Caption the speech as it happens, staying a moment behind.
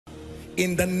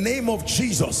in the name of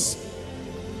Jesus.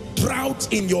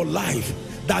 Drought in your life,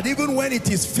 that even when it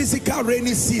is physical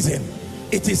rainy season,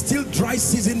 it is still dry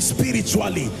season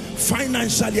spiritually,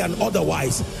 financially and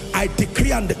otherwise. I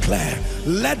decree and declare,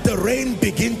 let the rain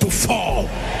begin to fall.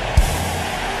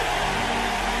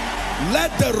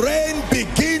 Let the rain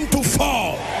begin to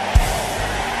fall.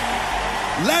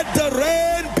 Let the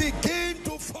rain begin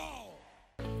to fall.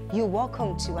 You're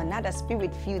welcome to another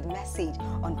spirit-filled message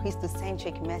on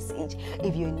Christocentric Message.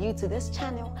 If you're new to this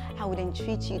channel, I would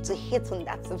entreat you to hit on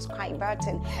that subscribe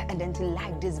button and then to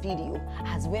like this video.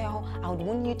 As well, I would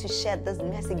want you to share this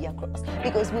message across,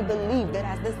 because we believe that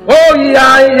as this oh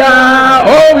yeah, yeah,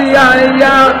 oh yeah,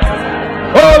 yeah,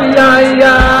 oh yeah,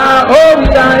 yeah, oh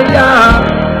yeah,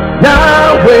 yeah,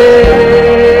 Yahweh.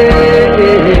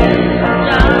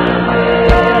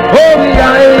 Oh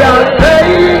yeah, yeah, say,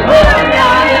 oh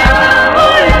yeah, yeah,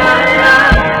 oh yeah,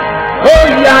 yeah, oh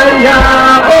yeah, yeah,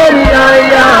 oh yeah,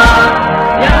 yeah,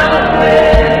 Yahweh,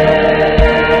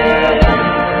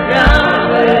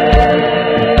 Yahweh.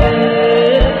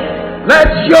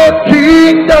 Let your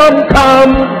kingdom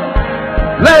come,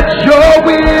 let your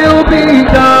will be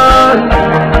done,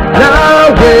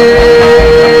 Yahweh.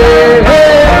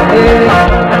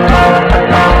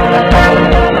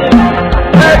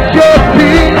 Let your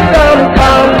kingdom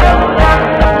come,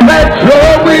 let your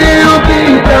will be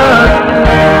done,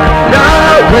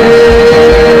 Yahweh.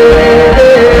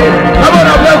 Come on,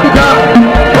 I'm going to go.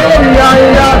 Oh yeah,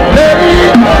 yeah, hey.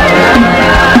 Oh yeah,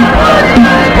 yeah,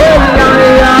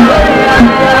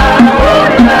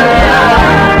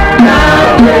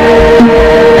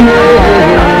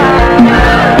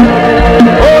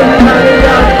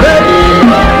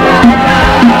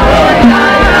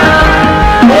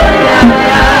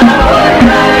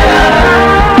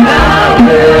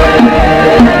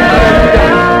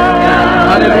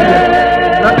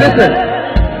 Listen,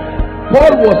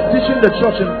 Paul was teaching the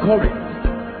church in Corinth,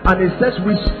 and he says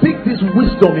we speak this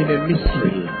wisdom in a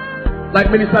mystery. Like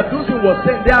Minister Duncan was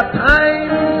saying, there are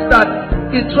times that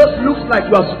it just looks like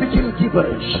you are speaking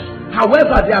gibberish.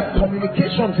 However, there are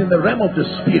communications in the realm of the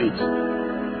spirit.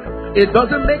 It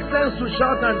doesn't make sense to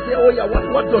shout and say, oh yeah,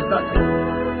 what does that mean?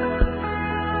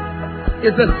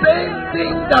 It's the same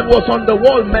thing that was on the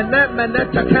wall, Mene, Mene,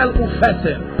 Tekel,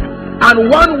 Ufesim.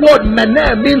 And one word,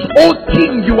 Mene, means, oh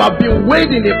king, you have been weighed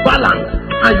in a balance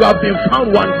and you have been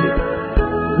found wanting.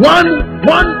 One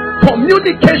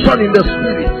communication in the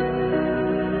spirit.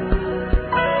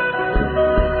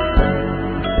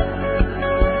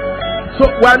 So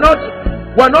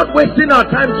we're not wasting our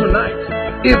time tonight.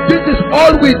 If this is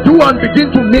all we do and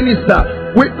begin to minister,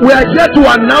 we are here to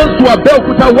announce to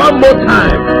Abeokuta one more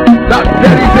time that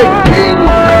there is a king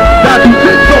that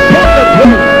sits upon the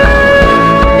throne.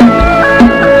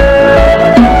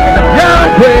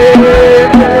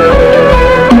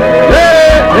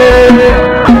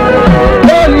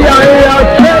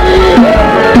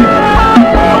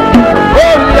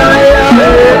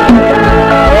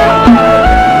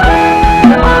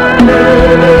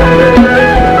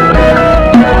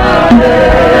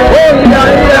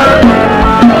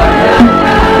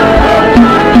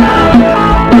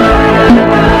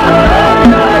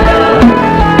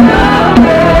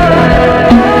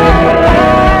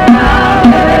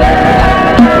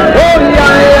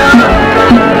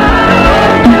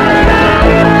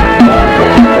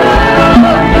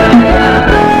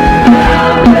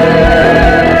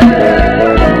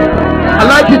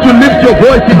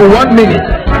 Voice in 1 minute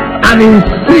and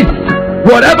insist,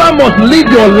 whatever must lead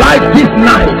your life this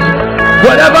night,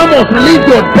 whatever must lead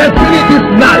your destiny this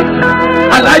night,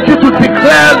 I'd like you to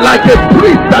declare like a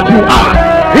priest that you are,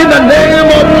 in the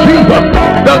name of Jesus,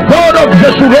 the God of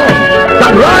Jeshurun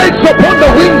that rides upon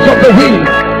the wings of the wind.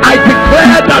 I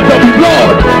declare that the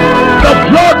flood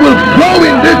will flow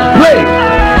in this place,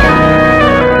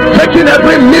 taking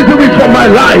every misery from my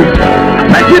life,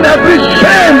 taking every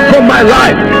shame from my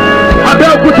life.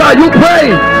 Abeokuta, are you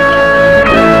praying?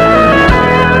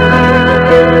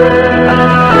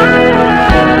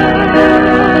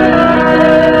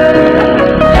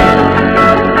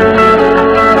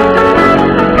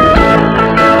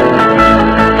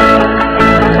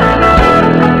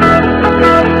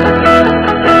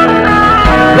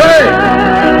 Pray.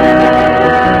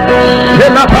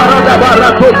 Shela parada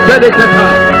barato sedeketa.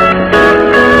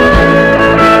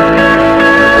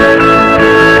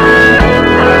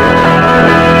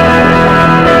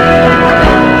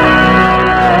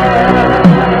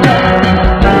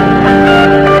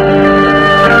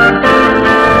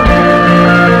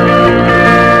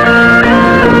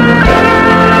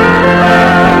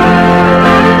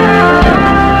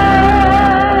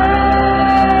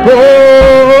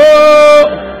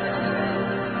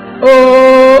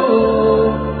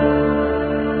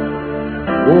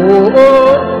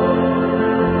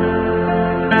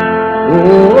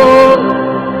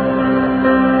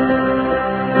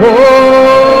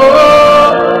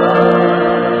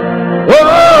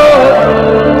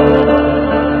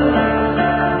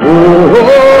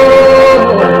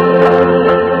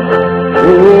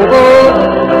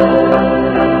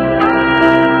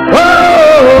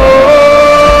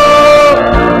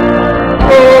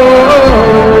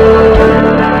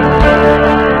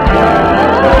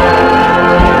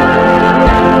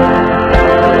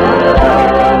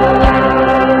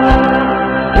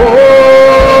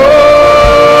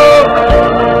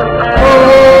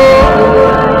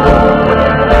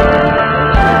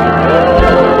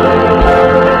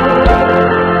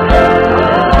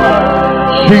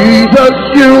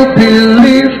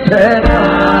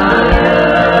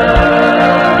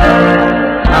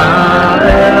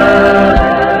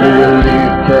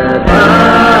 lifted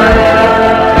high.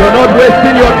 You're not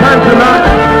wasting your time tonight.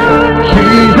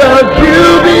 Jesus, you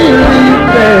be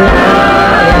lifted high.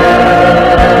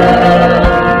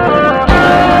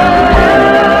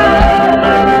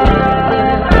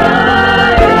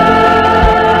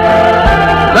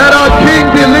 Let our King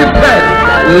be lifted.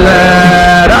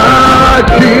 Let our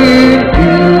King be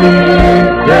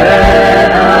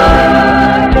lifted high.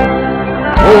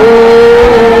 Oh,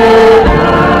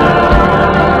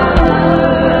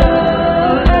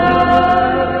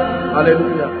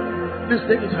 hallelujah. Please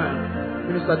take it high.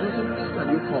 Minister Joseph, please can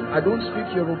you come? I don't speak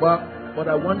Yoruba, but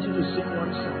I want you to sing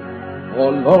one song. Oh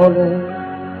Lord.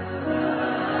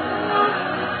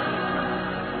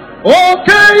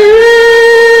 Okay,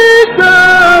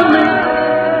 tell me.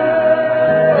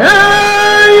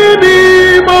 Hey, be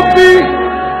mopi.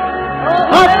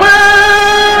 Apẹ́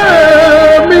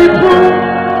mi fún.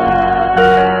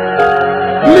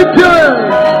 Lift your hands.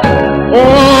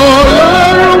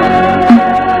 Ọlọ́run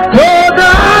tó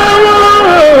dá wọn.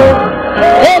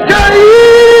 Ọ̀gá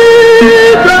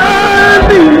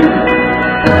ìgbàanì.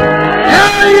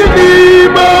 Hey, be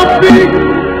mopi.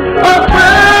 Apẹ́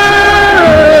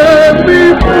mi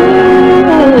fún.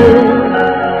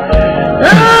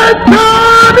 Eternity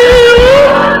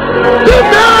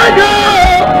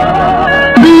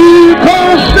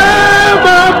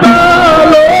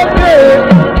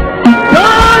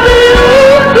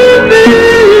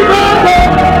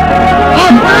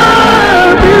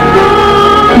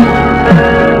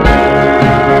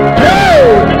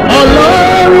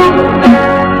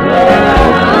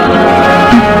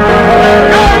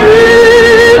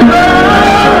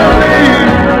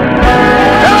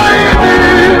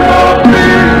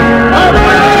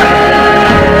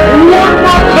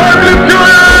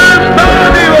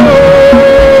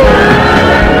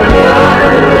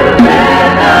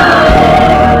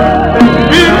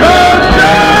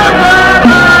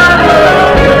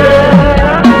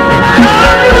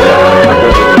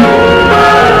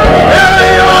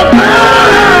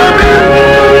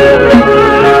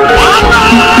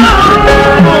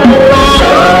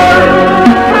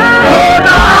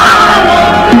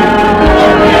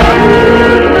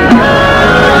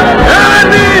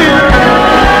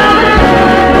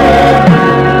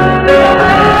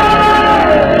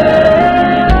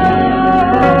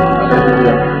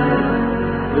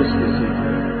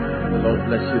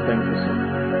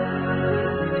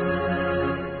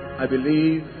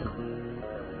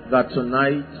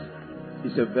tonight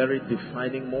is a very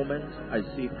defining moment. I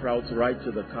see crowds right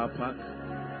to the car park.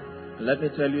 And let me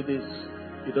tell you this,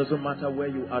 it doesn't matter where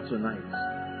you are tonight.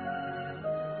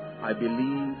 I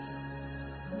believe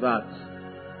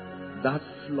that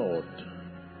flood,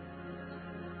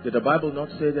 did the Bible not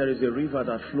say there is a river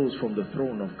that flows from the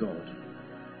throne of God?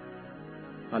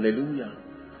 Hallelujah.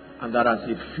 And that as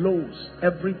it flows,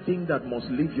 everything that must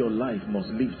live your life must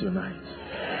live tonight.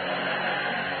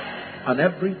 And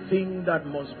everything that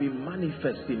must be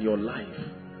manifest in your life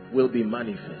will be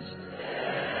manifest.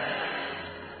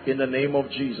 In the name of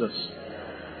Jesus.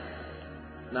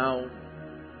 Now,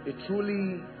 it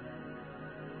truly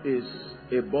is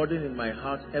a burden in my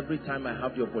heart every time I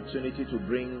have the opportunity to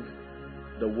bring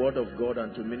the word of God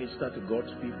and to minister to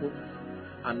God's people.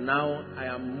 And now I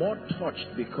am more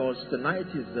touched because tonight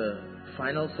is the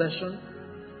final session.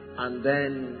 And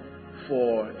then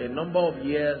for a number of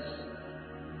years,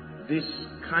 this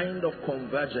kind of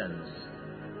convergence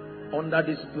under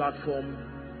this platform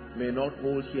may not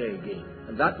hold here again.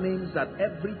 And that means that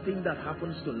everything that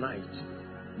happens tonight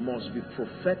must be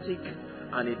prophetic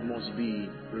and it must be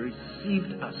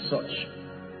received as such.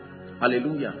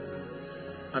 Hallelujah.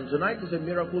 And tonight is a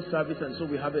miracle service, and so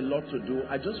we have a lot to do.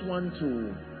 I just want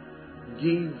to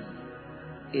give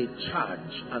a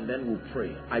charge and then we'll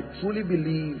pray. I truly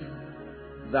believe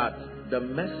that the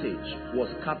message was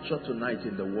captured tonight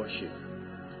in the worship.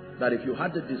 That if you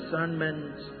had the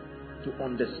discernment to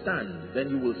understand, then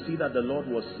you will see that the Lord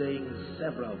was saying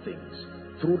several things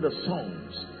through the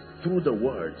songs, through the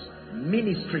words,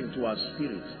 ministering to our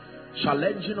spirits,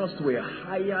 challenging us to a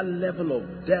higher level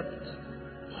of depth,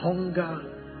 hunger,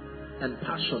 and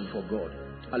passion for God.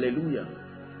 Hallelujah.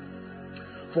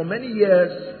 For many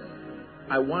years,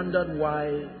 I wondered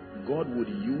why God would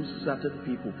use certain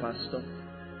people, Pastor.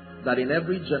 That in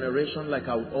every generation, like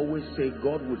I would always say,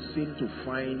 God would seem to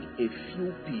find a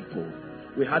few people.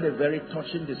 We had a very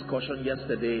touching discussion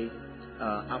yesterday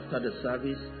after the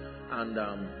service, and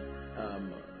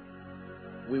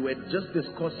we were just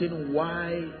discussing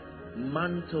why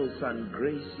mantles and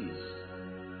graces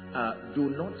do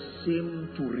not seem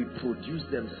to reproduce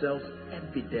themselves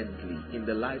evidently in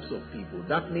the lives of people.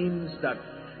 That means that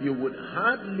you would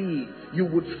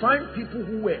find people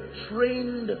who were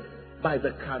trained by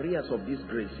the careers of these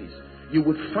graces. You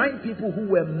would find people who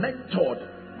were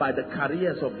mentored by the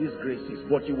careers of these graces,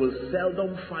 but you will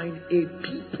seldom find a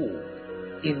people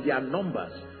in their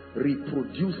numbers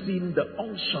reproducing the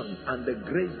unction and the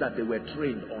grace that they were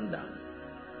trained under.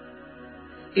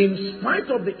 In spite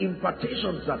of the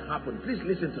impartations that happened, please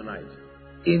listen tonight,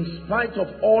 in spite of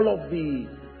all of the,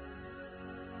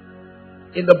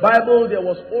 in the Bible there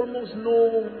was almost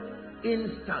no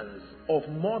instance of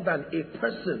more than a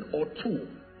person or two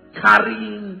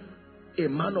carrying a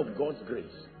man of God's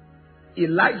grace.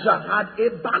 Elijah had a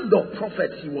band of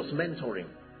prophets he was mentoring.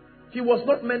 He was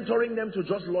not mentoring them to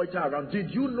just loiter around.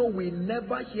 Did you know we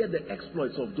never hear the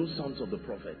exploits of those sons of the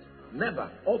prophet? Never.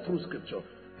 All through scripture.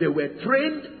 They were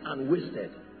trained and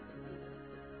wasted.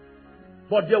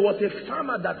 But there was a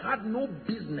farmer that had no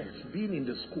business being in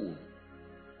the school.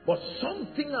 But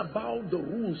something about the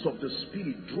rules of the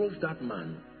spirit drove that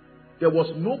man. There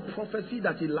was no prophecy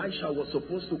that Elisha was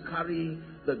supposed to carry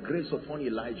the grace upon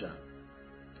Elijah.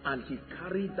 And he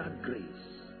carried that grace.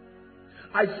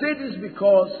 I say this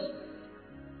because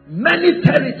many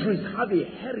territories have a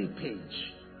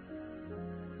heritage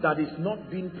that is not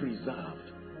being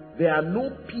preserved. There are no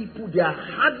people, there are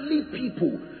hardly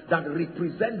people that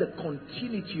represent the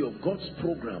continuity of God's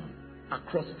program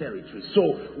across territories.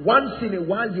 So once in a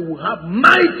while you will have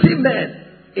mighty men,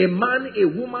 a man, a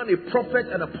woman, a prophet,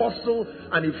 an apostle,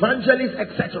 an evangelist,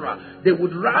 etc. They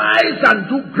would rise and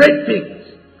do great things.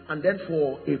 And then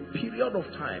for a period of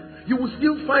time, you will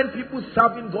still find people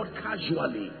serving God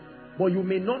casually. But you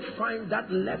may not find that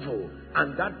level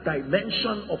and that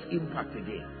dimension of impact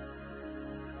again.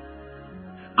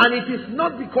 And it is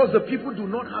not because the people do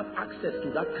not have access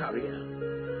to that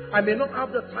career. I may not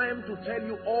have the time to tell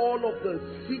you all of the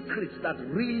secrets that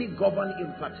really govern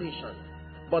impartation.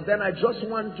 But then I just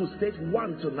want to state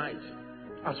one tonight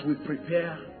as we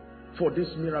prepare for this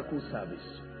miracle service.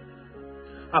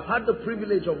 I've had the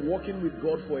privilege of working with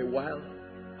God for a while,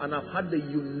 and I've had the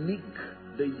unique,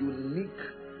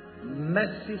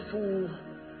 merciful,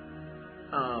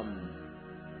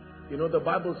 the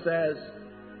Bible says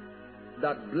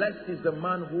that blessed is the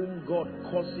man whom God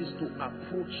causes to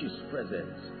approach his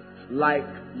presence. Like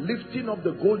lifting up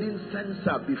the golden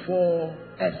censer before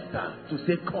Esther to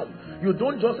say, come. You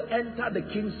don't just enter the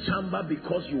king's chamber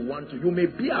because you want to. You may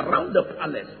be around the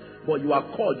palace, but you are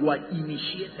called, you are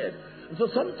initiated. So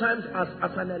sometimes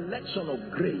as an election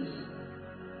of grace,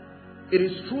 it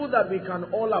is true that we can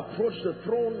all approach the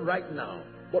throne right now,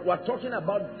 but we're talking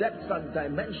about depths and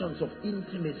dimensions of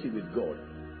intimacy with God.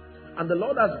 And the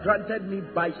Lord has granted me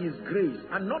by his grace,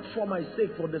 and not for my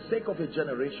sake, for the sake of a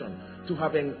generation, to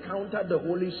have encountered the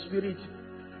Holy Spirit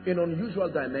in unusual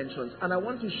dimensions. And I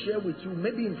want to share with you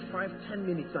maybe in 5-10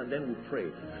 minutes, and then we'll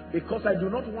pray, because I do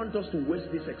not want us to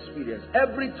waste this experience.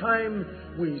 Every time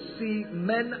we see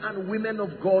men and women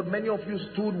of God, many of you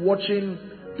stood watching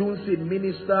Dunsin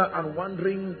minister and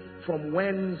wondering from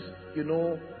whence,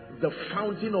 the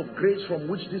fountain of grace from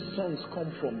which these songs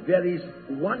come from. There is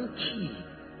one key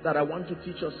that I want to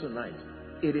teach us tonight.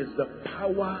 It is the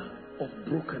power of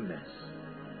brokenness.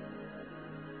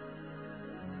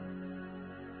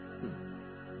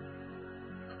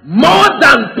 More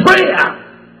than prayer,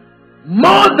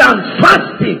 more than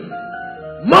fasting,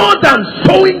 more than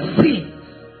sowing seeds,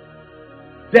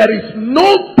 there is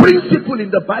no principle in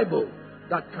the Bible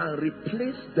that can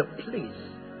replace the place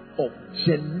of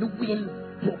genuine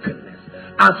brokenness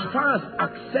as far as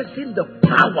accessing the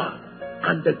power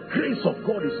and the grace of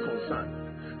God is concerned.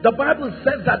 The Bible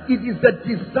says that it is the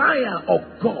desire of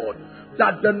God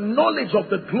that the knowledge of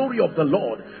the glory of the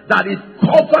Lord, that it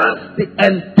covers the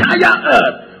entire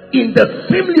earth in the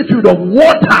similitude of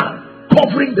water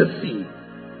covering the sea.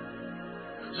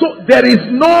 So there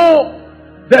is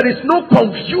no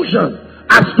confusion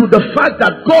as to the fact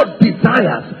that God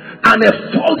desires and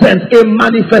effulgence, a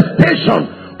manifestation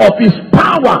of his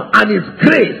power and his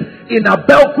grace in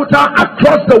Abeokuta,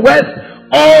 across the west,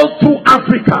 all through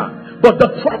Africa. But the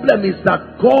problem is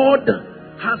that God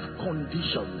has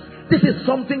conditions. This is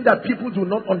something that people do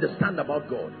not understand about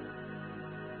God.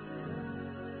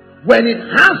 When it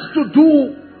has to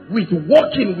do with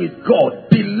walking with God,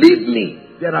 believe me,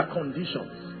 there are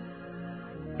conditions.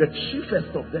 The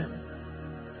chiefest of them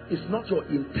is not your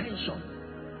intention.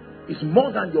 It's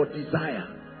more than your desire.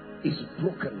 It's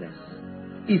brokenness.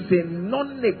 It's a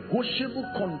non-negotiable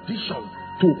condition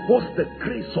to host the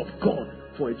grace of God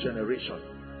for a generation.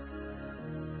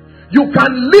 You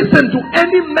can listen to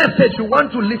any message you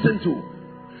want to listen to.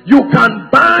 You can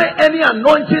buy any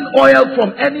anointing oil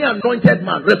from any anointed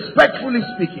man, respectfully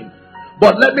speaking.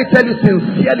 But let me tell you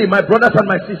sincerely, my brothers and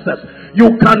my sisters,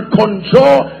 you can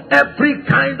conjure every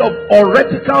kind of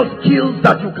theoretical skills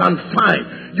that you can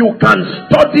find. You can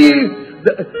study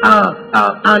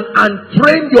and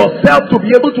train yourself to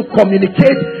be able to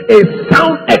communicate a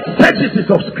sound exegesis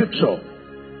of scripture.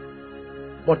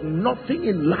 But nothing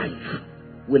in life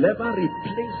will ever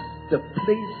replace the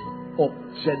place of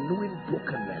genuine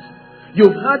brokenness.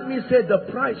 You've heard me say the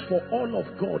price for all of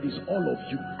God is all of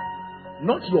you.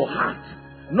 Not your heart,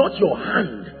 not your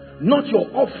hand, not your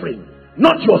offering,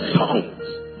 not your songs.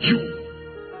 You.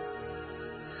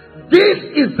 This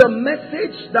is the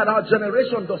message that our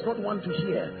generation does not want to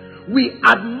hear. We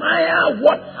admire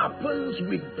what happens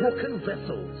with broken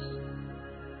vessels.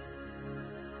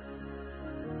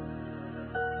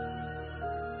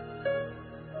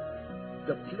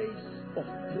 The place of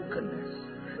brokenness.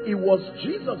 It was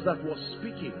Jesus that was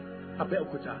speaking,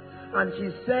 Abelkuta, and he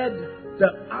said, the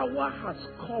hour has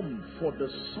come for the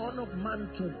Son of Man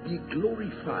to be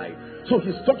glorified. So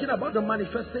he's talking about the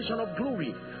manifestation of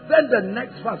glory. Then the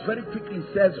next verse very quickly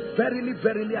says, verily,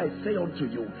 verily, I say unto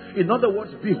you. In other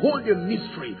words, behold a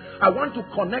mystery. I want to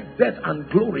connect death and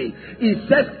glory. He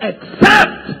says,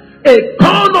 except a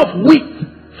corn of wheat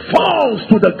falls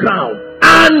to the ground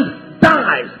and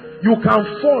dies. You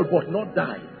can fall but not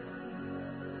die.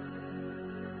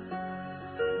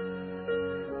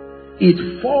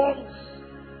 It falls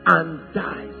and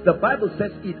dies. The Bible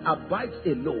says it abides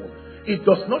alone. It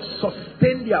does not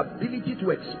sustain the ability to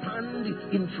expand its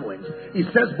influence. It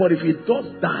says, but if it does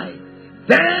die,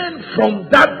 then from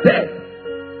that death,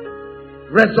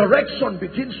 resurrection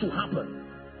begins to happen.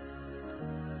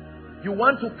 You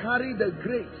want to carry the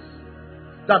grace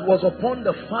that was upon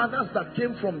the fathers that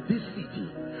came from this city.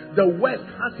 The West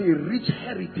has a rich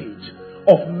heritage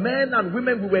of men and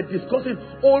women. We were discussing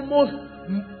almost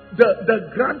the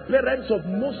grandparents of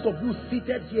most of you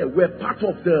seated here were part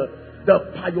of the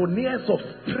pioneers of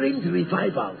strange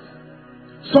revivals.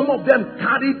 Some of them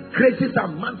carried graces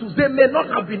and mantles. They may not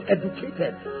have been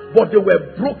educated, but they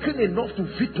were broken enough to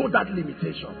veto that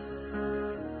limitation.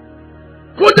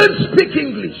 Couldn't speak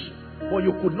English, but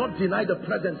you could not deny the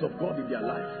presence of God in their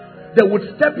lives. They would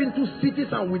step into cities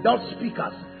and without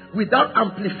speakers, without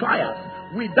amplifiers,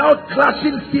 without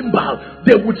clashing cymbals,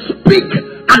 they would speak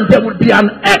and there would be an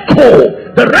echo.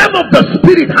 The realm of the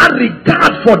spirit had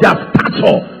regard for their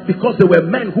stature because they were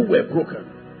men who were broken.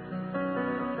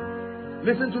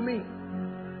 Listen to me.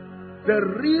 The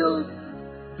real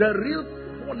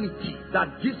quality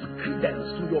that gives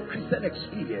credence to your Christian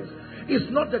experience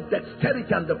is not the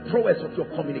dexterity and the prowess of your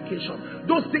communication.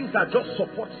 Those things are just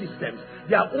support systems.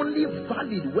 They are only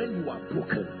valid when you are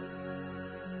broken.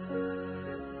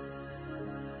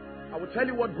 I will tell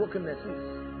you what brokenness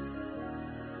is.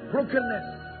 Brokenness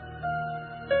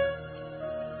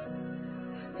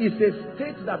is a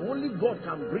state that only God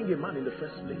can bring a man in the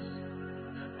first place.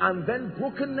 And then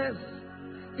brokenness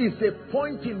is a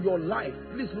point in your life.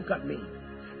 Please look at me.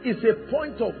 It's a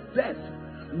point of death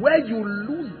where you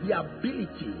lose the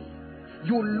ability.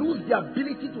 You lose the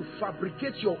ability to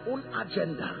fabricate your own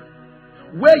agenda.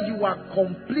 Where you are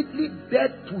completely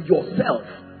dead to yourself.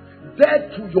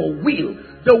 Dead to your will.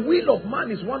 The will of man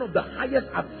is one of the highest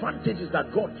advantages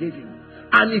that God gave him.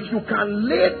 And if you can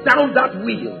lay down that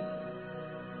will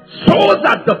so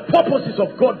that the purposes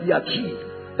of God be achieved,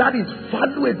 that is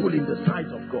valuable in the sight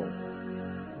of God.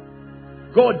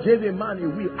 God gave a man a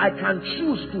will. I can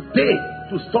choose today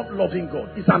to stop loving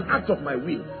God. It's an act of my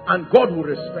will, and God will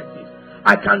respect it.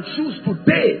 I can choose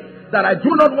today that I do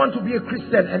not want to be a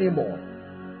Christian anymore.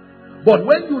 But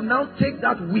when you now take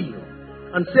that will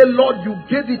and say, Lord, you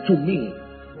gave it to me,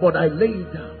 but I lay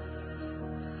it down.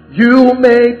 You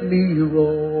made me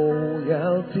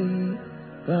royalty,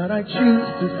 but I choose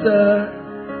to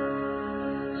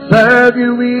serve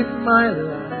you with my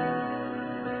life,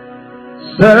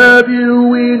 serve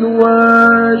you in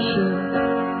worship.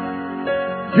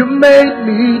 You made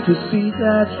me to sit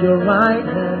at your right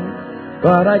hand,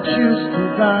 but I choose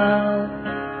to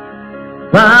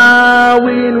bow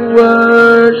in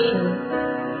worship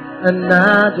and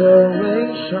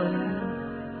adoration.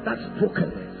 That's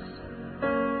brokenness.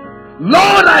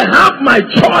 Lord, I have my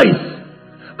choice.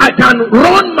 I can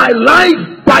run my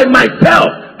life by myself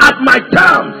at my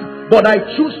terms, but I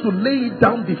choose to lay it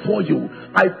down before you.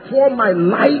 I pour my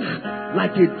life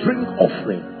like a drink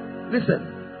offering. Listen,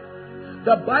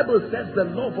 the Bible says the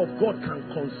love of God can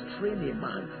constrain a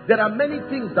man. There are many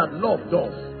things that love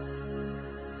does.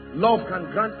 Love can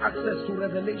grant access to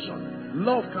revelation.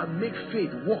 Love can make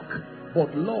faith work.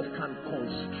 But love can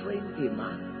constrain a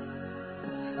man.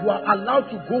 You are allowed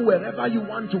to go wherever you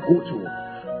want to go to.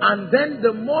 And then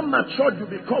the more matured you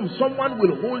become, someone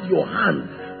will hold your hand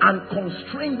and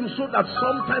constrain you so that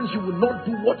sometimes you will not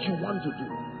do what you want to do.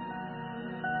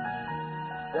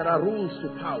 There are rules to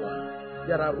power.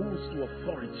 There are rules to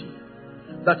authority.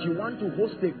 That you want to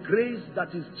host a grace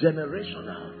that is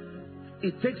generational.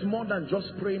 It takes more than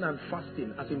just praying and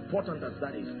fasting, as important as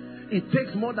that is. It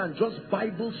takes more than just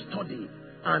Bible study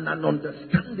and an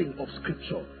understanding of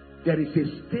scripture. There is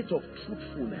a state of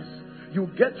truthfulness. You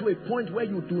get to a point where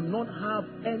you do not have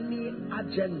any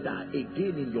agenda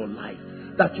again in your life.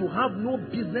 That you have no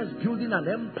business building an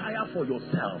empire for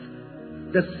yourself.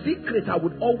 The secret, I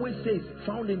would always say, is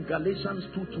found in Galatians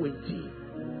 2:20.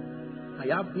 I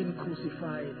have been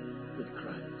crucified with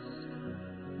Christ.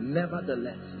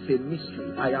 Nevertheless, it's a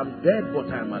mystery. I am dead, but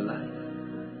I am alive.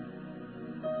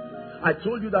 I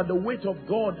told you that the weight of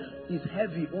God is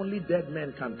heavy. Only dead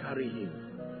men can carry him.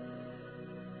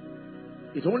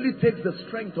 It only takes the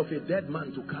strength of a dead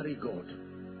man to carry God.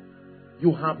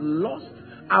 You have lost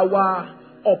our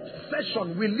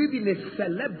obsession. We live in a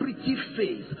celebrity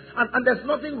phase. And there's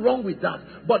nothing wrong with that.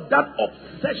 But that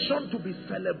obsession to be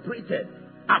celebrated.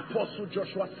 Apostle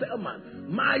Joshua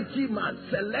Selman, mighty man,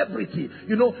 celebrity.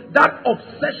 You know, that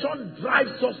obsession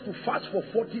drives us to fast for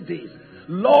 40 days.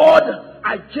 Lord,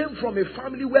 I came from a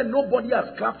family where nobody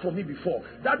has clapped for me before.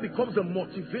 That becomes a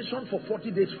motivation for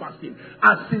 40 days fasting.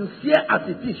 As sincere as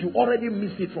it is, you already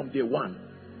miss it from day one.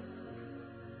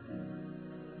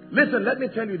 Listen, let me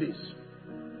tell you this.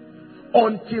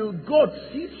 Until God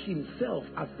sees himself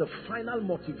as the final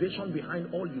motivation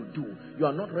behind all you do, you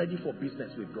are not ready for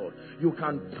business with God. You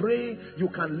can pray, you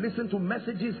can listen to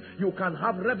messages, you can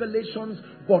have revelations,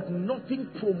 but nothing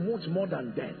promotes more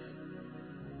than death.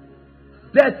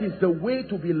 Death is the way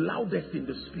to be loudest in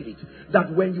the spirit.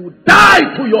 That when you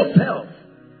die to yourself,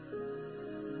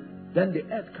 then the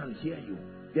earth can hear you.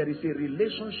 There is a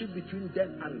relationship between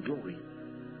death and glory.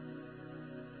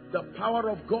 The power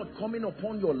of God coming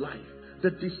upon your life. The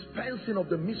dispensing of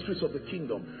the mysteries of the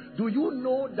kingdom. Do you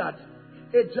know that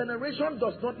a generation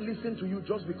does not listen to you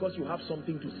just because you have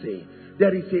something to say?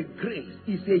 There is a grace.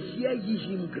 It's a hear ye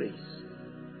him grace.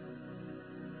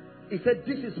 He said,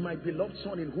 this is my beloved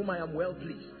son in whom I am well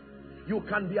pleased. You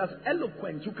can be as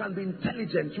eloquent, you can be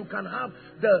intelligent, you can have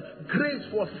the grace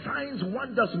for signs,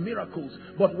 wonders, miracles.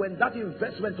 But when that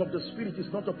investment of the Spirit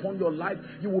is not upon your life,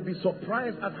 you will be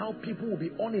surprised at how people will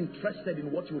be uninterested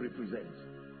in what you represent.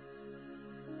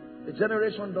 The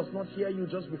generation does not hear you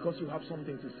just because you have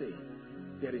something to say.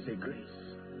 There is a grace.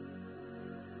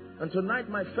 And tonight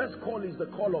my first call is the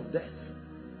call of death.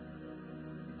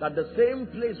 That the same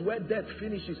place where death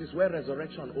finishes is where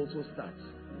resurrection also starts.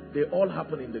 They all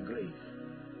happen in the grave.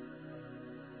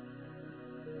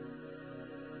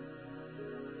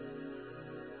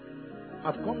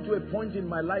 I've come to a point in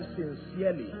my life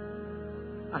sincerely.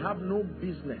 I have no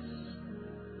business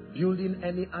building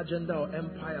any agenda or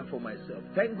empire for myself.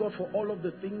 Thank God for all of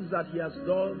the things that he has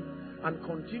done and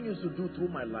continues to do through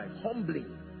my life. Humbling.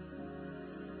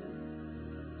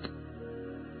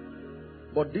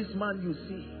 But this man you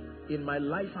see, in my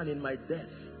life and in my death,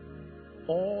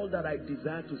 all that I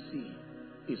desire to see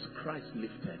is Christ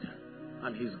lifted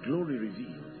and his glory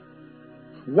revealed.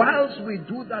 Whilst we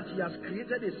do that, he has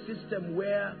created a system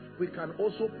where we can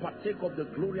also partake of the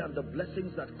glory and the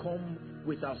blessings that come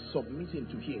with our submitting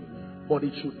to him. But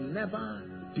it should never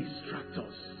distract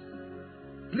us.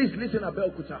 Please listen,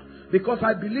 Abeokuta, because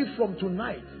I believe from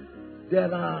tonight,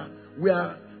 we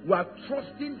are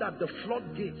trusting that the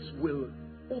floodgates will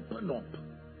open up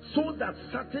so that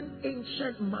certain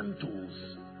ancient mantles,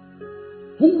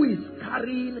 who is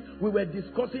carrying, we were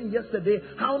discussing yesterday,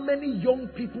 how many young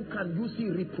people can you see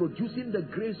reproducing the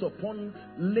grace upon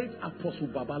late Apostle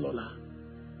Babalola?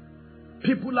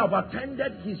 People have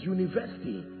attended his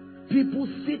university. People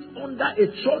sit under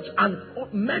a church and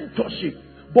mentorship.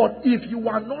 But if you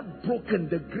are not broken,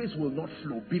 the grace will not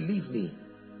flow. Believe me.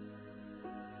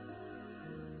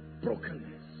 Brokenness.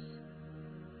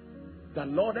 The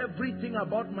Lord, everything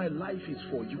about my life is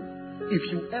for you.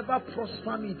 If you ever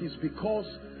prosper me, it is because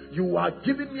you are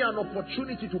giving me an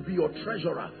opportunity to be your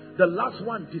treasurer. The last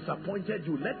one disappointed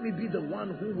you. Let me be the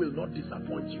one who will not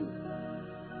disappoint you.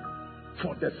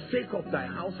 For the sake of thy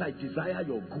house, I desire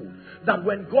your good. That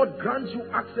when God grants you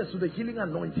access to the healing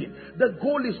anointing, the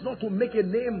goal is not to make a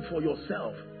name for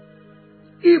yourself.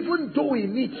 Even though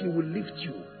in it he will lift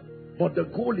you, but the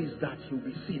goal is that you'll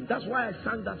be seen. That's why I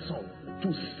sang that song.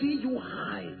 To see you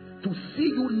high, to see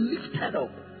you lifted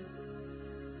up.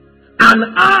 And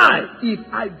I, if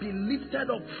I be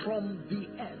lifted up from the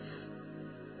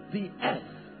earth,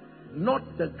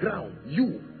 not the ground,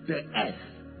 you, the earth,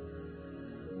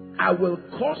 I will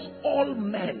cause all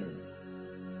men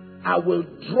I will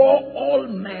draw all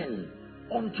men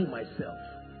unto myself.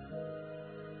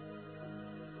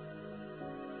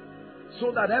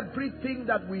 So that everything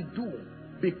that we do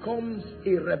becomes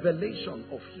a revelation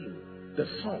of Him. The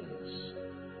songs,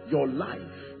 your life,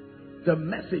 the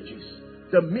messages,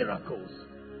 the miracles.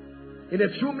 In a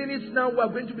few minutes now, we are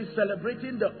going to be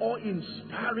celebrating the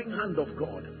awe-inspiring hand of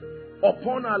God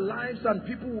upon our lives, and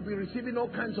people will be receiving all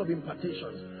kinds of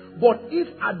impartations. But if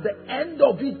at the end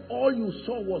of it, all you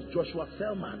saw was Joshua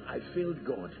Selman, I failed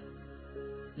God.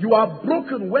 You are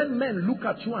broken when men look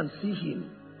at you and see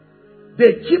Him.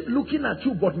 They keep looking at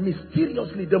you, but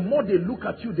mysteriously, the more they look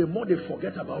at you, the more they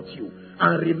forget about you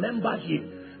and remember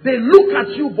Him. They look at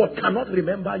you, but cannot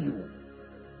remember you.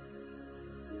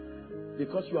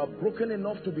 Because you are broken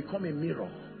enough to become a mirror.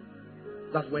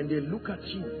 That when they look at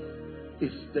you,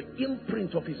 it's the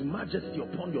imprint of His majesty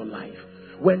upon your life.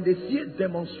 When they see a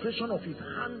demonstration of His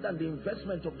hand and the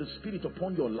investment of the Spirit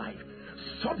upon your life,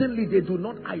 suddenly they do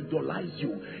not idolize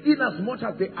you. In as much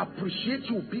as they appreciate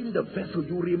you being the vessel,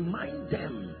 you remind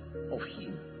them of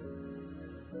Him.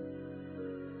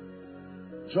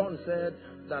 John said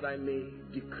that I may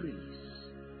decrease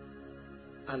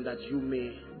and that you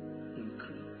may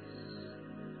increase.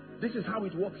 This is how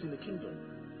it works in the kingdom.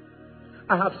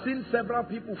 I have seen several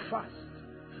people fast.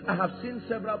 I have seen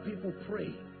several people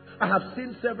pray. I have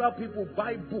seen several people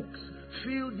buy books,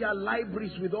 fill their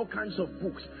libraries with all kinds of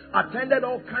books, attended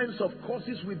all kinds of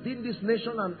courses within this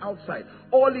nation and outside,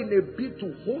 all in a bid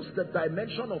to host the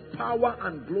dimension of power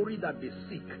and glory that they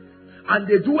seek. And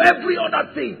they do every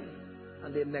other thing,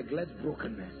 and they neglect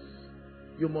brokenness.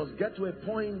 You must get to a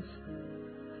point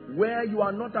where you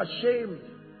are not ashamed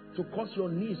to cause your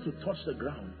knees to touch the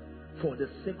ground for the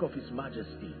sake of His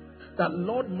majesty. That,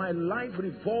 Lord, my life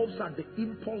revolves at the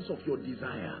impulse of your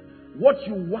desire. What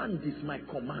you want is my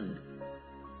command.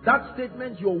 That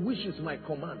statement, your wish is my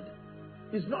command,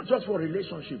 is not just for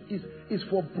relationship, it's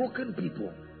for broken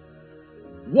people.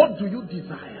 What do you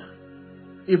desire?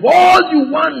 If all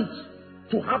you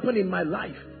want to happen in my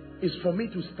life is for me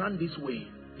to stand this way,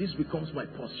 this becomes my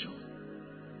posture.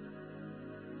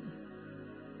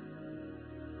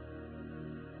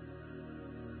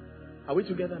 Are we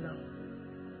together now?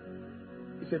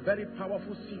 It's a very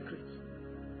powerful secret.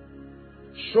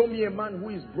 Show me a man who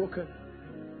is broken,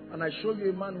 and I show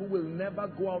you a man who will never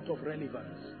go out of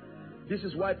relevance. This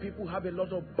is why people have a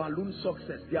lot of balloon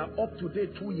success. They are up to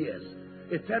date 2 years.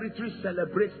 A territory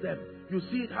celebrates them. You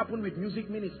see it happen with music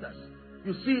ministers.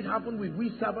 You see it happen with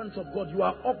we servants of God. You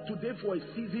are up to date for a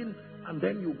season, and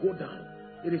then you go down.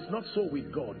 It is not so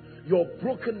with God. Your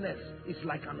brokenness is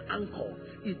like an anchor.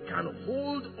 It can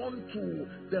hold on to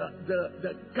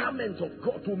the garment of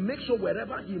God to make sure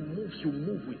wherever He moves, you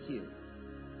move with Him.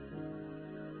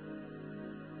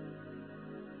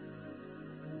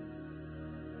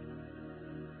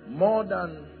 More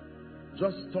than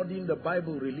just studying the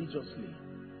Bible religiously,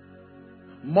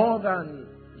 more than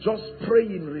just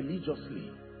praying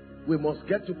religiously, we must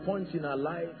get to points in our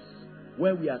lives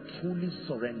where we are truly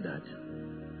surrendered.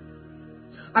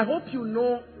 I hope you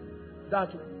know that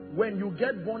when you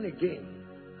get born again,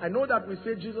 I know that we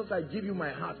say, Jesus, I give you my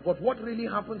heart, but what really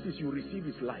happens is you receive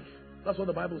His life. That's what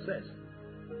the Bible says.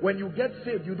 When you get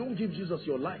saved, you don't give Jesus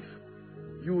your life.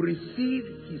 You receive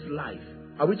His life.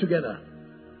 Are we together?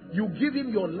 You give Him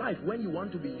your life when you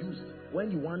want to be used,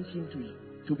 when you want Him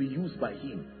to be used by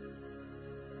Him.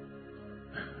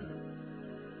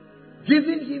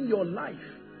 Giving Him your life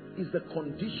is the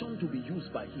condition to be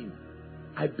used by Him.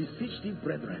 I beseech thee,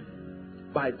 brethren,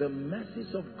 by the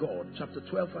mercies of God, chapter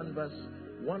 12 and verse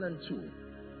 1 and 2,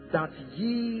 that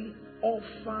ye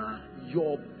offer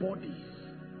your bodies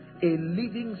a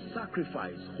living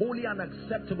sacrifice, holy and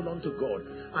acceptable unto God.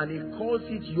 And He calls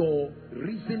it your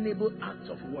reasonable act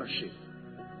of worship.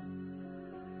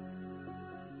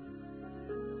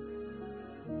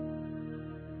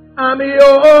 I'm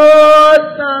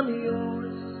yours, I'm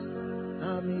yours,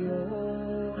 I'm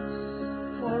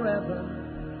yours forever.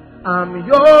 I'm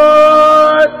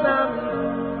yours, I'm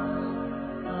yours,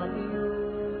 I'm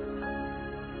yours.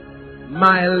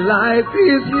 My life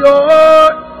is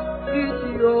yours, it's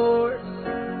yours,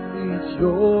 it's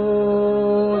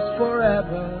yours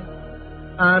forever.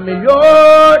 I'm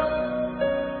yours.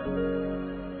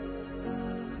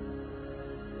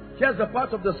 Here's the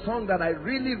part of the song that I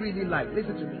really, really like.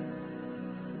 Listen to me.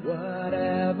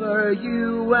 Whatever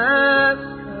you ask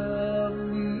of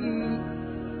me,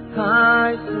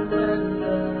 I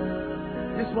surrender.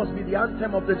 This must be the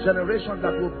anthem of the generation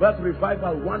that will birth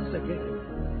revival once again.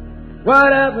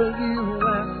 Whatever you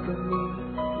ask of me,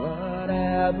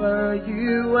 whatever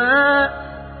you ask,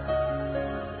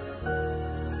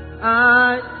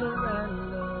 I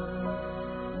surrender.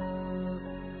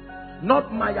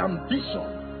 not my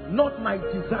ambition, not my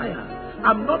desire.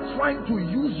 I'm not trying to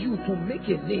use you to make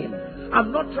a name.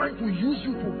 I'm not trying to use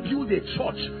you to build a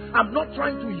church. I'm not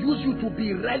trying to use you to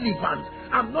be relevant.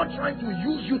 I'm not trying to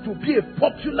use you to be a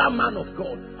popular man of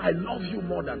God. I love you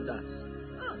more than that.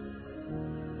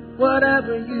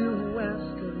 Whatever you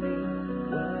ask of me,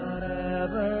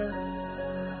 whatever,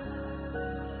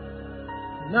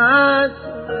 not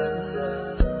surrender.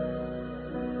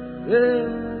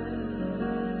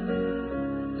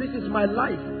 This is my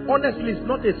life. Honestly, it's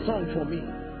not a song for me.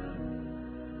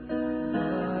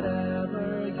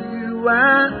 Whatever you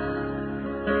ask,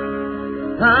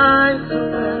 I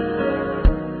surrender.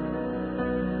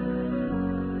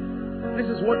 This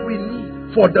is what we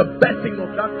need for the birthing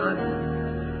of that army.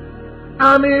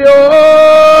 I'm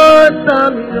yours,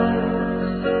 I'm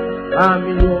yours, I'm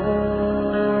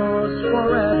yours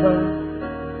forever.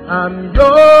 I'm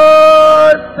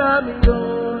yours, I'm yours.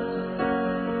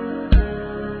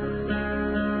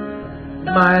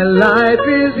 My life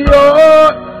is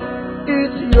yours,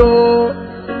 it's yours,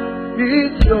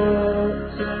 it's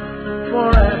yours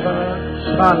forever.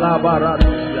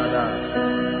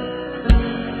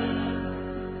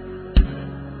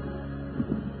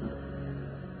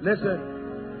 Listen,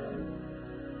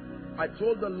 I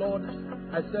told the Lord,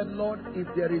 I said, Lord, if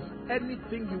there is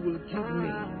anything you will give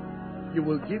me, you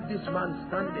will give this man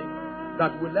standing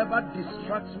that will ever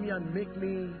distract me and make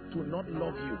me to not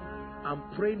love you. I'm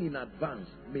praying in advance,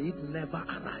 may it never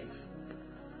arrive.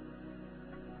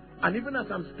 And even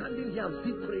as I'm standing here, I'm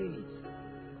still praying it.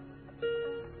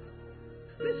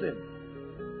 Listen,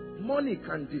 money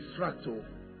can distract you.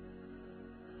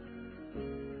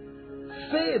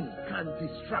 Fame can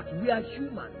distract. We are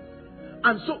human.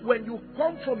 And so when you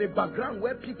come from a background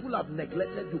where people have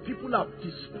neglected you, people have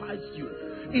despised you,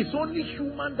 it's only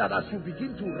human that as you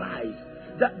begin to rise,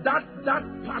 that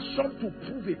passion to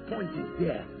prove a point is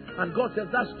there. And God says,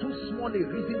 that's too small a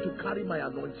reason to carry my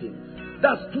anointing.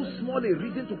 That's too small a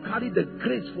reason to carry the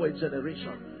grace for a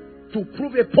generation. To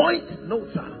prove a point? No,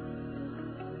 sir.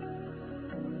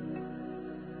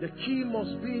 The key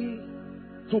must be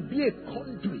to be a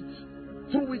conduit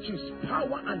through which His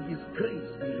power and His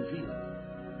grace be revealed.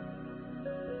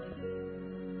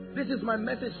 This is my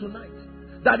message tonight.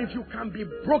 That if you can be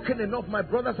broken enough, my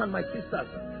brothers and my sisters,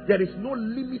 there is no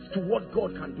limit to what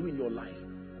God can do in your life.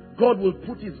 God will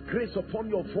put His grace upon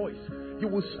your voice. You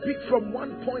will speak from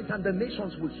one point and the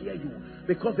nations will hear you,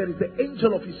 because there is the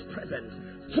angel of His presence.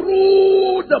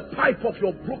 Through the pipe of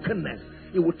your brokenness,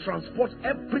 He will transport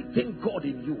everything God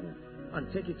in you and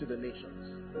take it to the nations.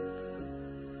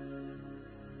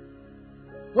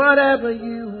 Whatever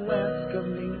you ask of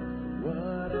me,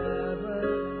 whatever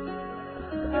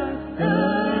ask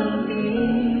of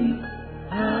me,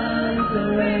 I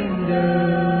surrender.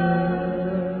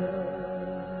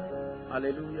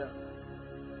 Hallelujah.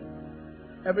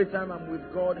 Every time I'm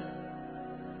with God,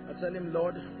 I tell Him,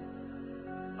 Lord,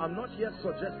 I'm not here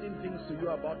suggesting things to you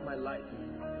about my life.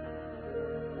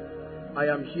 I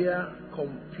am here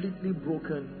completely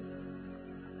broken.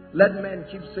 Let men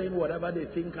keep saying whatever they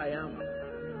think I am.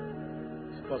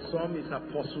 For some, it's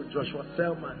Apostle Joshua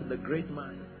Selman, the great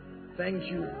man. Thank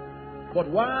you. But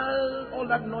while all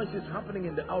that noise is happening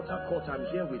in the outer court, I'm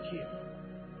here with Him,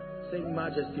 saying,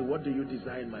 Majesty, what do you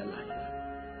desire in my life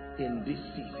in this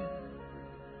season?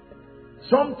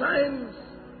 Sometimes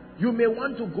you may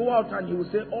want to go out and He will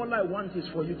say, all I want is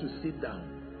for you to sit down.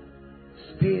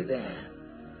 Stay there.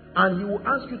 And He will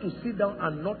ask you to sit down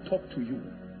and not talk to you.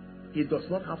 He does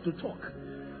not have to talk.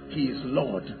 He is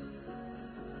Lord.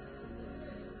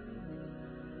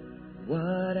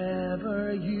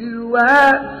 Whatever you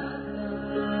ask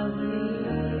of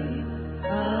me,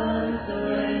 I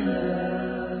surrender.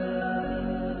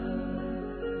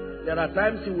 There are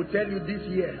times He will tell you this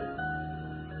year,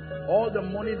 all the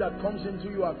money that comes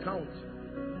into your account,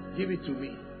 give it to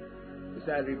me. He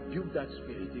said, I rebuke that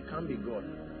spirit. It can't be God.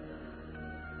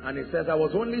 And He says, I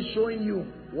was only showing you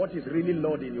what is really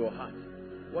Lord in your heart.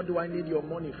 What do I need your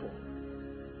money for?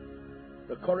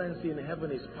 The currency in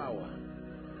heaven is power.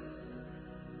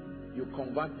 You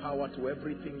convert power to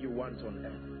everything you want on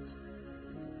earth.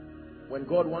 When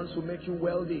God wants to make you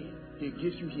wealthy, He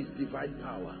gives you His divine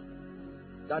power.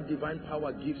 That divine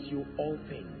power gives you all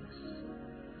things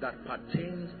that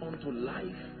pertains unto life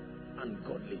and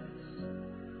godliness.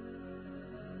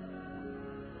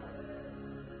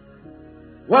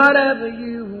 Whatever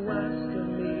you ask of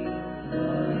me,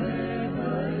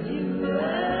 whatever you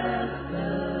ask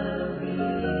of me,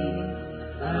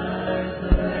 I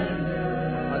surrender.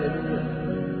 Hallelujah.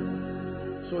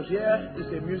 So here is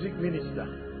a music minister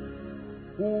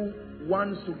who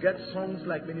wants to get songs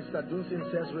like Minister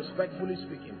Dunsin says, respectfully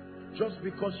speaking, Just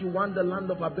because you want the land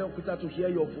of Abeokuta to hear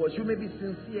your voice, you may be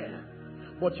sincere,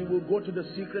 but you will go to the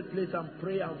secret place and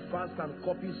pray and fast and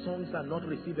copy songs and not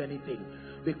receive anything.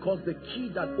 Because the key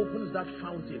that opens that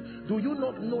fountain, do you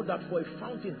not know that for a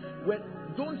fountain,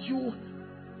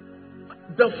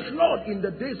 the flood in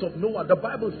the days of Noah, the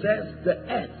Bible says the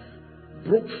earth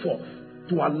broke forth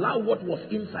to allow what was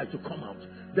inside to come out.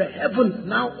 The heavens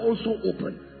now also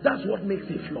open. That's what makes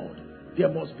a flood. There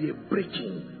must be a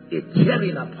breaking, a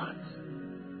tearing apart.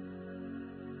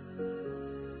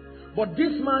 But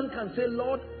this man can say,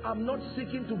 Lord, I'm not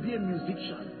seeking to be a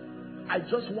musician. I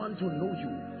just want to know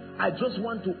you. I just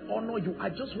want to honor you. I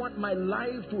just want my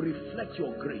life to reflect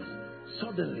your grace.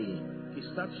 Suddenly, he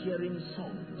starts hearing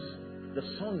songs. The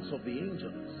songs of the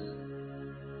angels.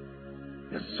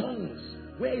 The songs.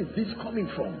 Where is this coming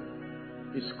from?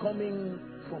 It's coming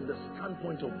from the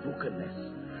standpoint of brokenness.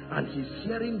 And he's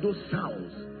hearing those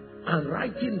sounds and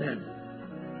writing them.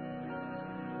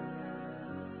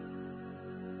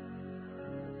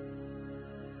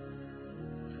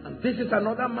 And this is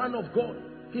another man of God.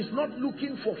 He's not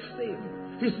looking for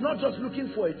fame. He's not just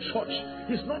looking for a church.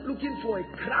 He's not looking for a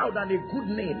crowd and a good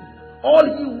name. All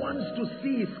he wants to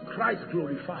see is Christ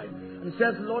glorified. And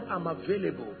says, Lord, I'm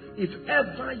available. If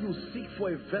ever you seek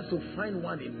for a vessel, find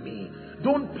one in me.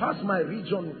 Don't pass my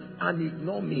region and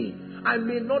ignore me. I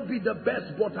may not be the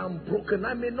best, but I'm broken.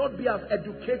 I may not be as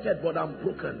educated, but I'm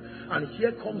broken. And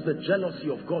here comes the jealousy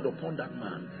of God upon that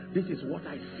man. This is what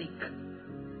I seek.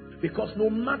 Because no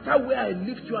matter where I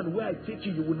lift you and where I take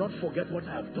you, you will not forget what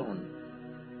I have done.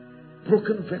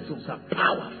 Broken vessels are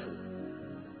powerful.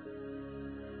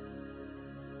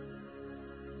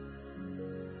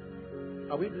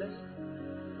 Are we blessed?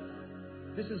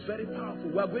 This is very powerful.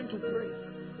 We are going to pray.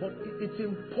 But it's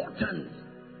important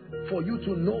for you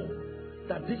to know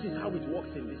that this is how it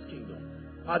works in this kingdom.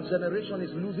 Our generation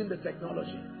is losing the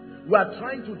technology. We are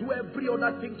trying to do every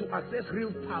other thing to access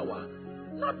real power.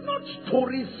 Not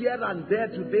stories here and there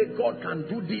today. God can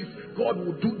do this. God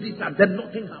will do this, and then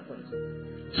nothing happens.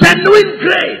 Genuine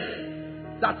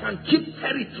grace that can keep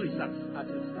territories at a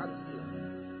standstill.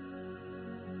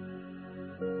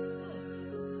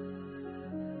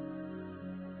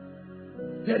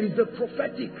 There is a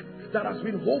prophetic that has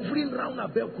been hovering around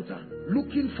Abeokuta,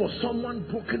 looking for someone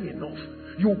broken enough.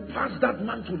 You pass that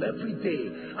mantle every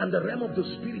day, and the realm of the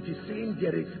spirit is saying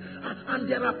there is, and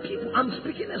there are people. I'm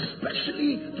speaking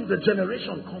especially to the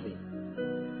generation coming.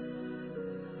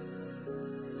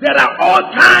 There are all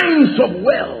kinds of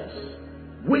wells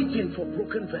waiting for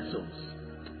broken vessels.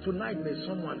 Tonight, may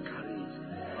someone carry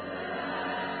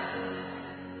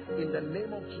it in the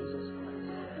name of Jesus Christ.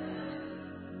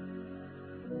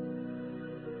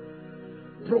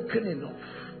 Broken enough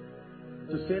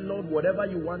to say, Lord, whatever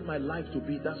you want my life to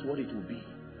be, that's what it will be.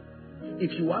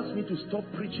 If you ask me to stop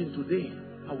preaching today,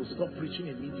 I will stop preaching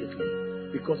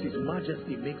immediately, because His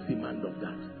Majesty makes demand of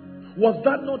that. Was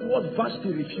that not what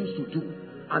Vashti refused to do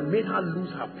and made her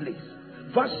lose her place?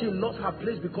 Vashti lost her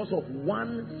place because of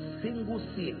one single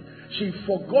sin. She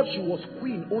forgot she was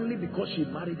queen only because she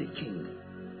married a king.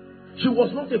 She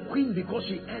was not a queen because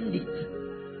she earned it.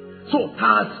 So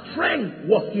her strength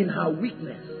was in her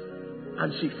weakness,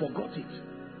 and she forgot it.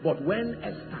 But when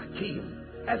Esther came,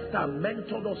 Esther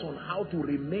mentored us on how to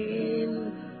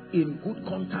remain in good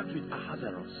contact with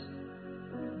Ahasuerus.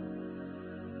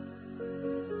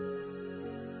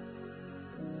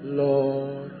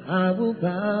 Lord, I will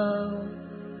bow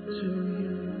to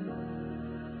you,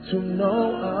 to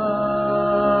no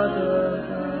other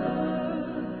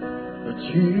God but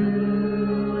you.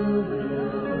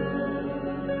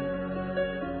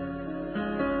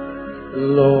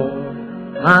 Lord,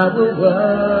 I will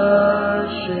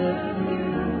worship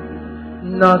you,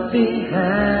 nothing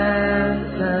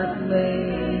hands have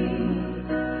made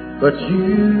but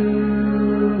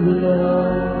you,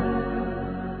 Lord.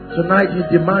 Tonight He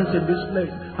demands in this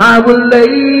place, I will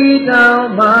lay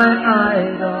down my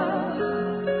idols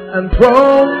and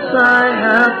thrones I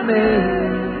have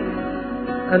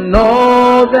made, and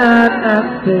all that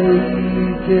I've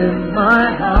taken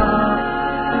my heart.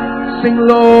 Sing,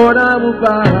 Lord, I will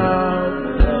bow,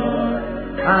 Lord,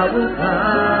 I will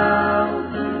bow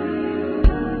to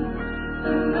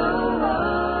you, no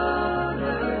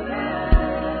other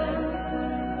God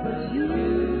but you.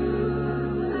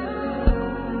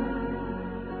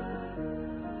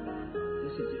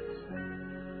 This is it.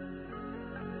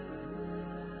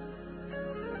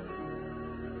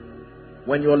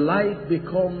 When your life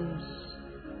becomes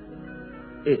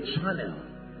a channel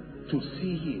to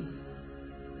see Him,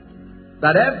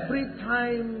 that every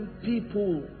time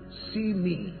people see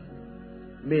me,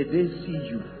 may they see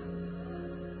you.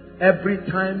 Every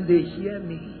time they hear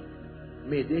me,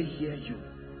 may they hear you.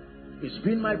 It's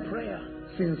been my prayer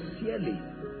sincerely.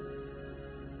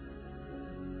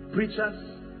 Preachers,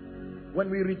 when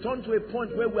we return to a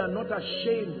point where we are not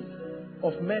ashamed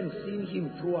of men seeing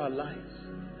him through our lives,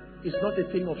 it's not a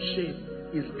thing of shame.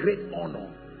 It's great honor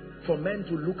for men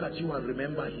to look at you and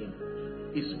remember him.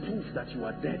 It's proof that you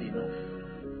are dead enough.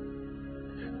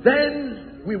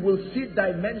 Then we will see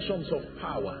dimensions of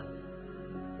power.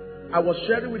 I was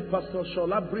sharing with Pastor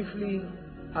Shola briefly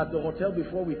at the hotel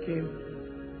before we came.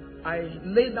 I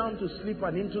lay down to sleep,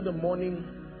 and into the morning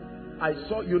I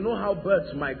saw, you know how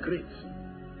birds migrate.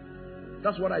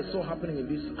 That's what I saw happening in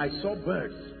this. I saw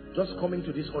birds just coming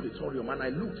to this auditorium, and I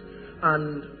looked,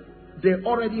 and they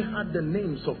already had the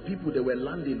names of people they were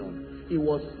landing on.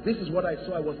 This is what I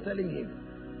saw. I was telling him.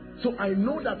 So I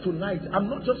know that tonight, I'm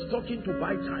not just talking to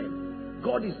buy time.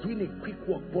 God is doing a quick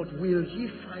work, but will he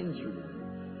find you?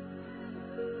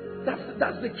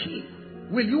 That's the key.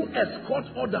 Will you escort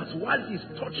others while he's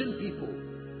touching people?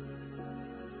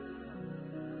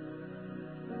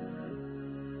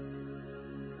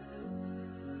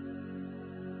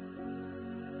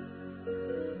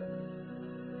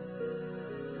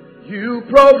 You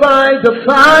provide the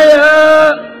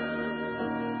fire.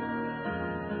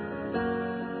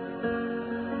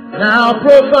 Now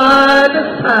provide the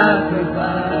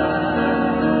sacrifice.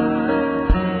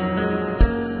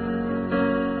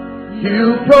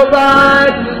 You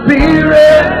provide the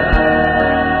Spirit.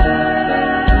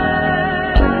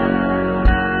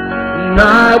 And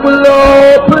I will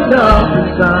open up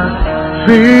inside.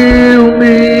 Fill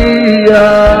me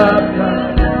up.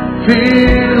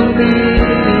 Fill me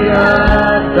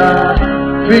up.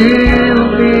 Fill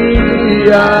me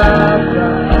up.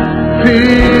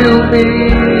 Fill me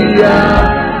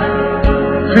up.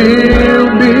 Fill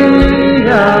me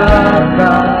up.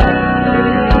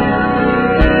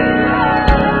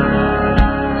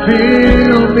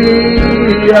 Fill me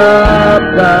up.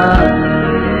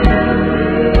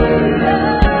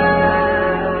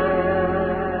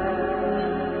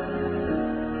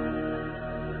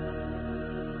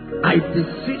 I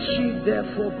beseech you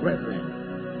therefore, brethren,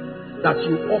 that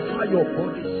you offer your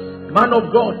bodies. Man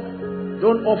of God,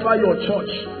 don't offer your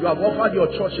church. You have offered your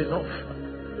church enough.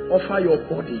 Offer your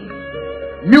body.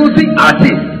 Music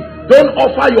artists, don't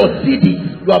offer your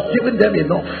CDs. You have given them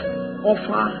enough.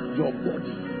 Offer your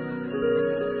body.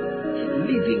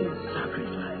 Living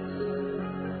sacrifice.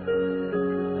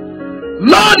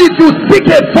 Lord, if you seek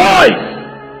a voice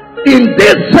in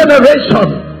this generation,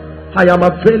 I am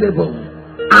available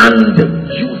and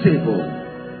usable.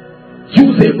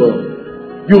 Usable.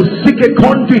 You seek a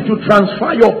country to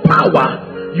transfer your power,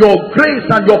 your grace,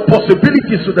 and your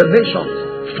possibilities to the nations.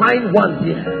 Find one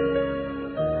here.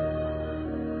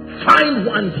 Find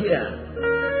one here.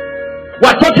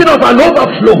 We're talking of an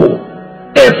overflow,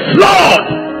 a flood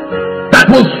that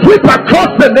will sweep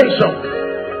across the nation.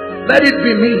 Let it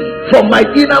be me from my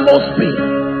innermost being.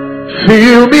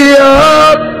 Fill me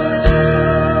up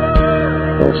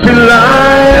till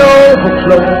I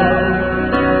overflow.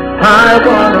 I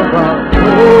wanna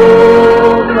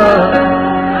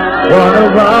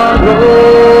run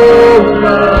over,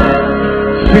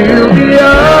 fill me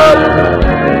up,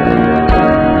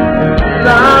 I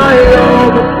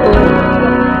overflow.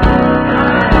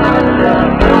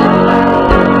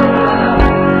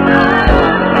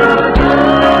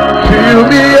 Fill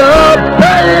me up,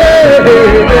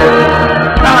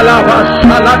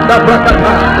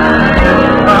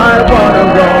 I wanna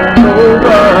run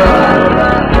over.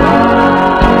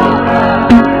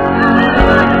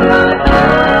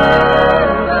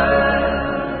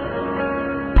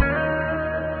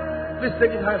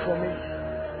 Take it high for me.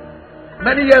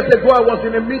 Many years ago, I was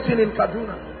in a meeting in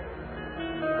Kaduna,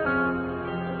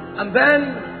 and then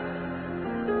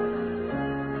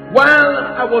while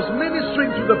I was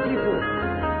ministering to the people,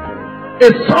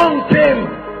 a song came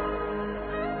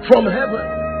from heaven.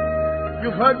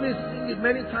 You've heard me sing it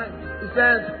many times. It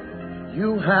says,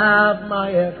 you have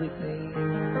my everything.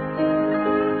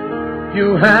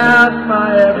 You have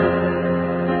my everything.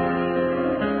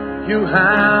 You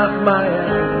have my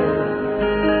everything.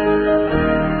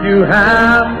 You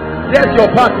have, there's your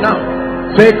part now.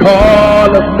 Take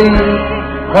all of me,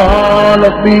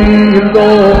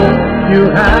 Lord. You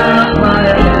have my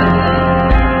everything.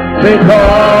 Take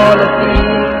all of me,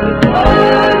 Lord.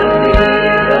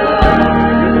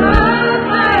 You have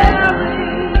my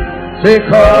everything. Take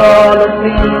all of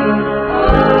me,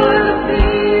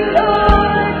 Lord.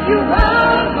 You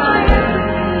have my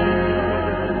everything.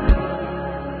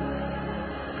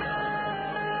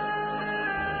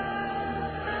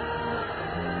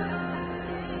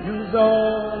 Use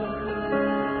all of me,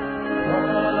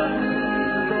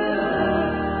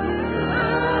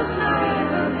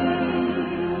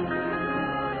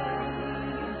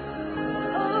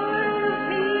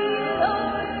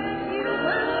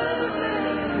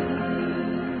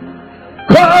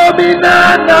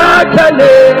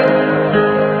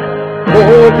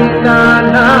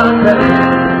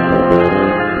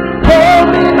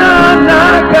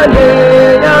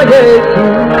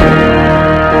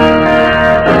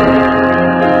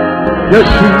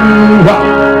 Yeshua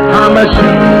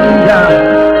HaMashiach,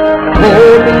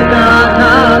 Holy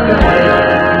Nana,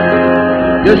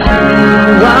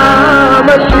 Yeshua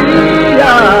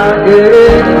HaMashiach,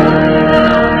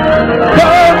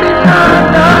 Holy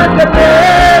Nana.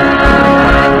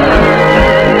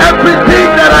 Everything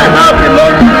that I have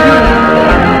belongs to you.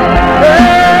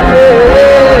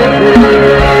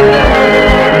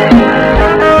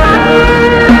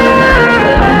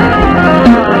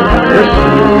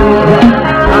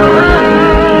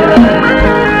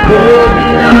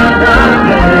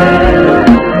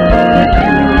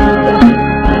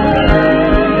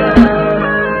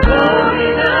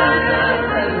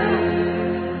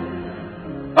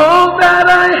 All that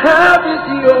I have is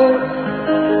yours.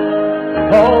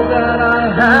 All that I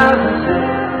have is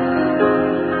yours.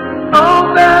 All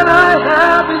that I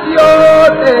have is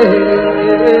yours.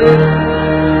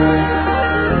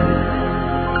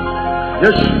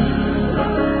 Yeshua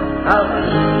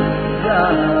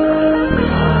HaMashiach.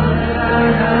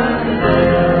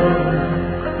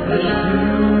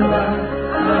 Yeshua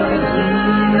HaMashiach.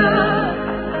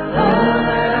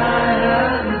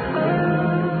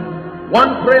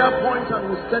 One prayer point and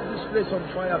we'll set this place on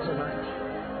fire tonight.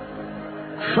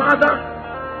 Father,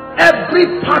 every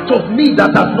part of me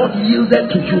that has not yielded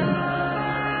to you,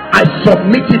 I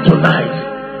submit it tonight.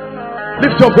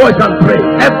 Lift your voice and pray.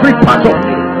 Every part of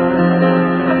me.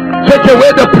 Take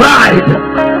away the pride.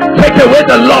 Take away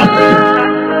the lust.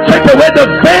 Take away the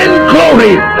vain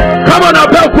glory. Come on,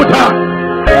 Abelkuta.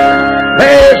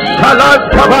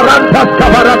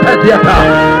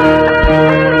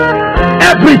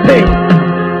 Everything.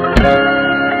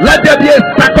 Let there be a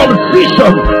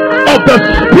circumcision of the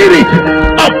spirit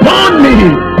upon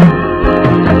me.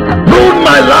 Prune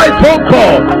my life, oh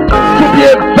God, to be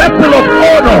a vessel of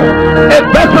honor, a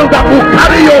vessel that will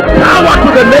carry your power to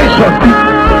the nation.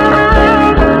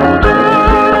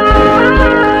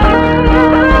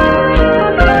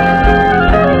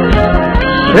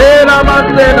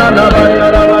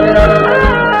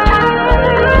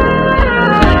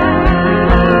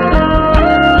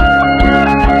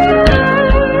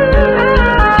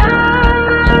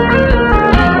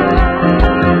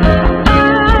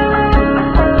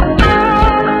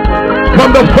 From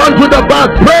the front to the back,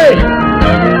 pray.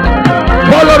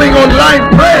 Following online,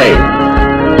 pray.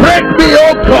 Break me,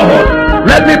 oh God.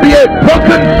 Let me be a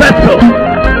broken vessel.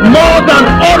 More than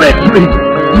oratory,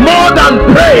 more than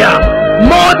prayer,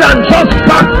 more than just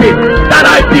fasting. That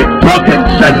I be broken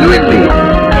genuinely,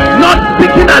 not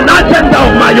speaking an agenda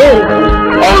of my own,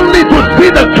 only to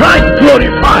see the Christ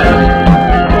glorified.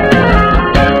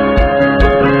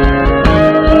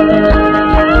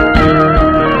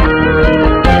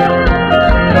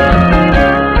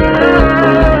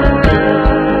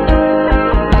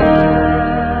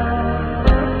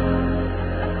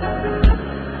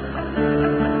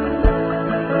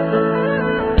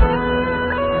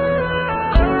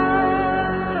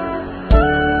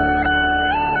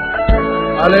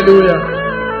 Hallelujah.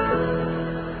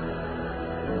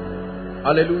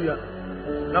 Hallelujah.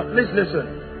 Now please listen.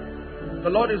 The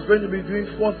Lord is going to be doing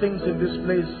 4 things in this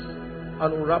place,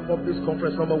 and we'll wrap up this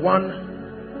conference. Number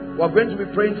 1, we're going to be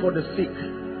praying for the sick.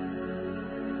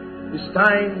 It's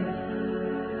time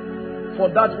for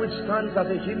that which stands as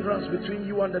a hindrance between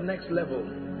you and the next level,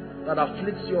 that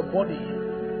afflicts your body.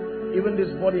 Even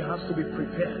this body has to be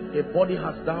prepared. A body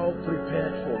hast thou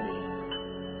prepared for me.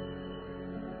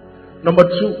 Number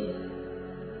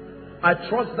 2, I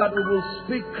trust that we will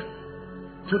speak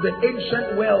to the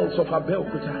ancient wells of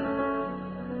Abeokuta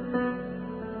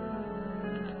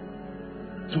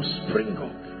to spring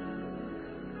up.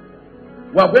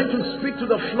 We are going to speak to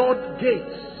the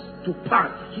floodgates to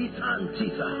part, Hita and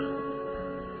Tita,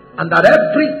 and that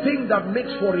everything that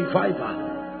makes for revival,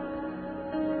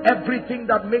 everything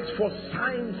that makes for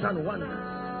signs and wonders,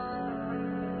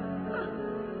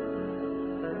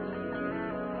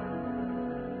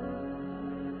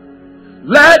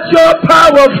 let your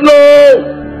power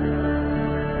flow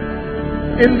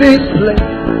in this place.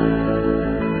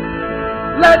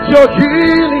 Let your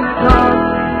healing come.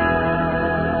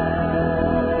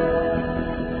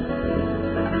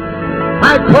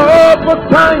 I call for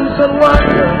signs and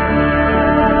wonders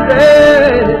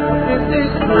in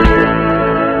this place.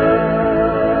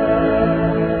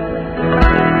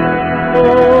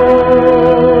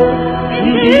 Oh, in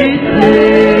this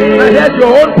place. Now here's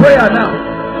your own prayer now.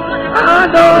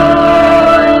 Anointing,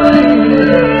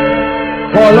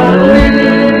 fall on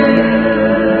me.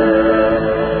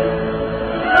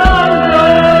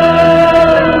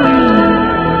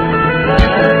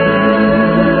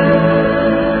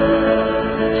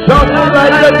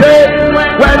 like the day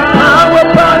when power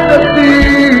part the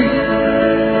sea.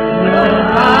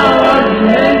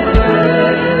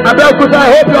 Abelkuta, I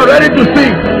hope you are ready to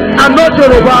sing. I'm not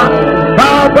Yoruba.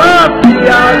 Baba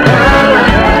Piata.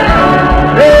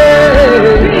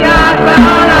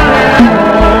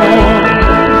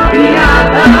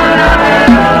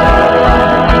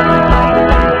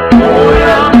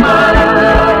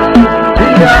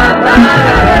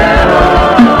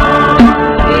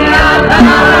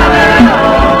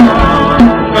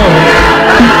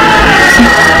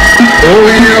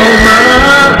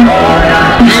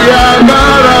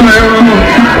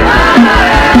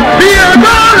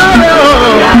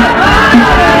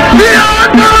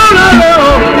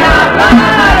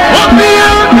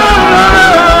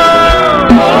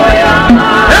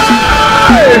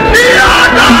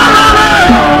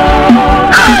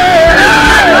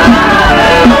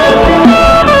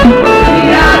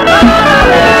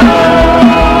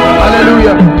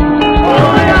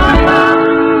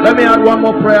 One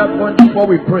more prayer point before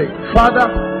we pray. Father,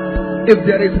 if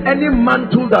there is any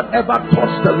mantle that ever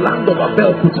touched the land of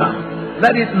Abelkuta,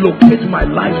 let it locate my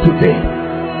life today.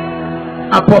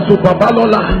 Apostle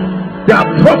Babalola, there are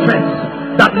prophets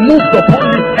that moved upon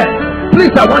this earth.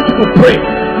 Please, I want you to pray.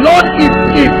 Lord,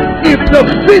 if the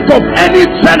feet of any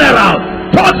general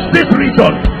touch this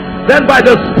region, then by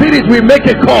the Spirit we make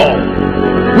a call.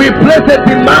 We place a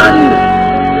demand.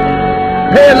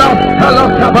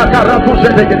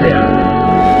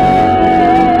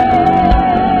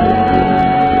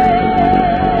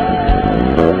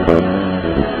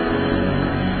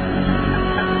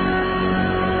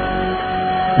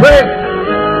 Pray.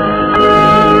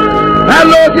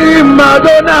 Elohim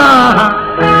Madonna.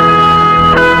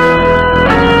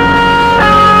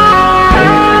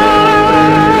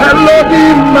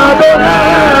 Elohim Madonna.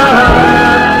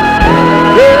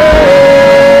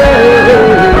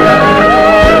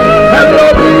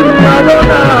 Elohim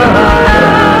Madonna.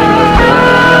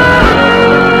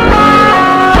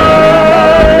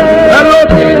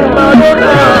 Elohim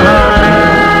Madonna.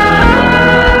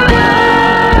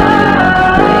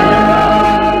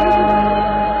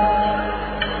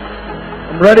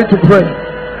 I'm ready to pray.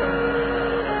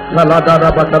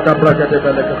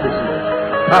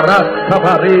 Paras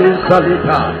kabari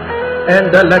salita and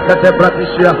the lekate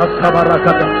bratishia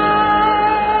hasabarakata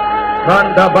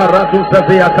randa baratu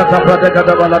savia kata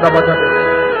pratekata balada batata.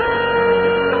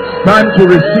 It's time to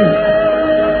receive.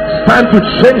 It's time to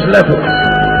change levels.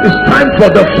 It's time for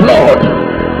the flood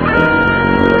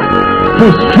to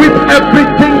sweep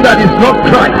everything that is not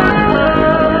Christ.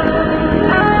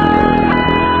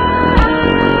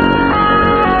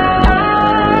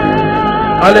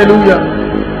 Hallelujah.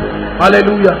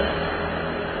 Hallelujah.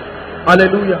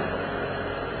 Hallelujah.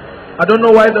 I don't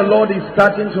know why the Lord is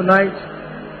starting tonight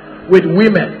with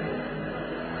women.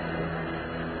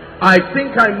 I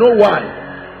think I know why.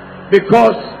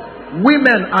 Because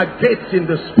women are gates in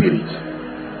the spirit.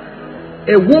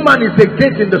 A woman is a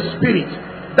gate in the spirit.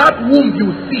 That womb you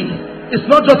see is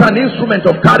not just an instrument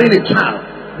of carrying a child.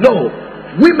 No.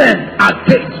 Women are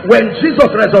gates. When Jesus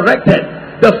resurrected,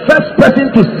 the first person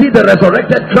to see the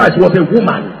resurrected Christ was a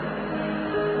woman.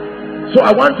 So I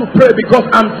want to pray because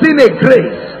I'm seeing a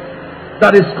grace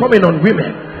that is coming on women.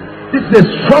 This is a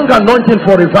strong anointing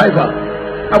for revival.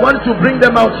 I want to bring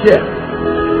them out here.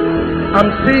 I'm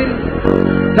seeing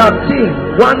 13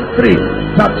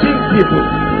 people.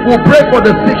 We'll pray for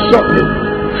the sick shortly.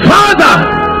 Father,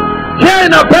 here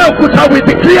in Abelkuta we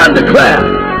decree and declare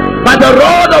by the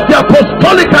rod of the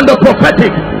apostolic and the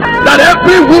prophetic that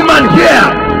every woman here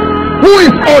who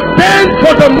is ordained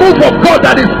for the move of God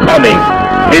that is coming,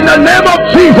 in the name of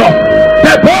Jesus,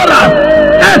 Deborah,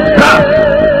 Esther,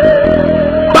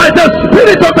 by the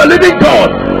Spirit of the living God,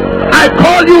 I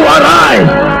call you,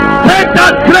 arise. Take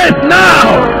that grace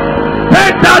now.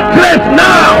 Take that grace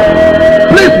now.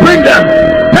 Please bring them.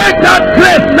 Take that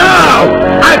grace now.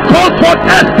 I call for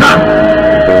Esther,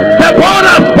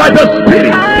 Deborah, by the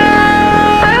Spirit.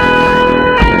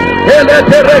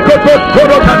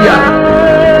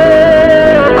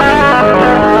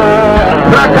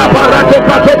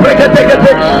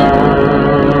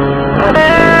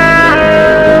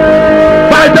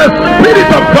 By the Spirit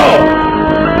of God,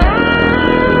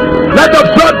 let the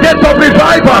floodgates of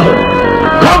revival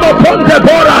come upon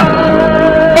Deborah.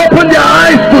 Open their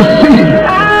eyes to see,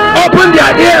 open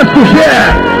their ears to hear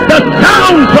the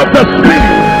sounds of the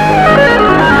Spirit.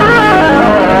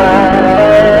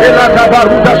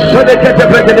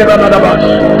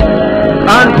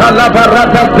 Anta la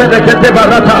barata sedekete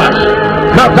baratas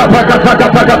kata pakata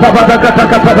pakata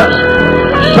kata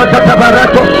shakata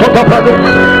barato sopapadus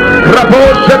rabo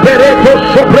sepereto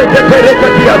soprete perete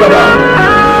tiadaba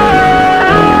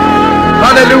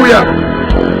Hallelujah.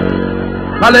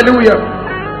 Hallelujah.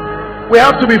 We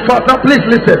have to be fast. Now please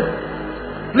listen.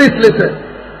 Please listen.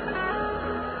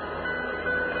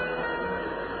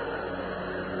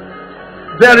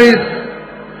 There is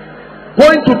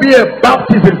going to be a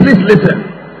baptism. Please listen.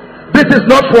 This is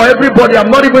not for everybody.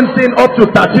 I'm not even saying up to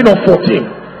 13 or 14.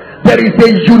 There is a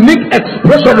unique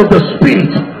expression of the Spirit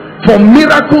for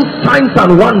miracles, signs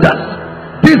and wonders.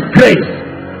 This grace,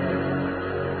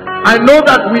 I know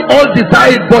that we all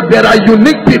desire it, but there are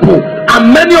unique people,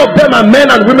 and many of them are men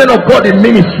and women of God in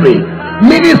ministry.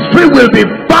 Ministry will be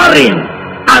barren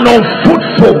and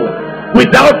unfruitful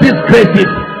without these graces.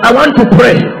 I want to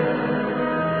pray.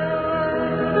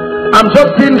 I'm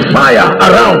just seeing fire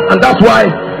around, and that's why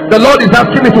the Lord is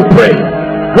asking me to pray.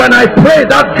 When I pray,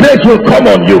 that grace will come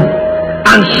on you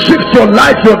and shift your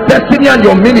life, your destiny and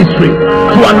your ministry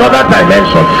to another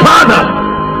dimension. Father,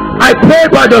 I pray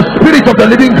by the Spirit of the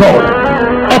living God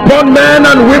upon men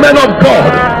and women of God,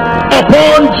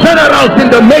 upon generals in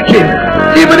the making,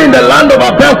 even in the land of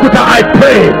Abelkuta. I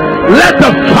pray, let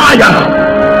the fire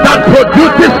that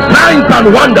produces signs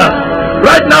and wonders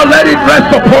right now, let it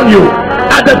rest upon you.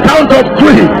 At the count of 3,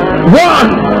 1, 2,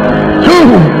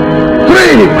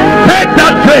 3, take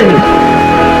that grace,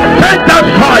 take that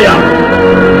fire,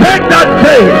 take that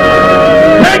grace,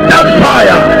 take that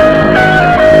fire.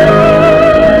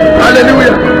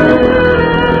 Hallelujah.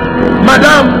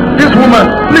 Madam, this woman,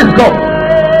 please come.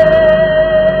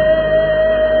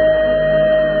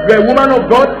 You're a woman of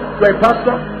God, you're a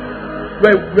pastor,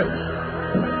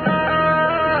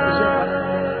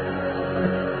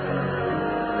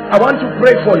 I want to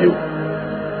pray for you.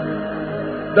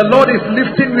 The Lord is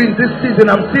lifting you in this season.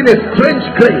 I'm seeing a strange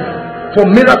grace for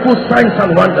miracles, signs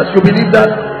and wonders. You believe that?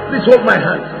 Please hold my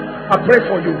hand. I pray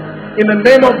for you. In the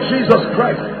name of Jesus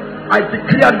Christ, I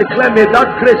decree and declare, may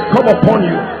that grace come upon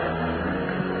you.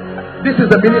 This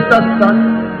is the minister's son.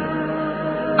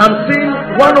 I'm seeing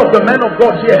one of the men of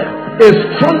God here. A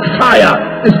strong fire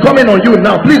is coming on you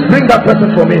now. Please bring that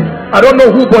person for me. I don't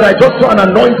know who, but I just saw an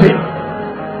anointing.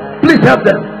 Please help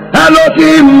them.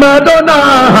 Elohim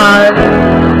Adonai.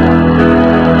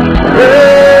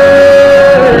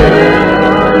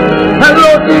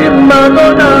 Elohim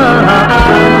Adonai.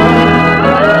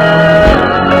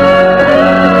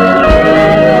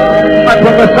 I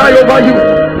prophesy over you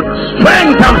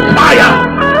strength and fire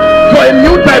for a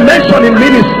new dimension in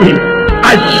ministry.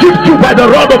 I shift you by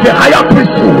the rod of a higher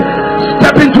priesthood.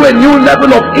 Step into a new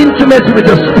level of intimacy with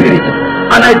the Spirit,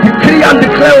 and I decree and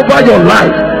declare over your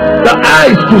life, the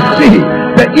eyes to see,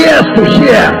 the ears to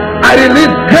hear. I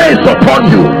release grace upon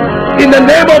you in the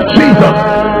name of Jesus.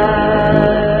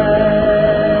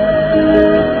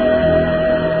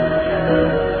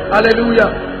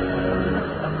 Hallelujah.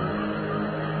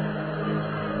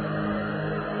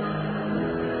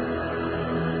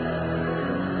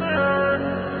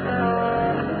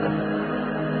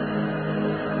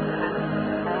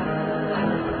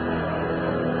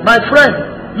 My friend,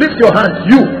 lift your hands.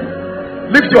 You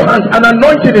lift your hands. An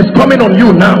anointing is coming on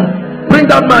you now. Bring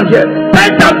that man here.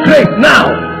 Take that grace now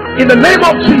in the name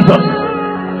of Jesus.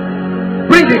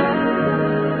 Bring it.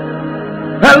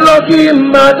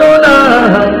 Elohim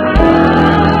Adonai.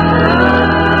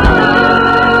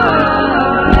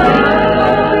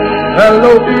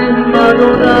 Elohim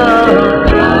Adonai.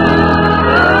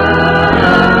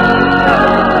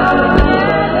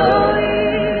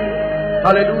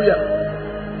 Hallelujah.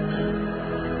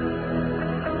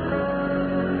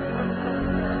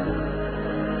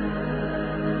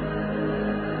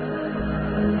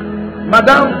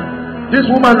 Madam, this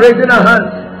woman raising her hand,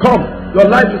 come, your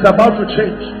life is about to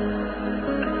change.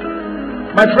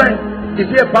 My friend, is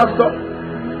he a pastor?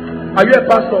 Are you a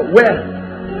pastor? Where?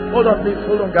 Hold on please,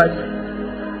 hold on guys.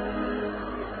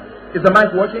 Is the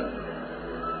mic working?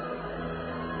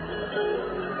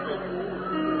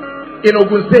 In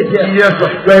Ogun State, yes. Yes, sir.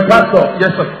 You're a pastor?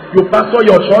 Yes, sir. You pastor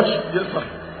your church? Yes, sir.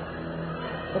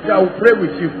 Okay, I will pray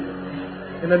with you.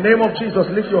 In the name of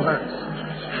Jesus, lift your hands.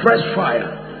 Fresh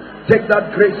fire. Take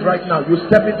that grace right now. You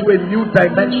step into a new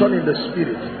dimension in the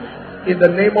Spirit. In the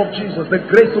name of Jesus, the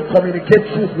grace to communicate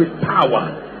truth with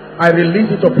power, I release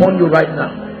it upon you right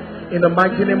now. In the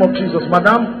mighty name of Jesus.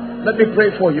 Madam, let me pray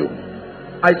for you.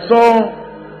 I saw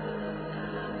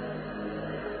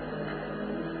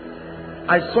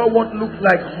what looked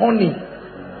like honey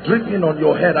dripping on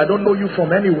your head. I don't know you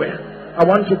from anywhere. I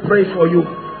want to pray for you.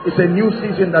 It's a new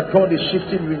season that God is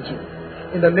shifting you into.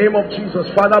 In the name of Jesus,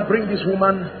 Father, bring this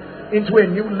woman into a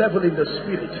new level in the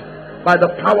Spirit by the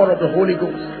power of the Holy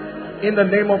Ghost. In the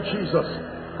name of Jesus.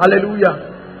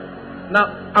 Hallelujah.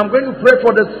 Now, I'm going to pray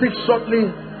for the sick shortly,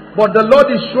 but the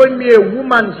Lord is showing me a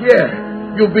woman here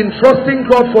You've been trusting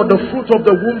God for the fruit of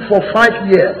the womb for 5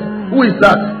 years. Who is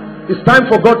that? It's time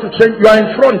for God to change. You are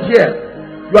in front here.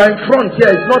 You are in front here.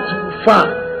 It's not far.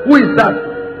 Who is that?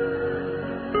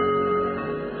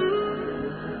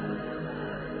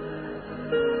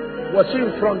 Was she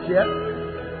in front here?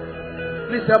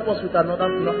 Please help us with another.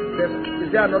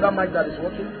 Is there another mic that is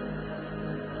working?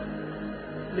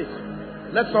 Please.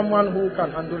 Let someone who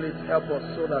can handle it help us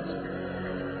so that.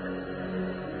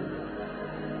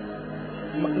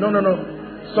 No.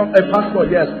 A pastor,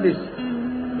 yes, please.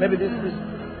 Maybe this, please.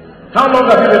 How long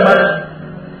have you been married?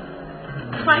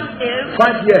 5 years.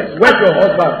 5 years. Where's your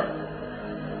husband?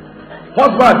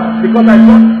 Husband, because I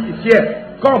thought it's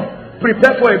here. Come,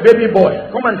 prepare for a baby boy.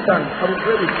 Come and stand. I will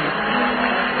pray with you.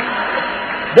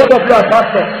 Both of you are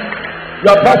pastors.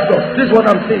 You are pastors. This is what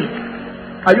I'm saying.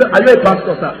 Are you a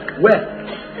pastor, sir? Where?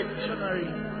 Missionary.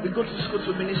 We go to school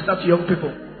to minister to young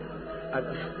people.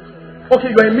 Okay,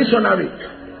 you are a missionary.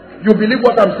 You believe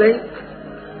what I'm saying?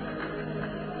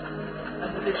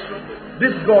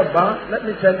 This God, let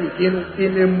me tell you,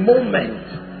 in a moment,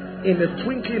 in the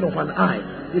twinkling of an eye,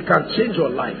 He can change your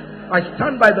life. I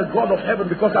stand by the God of heaven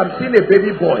because I'm seeing a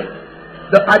baby boy.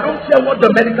 I don't care what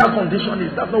the medical condition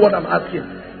is. That's not what I'm asking.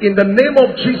 In the name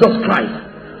of Jesus Christ,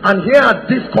 and here at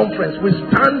this conference, we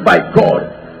stand by God,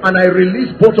 and I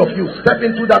release both of you. Step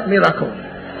into that miracle.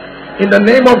 In the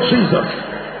name of Jesus,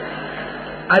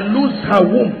 I lose her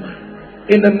womb.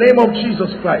 In the name of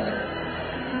Jesus Christ.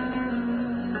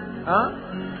 Huh?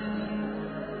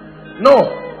 No.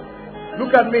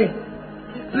 Look at me.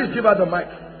 Please give her the mic.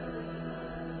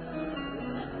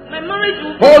 My marriage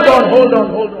will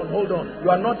Hold on. You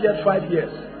are not yet 5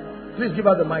 years. Please give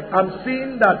her the mic. I'm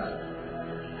seeing that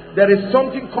there is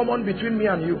something common between me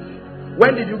and you.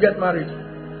 When did you get married?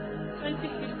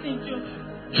 2015 June.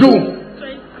 June.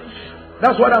 20.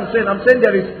 That's what I'm saying. I'm saying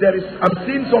I'm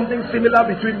seeing something similar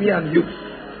between me and you.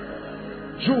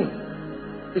 June.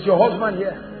 Is your husband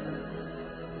here?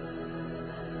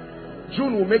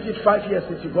 June will make it 5 years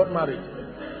since you got married.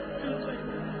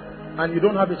 And you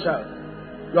don't have a child.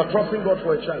 You are trusting God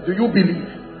for a child. Do you believe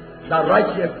that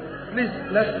right here? Please,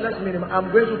 let's minimum.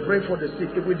 I'm going to pray for the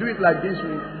sick. If we do it like this,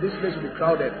 this place will be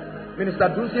crowded. Minister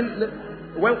Dusin,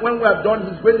 when we are done,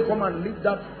 he's going to come and lead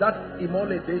that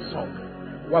Imole Day song.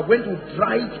 We are going to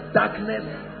drive darkness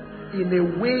in a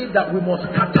way that we must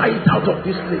scatter it out of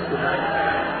this place tonight.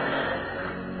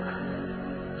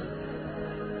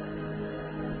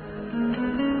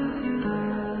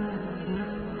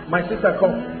 My sister,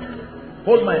 come.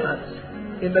 Hold my hands.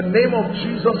 In the name of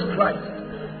Jesus Christ,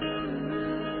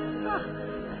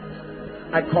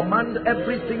 I command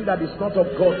everything that is not of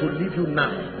God to leave you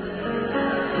now.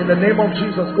 In the name of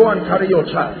Jesus, go and carry your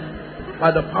child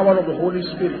by the power of the Holy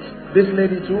Spirit. This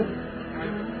lady too.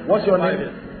 What's your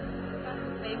name?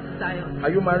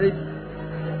 Are you married?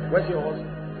 Where's your husband?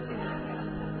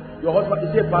 Your husband,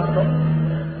 is he a pastor?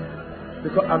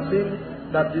 Because I'm saying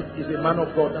that this is a man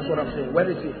of God. That's what I'm saying. Where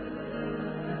is he?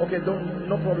 Okay,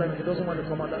 no problem. He doesn't want to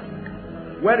come out.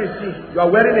 Where is he? You are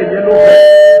wearing a yellow vest.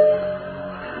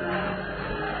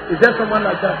 Is there someone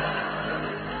like that?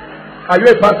 Are you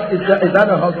a pastor? Is that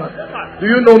a husband? Do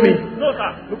you know me? No,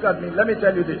 sir. Look at me. Let me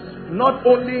tell you this. Not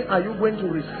only are you going to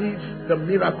receive the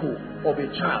miracle of a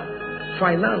child,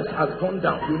 finance has gone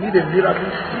down. You need a miracle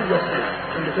seriously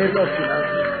in the area of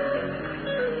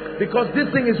finances. Because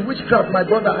this thing is witchcraft, my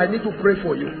brother. I need to pray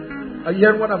for you. Are you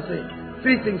hearing what I'm saying?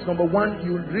 3 things. Number 1,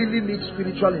 you really need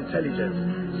spiritual intelligence.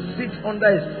 Sit under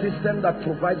a system that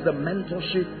provides the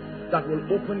mentorship that will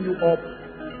open you up.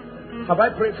 Have I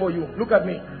prayed for you? Look at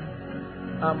me.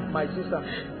 My sister,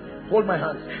 hold my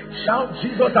hand. Shout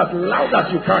Jesus as loud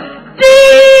as you can.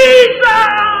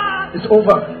 Jesus! It's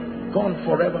over. Gone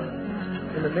forever.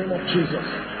 In the name of Jesus.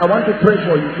 I want to pray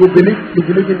for you. You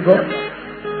believe in God?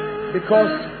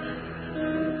 Because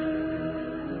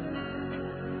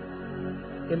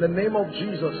in the name of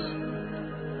Jesus,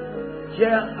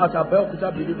 here at our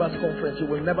Belkuta Believers Conference, you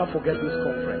will never forget this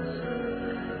conference.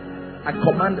 I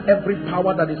command every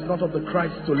power that is not of the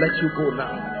Christ to let you go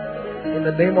now. In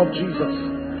the name of Jesus.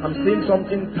 I'm seeing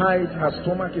something tight. Her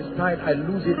stomach is tight. I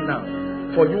lose it now.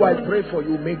 For you, I pray for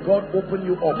you. May God open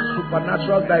you up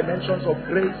supernatural dimensions of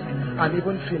grace and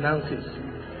even finances.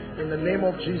 In the name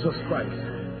of Jesus Christ.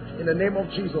 In the name of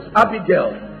Jesus.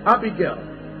 Abigail.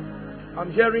 I'm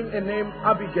hearing a name,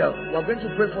 Abigail. We're going to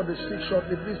pray for the sick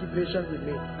shortly. Please be patient with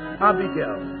me.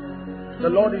 Abigail. The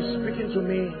Lord is speaking to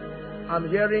me. I'm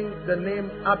hearing the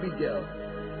name Abigail.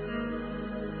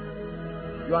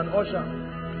 You are an usher.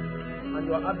 And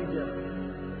you are Abigail.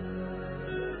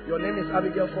 Your name is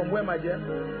Abigail. From where, my dear?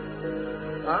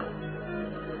 Huh?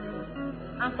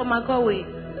 I'm from Magowe.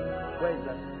 Where is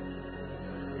that?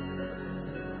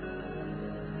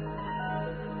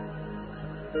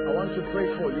 I want to pray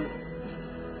for you.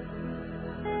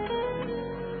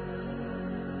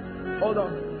 Hold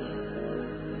on.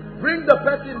 Bring the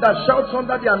person that shouts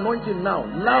under the anointing now,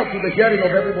 loud to the hearing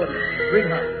of everybody. Bring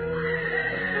her.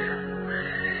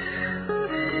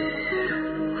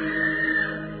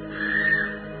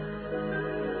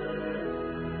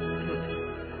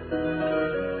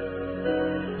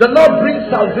 The Lord brings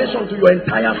salvation to your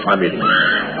entire family.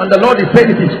 And the Lord is saying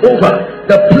it is over.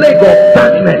 The plague of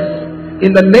darkness.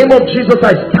 In the name of Jesus,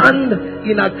 I stand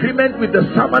in agreement with the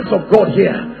servants of God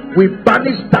here. We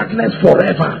banish darkness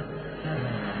forever.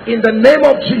 In the name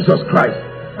of Jesus Christ,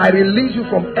 I release you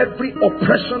from every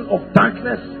oppression of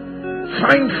darkness.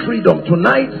 Find freedom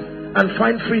tonight and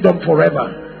find freedom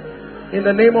forever. In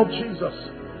the name of Jesus.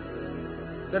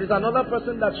 There is another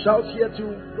person that shouts here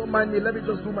too. Don't mind me, let me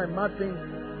just do my mad thing.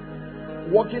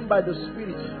 Walking by the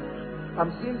Spirit.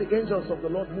 I'm seeing the angels of the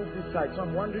Lord move this side, so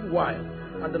I'm wondering why.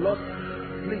 And the Lord,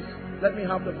 please, let me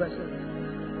have the person.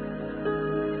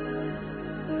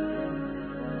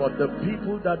 But the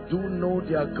people that do know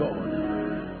their God,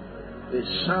 they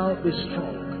shall be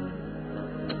strong.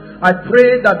 I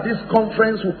pray that this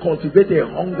conference will cultivate a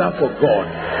hunger for God.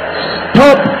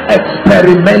 Stop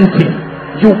experimenting.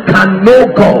 You can know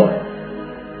God.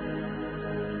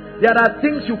 There are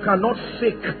things you cannot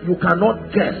fake, you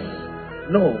cannot guess.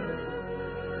 No.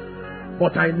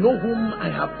 But I know whom I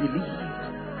have believed,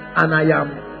 and I am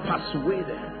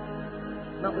persuaded.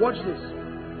 Now watch this.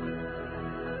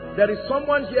 There is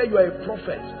someone here, you are a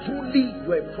prophet. Truly,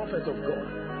 you are a prophet of God.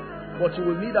 But you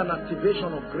will need an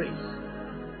activation of grace.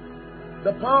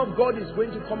 The power of God is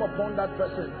going to come upon that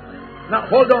person. Now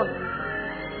hold on.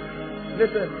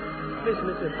 Listen. Please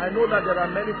listen. I know that there are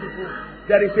many people.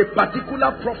 There is a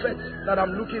particular prophet that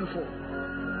I'm looking for.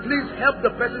 Please help the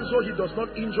person so he does not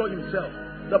injure himself.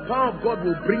 The power of God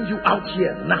will bring you out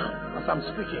here now as I'm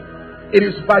speaking. It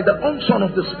is by the unction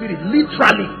of the Spirit.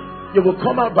 Literally, you will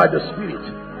come out by the Spirit.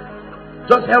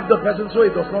 Just help the person so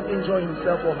he does not injure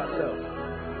himself or herself.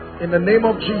 In the name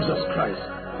of Jesus Christ.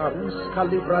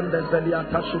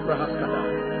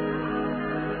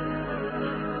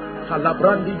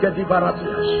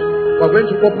 We're going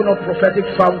to open up prophetic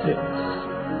fountains.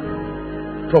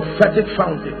 Prophetic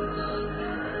fountains.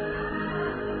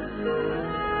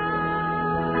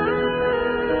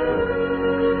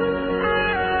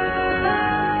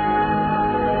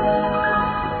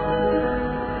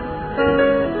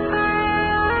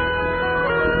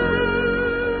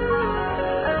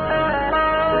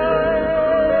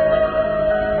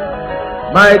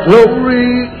 My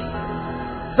glory,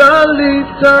 the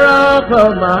lifter up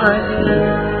of mine.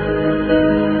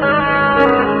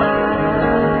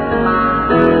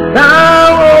 Now,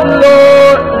 oh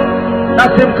Lord,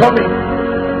 that's him coming.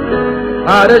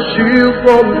 Are a shield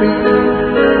for me.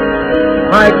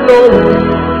 My glory,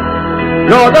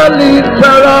 you're the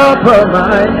lifter up of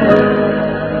mine.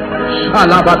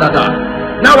 Shalabadada.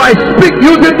 Now I speak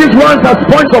using these ones as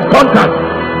points of contact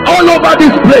all over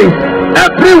this place.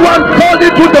 Everyone called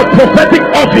into the prophetic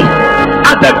office.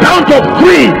 At the count of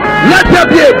 3, let there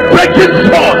be a breaking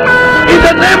sword. In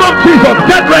the name of Jesus,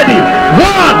 get ready. 1,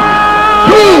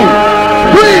 2,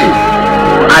 3.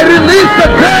 I release the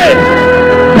grace.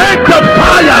 Take the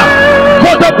fire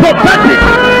for the prophetic.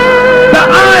 The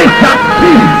eyes that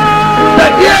see, the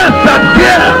ears that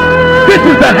hear. This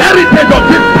is the heritage of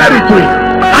this territory.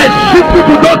 I shift you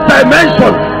to those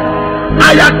dimensions.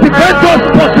 I activate those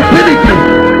possibilities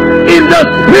in the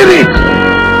Spirit.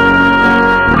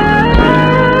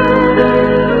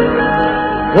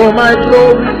 Oh my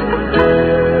glory,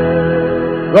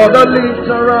 you're the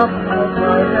lifter up of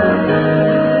my head.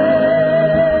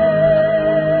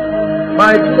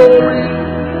 My glory,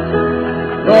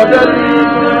 you're the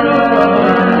lifter up of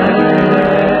my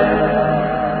head.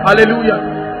 Hallelujah.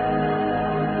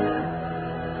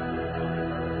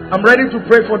 I'm ready to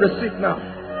pray for the sick now.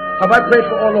 Have I prayed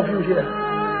for all of you here?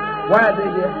 Why are they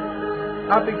here?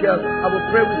 Abigail, I will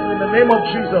pray with you in the name of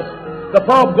Jesus. The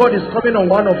power of God is coming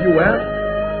on one of you.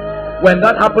 When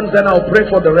that happens, then I'll pray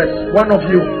for the rest. One of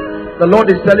you, the Lord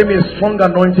is telling me a strong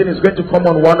anointing is going to come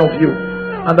on one of you.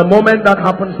 And the moment that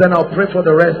happens, then I'll pray for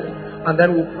the rest. And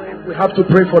then we'll pray. We have to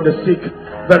pray for the sick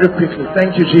very quickly.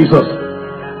 Thank you, Jesus.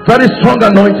 Very strong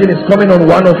anointing is coming on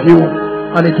one of you,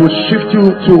 and it will shift you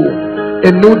to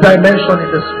a new dimension in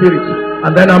the Spirit.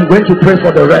 And then I'm going to pray for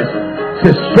the rest.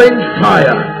 It's a strange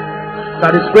fire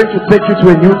that is going to take you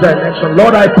to a new dimension.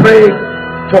 Lord, I pray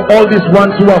for all these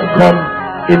ones who have come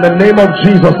in the name of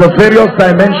Jesus, the various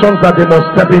dimensions that they must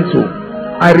step into.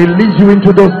 I release you into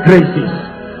those graces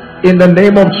in the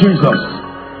name of Jesus.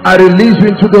 I release you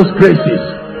into those graces.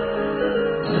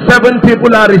 7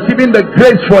 people are receiving the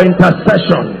grace for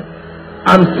intercession.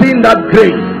 I'm seeing that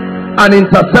grace, an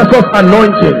intercessor's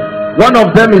anointing. One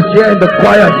of them is here in the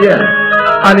choir here,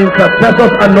 an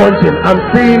intercessor's anointing. I'm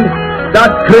seeing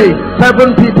that grace.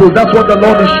 7 people, that's what the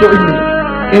Lord is showing me.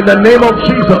 In the name of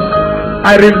Jesus,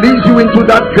 I release you into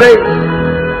that grace.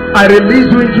 I release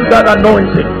you into that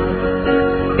anointing.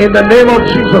 In the name of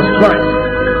Jesus Christ.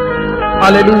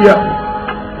 Hallelujah.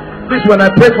 Please, when I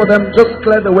pray for them, just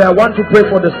clear the way. I want to pray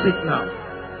for the sick now.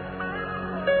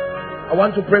 I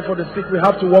want to pray for the sick. We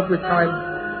have to work with time.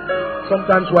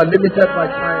 Sometimes we are limited by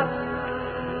time.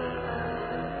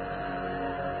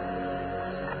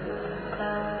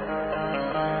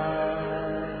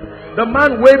 The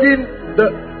man waving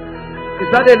is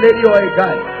that a lady or a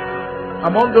guy?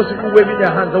 Among those people waving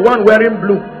their hands, the one wearing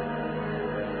blue.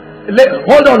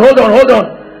 Hold on.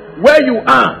 Where you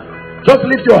are, just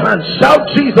lift your hands. Shout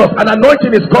Jesus. An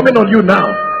anointing is coming on you now.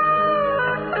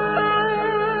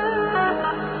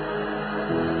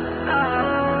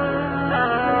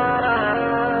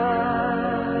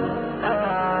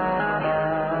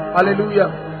 Hallelujah.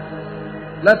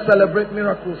 Let's celebrate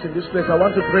miracles in this place. I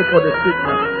want to pray for the sick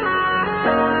now.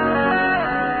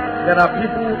 There are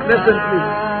people, listen please.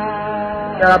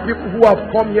 There are people who have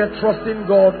come here trusting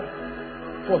God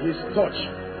for his touch.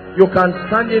 You can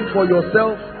stand in for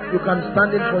yourself. You can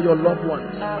stand in for your loved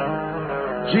ones.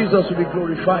 Jesus will be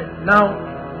glorified. Now,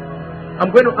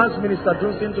 I'm going to ask Minister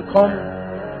Johnson to come.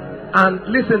 And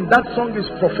listen, that song is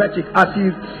prophetic. As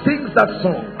he sings that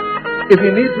song, if he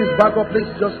needs his backup, please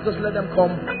just let them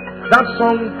come. That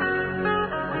song,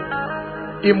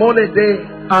 Imole Day,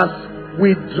 as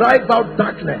we drive out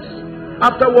darkness.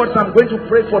 Afterwards, I'm going to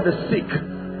pray for the sick.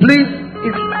 Please,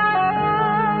 if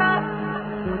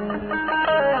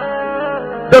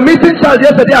the missing child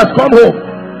yesterday has come home.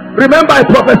 Remember, I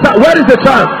prophesied. Where is the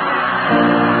child?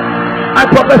 I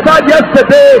prophesied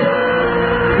yesterday.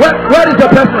 Where is the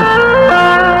person?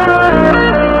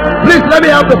 Please let me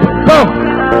have the come.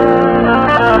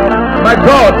 My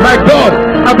God.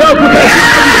 About to get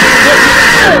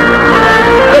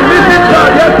the missing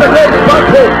child yesterday is back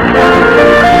home.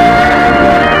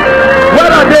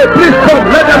 Where are they? Please come.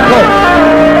 Let them come.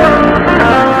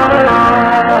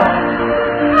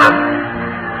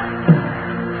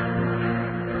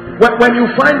 When you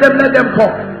find them, let them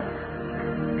come.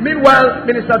 Meanwhile,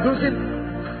 Minister Dusin,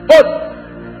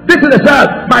 this is the child.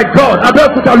 My God, Abel,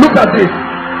 look at this.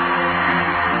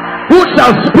 Who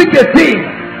shall speak a thing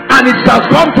and it shall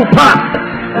come to pass?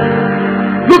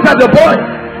 Look at the boy.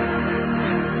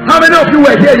 How many of you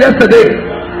were here yesterday?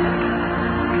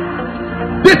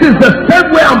 This is the same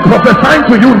way I'm prophesying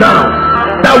to you now,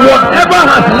 that whatever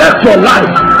has left your life,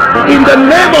 in the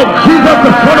name of Jesus,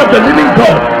 the Son of the living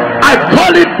God, I call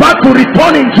it back to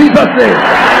return in Jesus' name.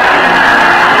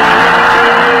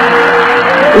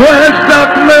 When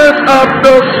darkness at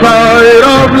the side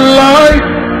of light,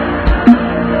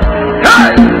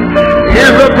 hey,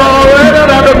 is the power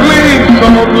that the gleams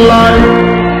of light.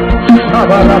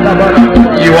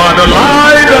 You are the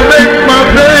light that makes my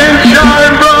face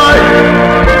shine bright,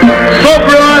 so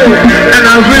bright. And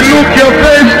as we look your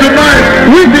face tonight,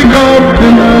 we become the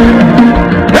light.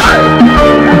 Hey!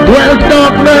 When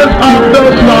darkness on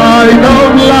the side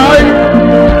of light,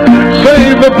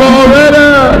 save the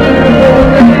forever.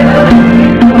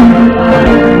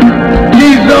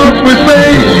 Jesus, we say,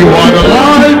 you are the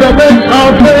light that makes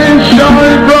our face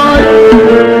shine bright.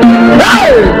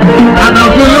 Hey! And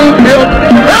as we look here,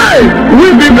 hey, we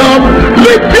become,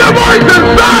 lift your voice and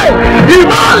say,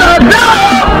 Imalada,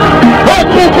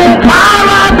 Okuku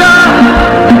Parada,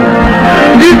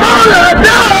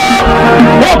 Imalada,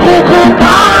 Okuku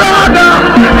Parada,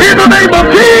 in the name of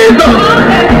Jesus,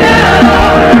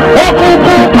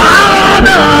 Okuku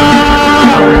Parada,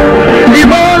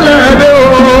 Imalada,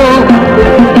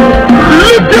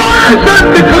 lift your hands and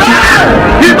declare,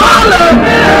 Imalada.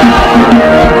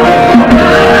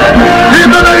 In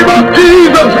the name of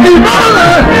Jesus,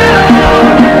 Imale.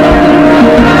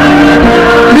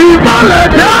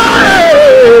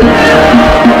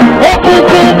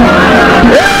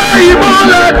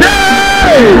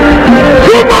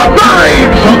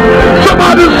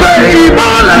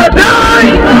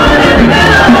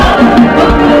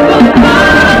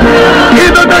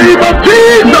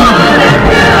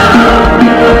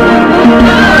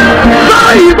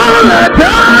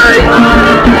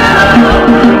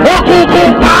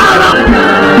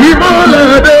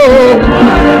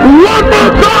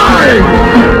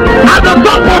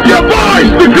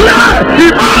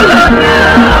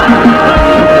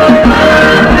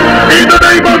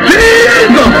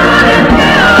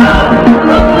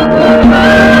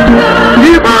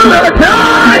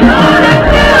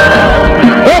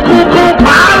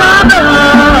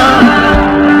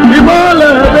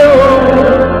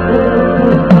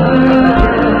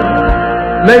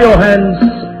 Lay your hands,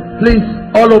 please,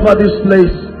 all over this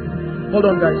place. Hold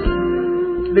on, guys.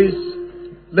 Please,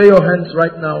 lay your hands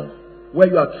right now where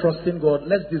you are trusting God.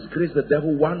 Let's disgrace the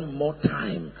devil one more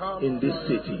time in this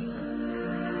city.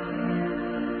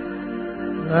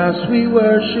 As we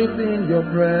worship in your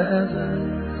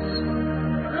presence,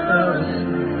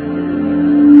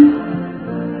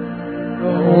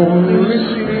 the Holy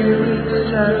Spirit's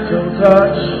gentle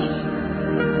touch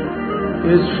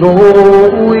is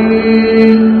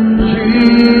flowing,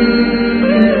 Jesus.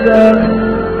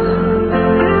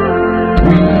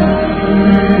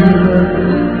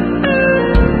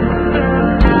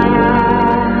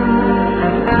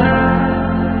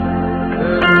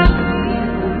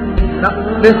 Now,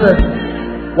 listen,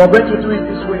 we're going to do it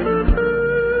this way.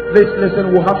 Please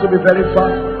listen, we'll have to be very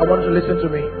fast. I want you to listen to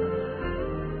me.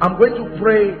 I'm going to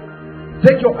pray.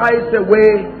 Take your eyes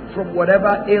away from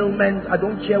whatever ailment. I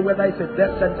don't care whether it's a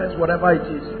death sentence, whatever it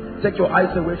is. Take your eyes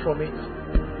away from it.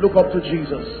 Look up to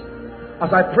Jesus.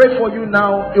 As I pray for you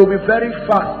now, it will be very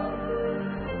fast.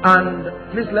 And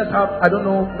please, let's have, I don't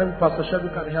know, maybe Pastor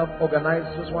Sheldon can help organize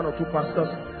just one or two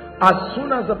pastors. As soon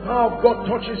as the power of God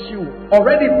touches you,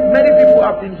 already many people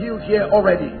have been healed here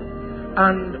already.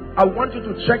 And I want you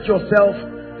to check yourself.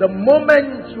 The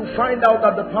moment you find out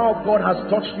that the power of God has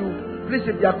touched you, please,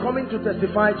 if they are coming to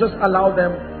testify, just allow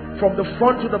them. From the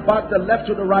front to the back, the left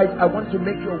to the right, I want to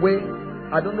make your way.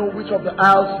 I don't know which of the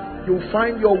aisles. You'll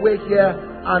find your way here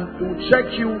and we'll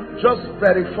check you, just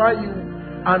verify you,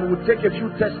 and we'll take a few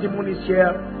testimonies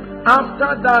here.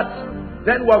 After that,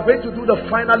 then we're going to do the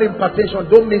final impartation.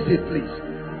 Don't miss it, please.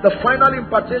 The final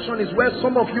impartation is where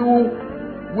some of you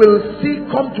will see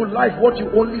come to life what you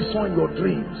only saw in your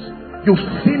dreams. You've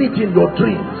seen it in your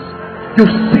dreams.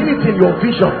 You've seen it in your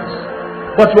visions.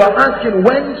 But you are asking,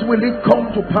 when will it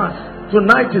come to pass?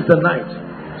 Tonight is the night.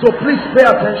 So please pay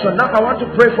attention. Now I want to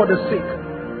pray for the sick.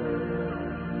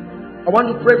 I want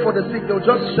to pray for the sick. They'll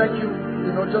just check you,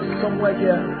 just somewhere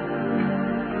here.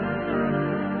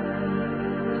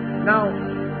 Now,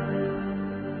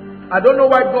 I don't know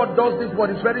why God does this, but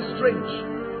it's very strange.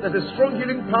 There's a strong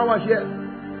healing power here.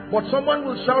 But someone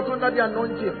will shout under the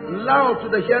anointing, loud to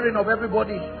the hearing of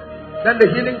everybody. Then the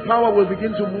healing power will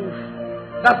begin to move.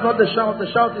 That's not the shout. The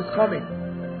shout is coming.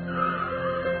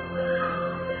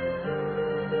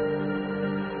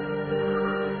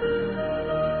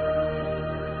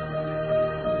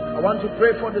 I want to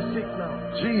pray for the sick now.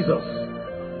 Jesus.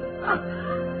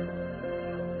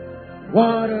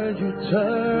 Water you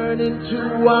turn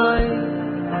into wine.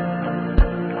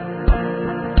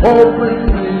 Open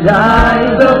the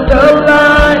eyes of the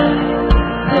blind.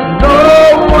 No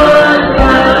one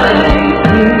like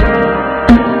you.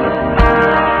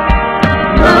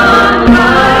 None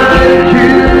like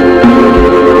you.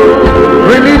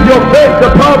 Release your faith. The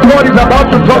power of God is about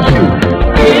to touch you.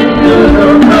 Into the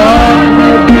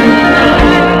darkness.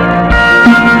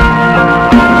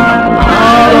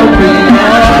 Out of the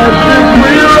ashes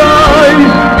we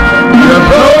rise. There's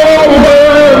no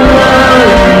one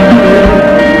like you.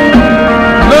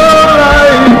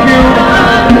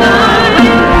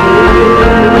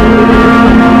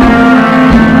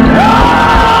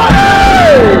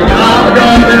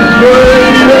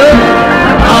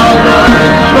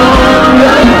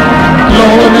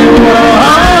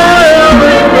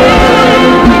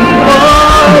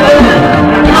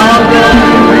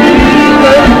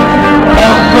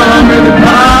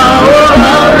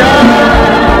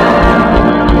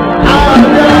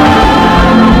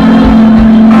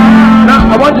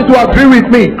 To agree with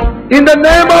me in the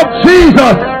name of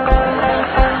Jesus.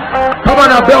 Come on,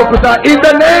 Abelkuta. In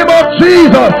the name of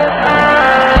Jesus.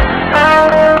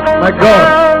 My God.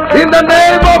 In the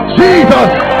name of Jesus.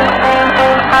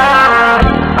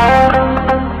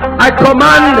 I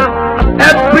command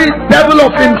every devil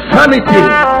of infirmity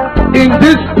in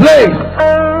this place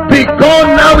be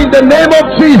gone now in the name of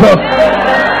Jesus.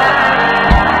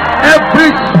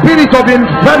 Every spirit of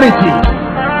infirmity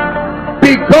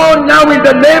be gone now in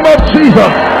the name of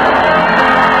Jesus.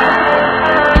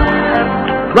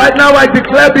 Right now I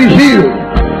declare be healed.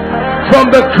 From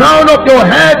the crown of your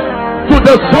head to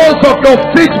the soles of your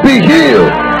feet be healed.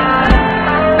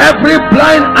 Every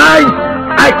blind eye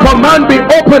I command be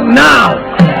open now.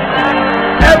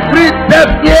 Every deaf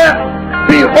ear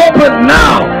be open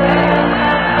now.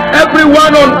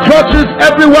 Everyone on crutches,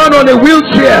 everyone on a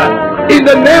wheelchair, in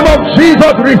the name of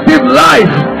Jesus receive life.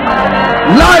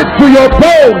 Life to your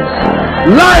bones,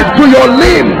 life to your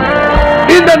limbs,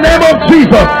 in the name of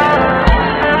Jesus.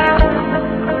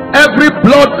 Every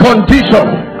blood condition,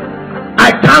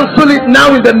 I cancel it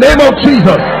now in the name of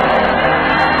Jesus.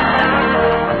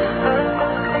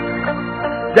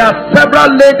 There are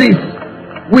several ladies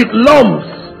with lumps.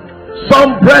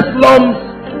 Some breast lumps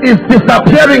is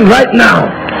disappearing right now.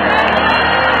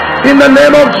 In the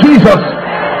name of Jesus.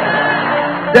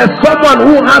 There's someone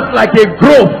who has like a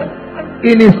growth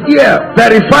in his ear,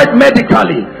 verified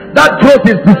medically. That growth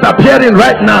is disappearing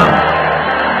right now.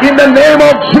 In the name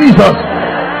of Jesus.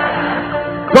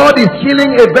 God is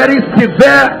healing a very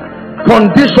severe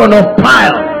condition of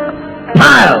pile.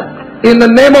 In the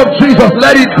name of Jesus,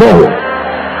 let it go.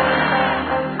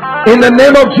 In the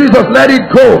name of Jesus, let it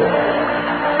go.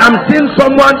 I'm seeing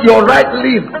someone, your right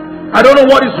limb. I don't know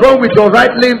what is wrong with your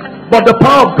right limb, but the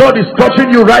power of God is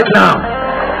touching you right now.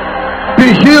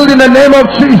 Be healed in the name of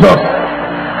Jesus.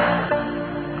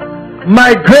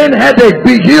 Migraine headache,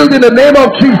 be healed in the name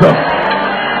of Jesus.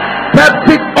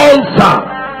 Peptic ulcer,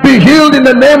 be healed in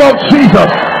the name of Jesus.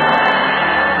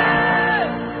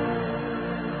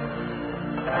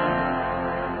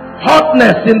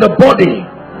 Hotness in the body,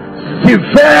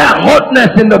 severe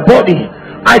hotness in the body,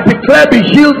 I declare be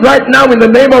healed right now in the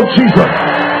name of Jesus.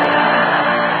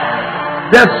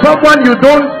 There's someone you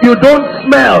don't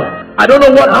smell. I don't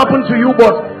know what happened to you,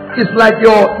 but it's like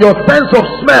your sense of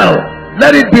smell,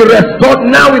 let it be restored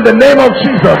now in the name of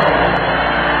Jesus.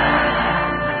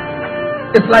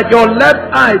 It's like your left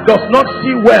eye does not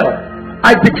see well.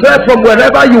 I declare from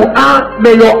wherever you are,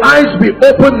 may your eyes be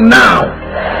opened now.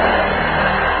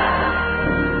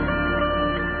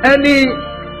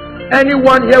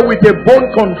 Anyone here with a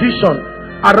bone condition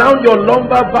around your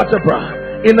lumbar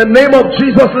vertebra, in the name of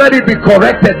Jesus, let it be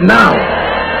corrected now.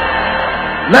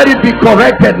 Let it be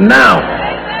corrected now.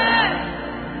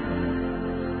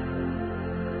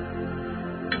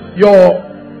 Your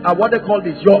what they call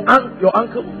this, your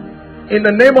ankle, in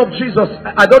the name of Jesus,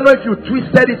 I don't know if you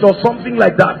twisted it or something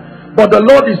like that, but the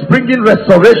Lord is bringing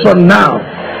restoration now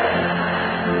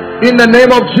in the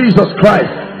name of Jesus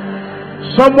Christ.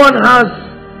 Someone has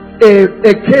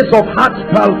a case of heart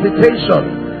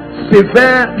palpitation,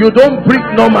 severe, you don't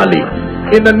breathe normally.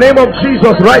 In the name of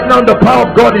Jesus, right now the power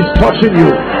of God is touching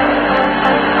you.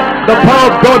 The power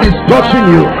of God is touching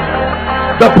you.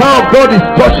 The power of God is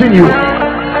touching you.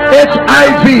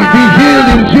 HIV, be healed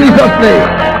in Jesus' name.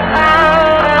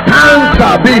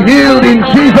 Cancer, be healed in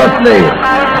Jesus' name.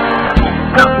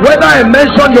 Now, whether I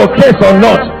mention your case or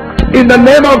not, in the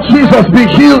name of Jesus, be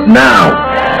healed now.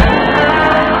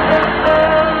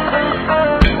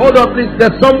 Hold on, please.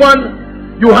 There's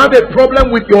someone, you have a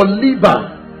problem with your liver.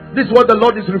 This is what the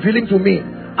Lord is revealing to me,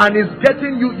 and is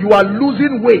getting you are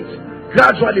losing weight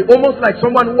gradually, almost like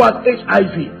someone who has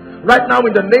HIV. Right now,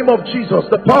 in the name of Jesus,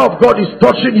 the power of God is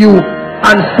touching you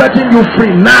and setting you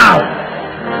free now,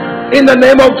 in the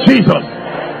name of Jesus.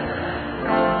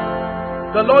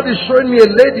 The Lord is showing me a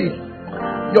lady,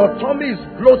 your tummy is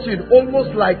bloated,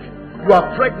 almost like you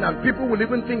are pregnant. People will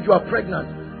even think you are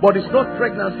pregnant, but it's not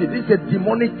pregnancy. This is a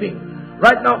demonic thing.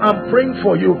 Right now, I'm praying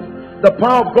for you. The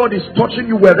power of God is touching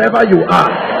you wherever you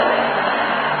are,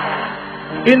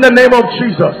 in the name of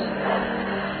Jesus.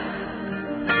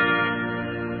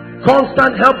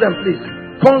 Constant, help them please.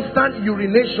 Constant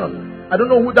urination. I don't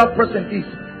know who that person is.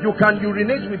 You can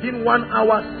urinate within 1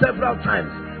 hour several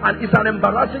times, and it's an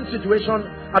embarrassing situation.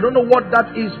 I don't know what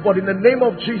that is, but in the name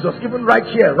of Jesus, even right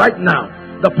here, right now,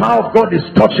 the power of God is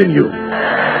touching you.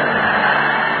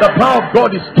 The power of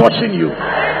God is touching you.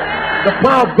 The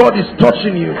power of God is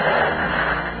touching you.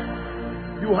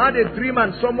 You had a dream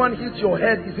and someone hit your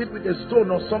head. Is it with a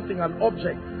stone or something, an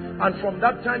object? And from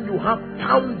that time you have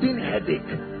pounding headache.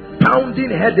 Pounding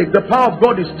headache. The power of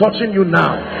God is touching you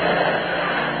now.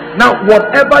 Now,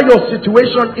 whatever your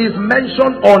situation is,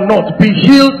 mentioned or not, be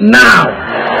healed now.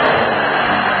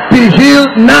 Be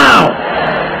healed now.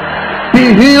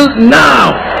 Be healed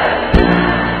now.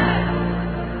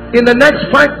 In the next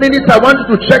 5 minutes, I want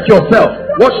you to check yourself.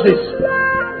 Watch this.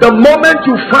 The moment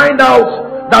you find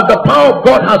out that the power of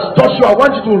God has touched you, I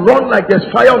want you to run like there's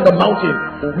fire on the mountain.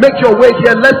 Make your way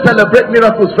here. Let's celebrate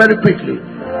miracles very quickly.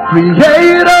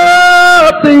 Creator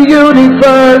of the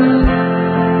universe,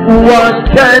 what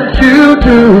can you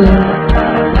do?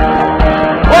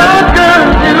 What can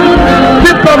you do?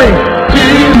 Keep coming.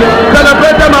 Jesus.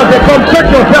 Celebrate them as they come. Check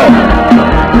yourself.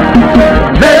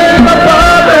 Name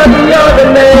above every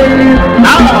other name.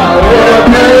 What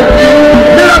can you?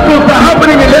 Miracles are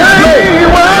happening in this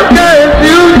place. What can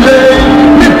you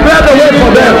change? Please clear the way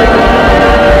for them.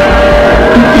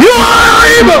 You are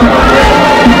able.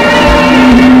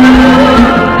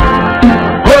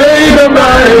 Great and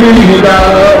mighty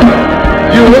God.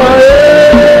 You are able.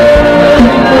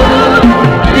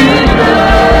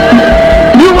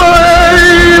 You are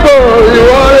able. You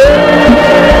are able.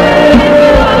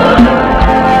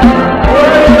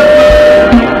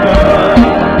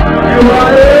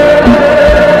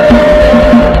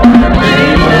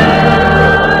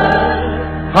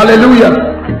 Hallelujah.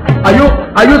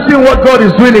 Are you seeing what God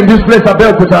is doing in this place?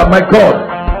 My God,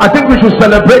 I think we should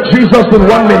celebrate Jesus in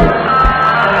 1 minute.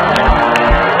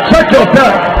 Check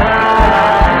yourself.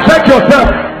 Check yourself.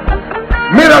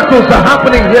 Miracles are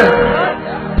happening here.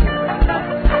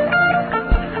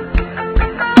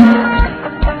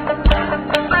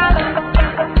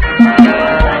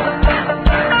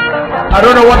 I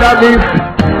don't know what that means.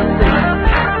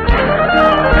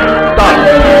 Stop.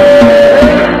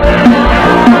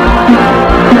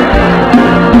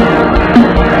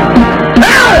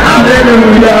 Hey,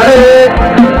 hallelujah.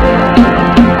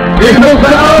 It's the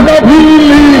sound of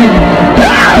healing.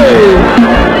 Hey.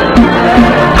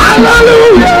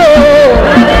 Hallelujah.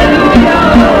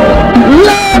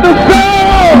 Let the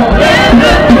sound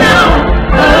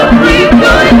of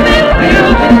rejoicing fill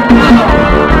this house.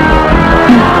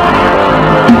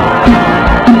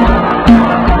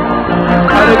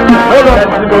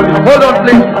 Hold on,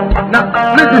 please. Now,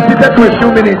 please be seated for a few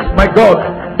minutes. My God,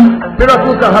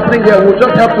 miracles are happening here. We'll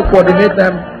just have to coordinate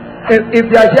them.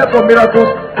 If they are here for miracles,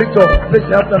 Victor, please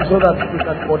help them so that we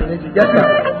can coordinate it. Yes, sir.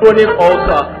 Chronic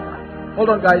ulcer. Hold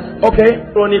on, guys. Okay.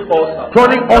 Chronic ulcer.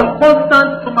 Chronic ulcer. Constant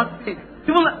stomach pain.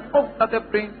 Even like I started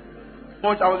praying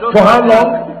much. I was just for how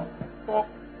long? For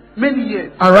many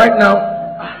years. And right now,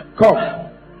 come.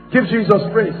 Give Jesus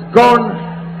praise.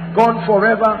 Gone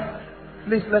forever.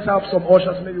 Please, let's have some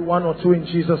ushers, maybe 1 or 2 in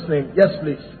Jesus' name. Yes,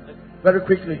 please. Very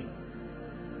quickly.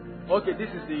 Okay, this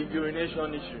is the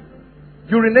urination issue.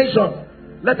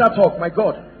 Urination. Let her talk, my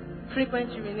God.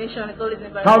 Frequent urination is always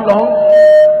in. How long?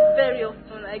 Very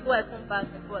often. I go, I come back,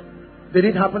 I go. Did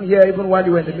it happen here even while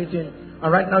you were in the meeting?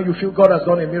 And right now you feel God has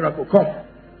done a miracle. Come.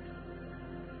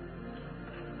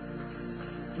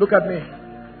 Look at me.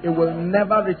 It will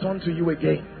never return to you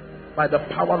again by the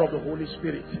power of the Holy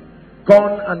Spirit.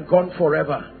 Gone and gone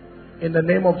forever. In the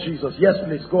name of Jesus. Yes,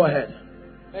 please, go ahead.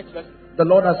 The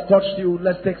Lord has touched you.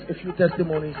 Let's take a few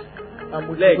testimonies.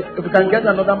 If we can get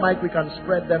another mic, we can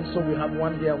spread them so we have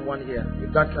one here and one here.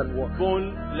 If that can work.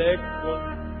 Bone, leg,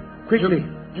 bone. Quickly.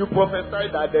 You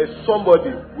prophesied that there's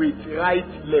somebody with right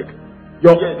leg.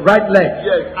 Your right leg?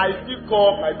 Yes. I still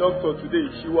call my doctor today.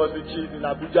 She's in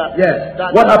Abuja. Yes.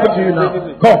 What happened to you now?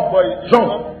 Come.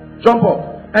 Jump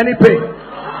up. Any pain?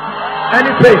 Any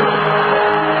pain?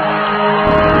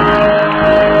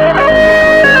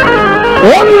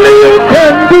 Only you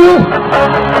can do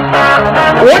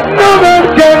what no man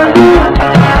can do.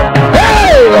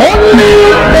 Hey, only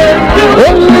you can do.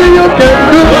 Only you can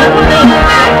do.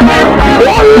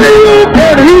 Only you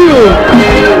can heal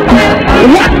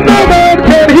what no man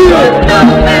can heal.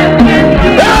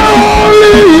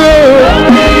 Only you.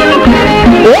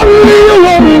 Only you.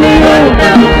 Only you.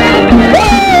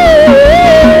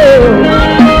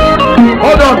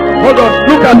 Hold on.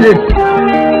 Look at this.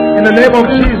 In the name of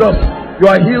Jesus. You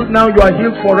are healed now. You are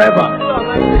healed forever.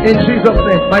 In Jesus'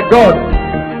 name. My God.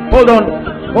 Hold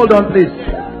on, please.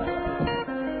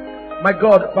 My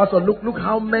God, Pastor, look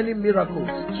how many miracles.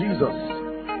 Jesus.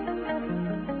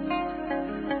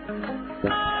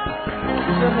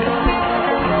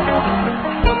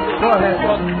 Go ahead.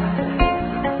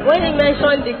 When you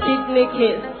mentioned the kidney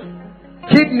case.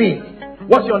 Kidney.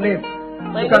 What's your name?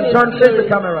 My you can name turn is face the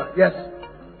camera. Yes.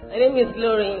 My name is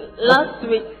Glory. Last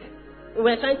week, we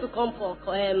were trying to come for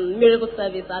miracle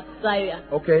service at Zaria.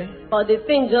 Okay. But the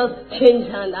thing just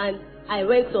changed and I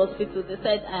went to hospital. They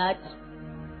said I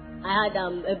had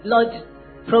a blood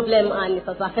problem and it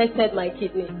has affected my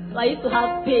kidney. So I used to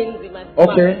have pains in my stomach.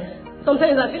 Okay.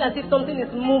 Sometimes I feel as if something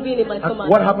is moving in my stomach.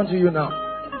 What happened to you now?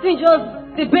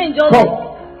 The pain just... Come.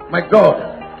 My God.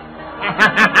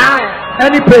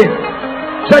 Any pain.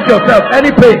 Check yourself.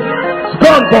 Any pain. It's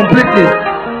gone completely.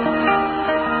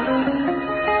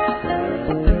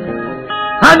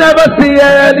 I never see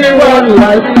anyone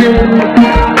like you.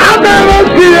 I never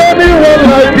see anyone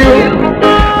like you.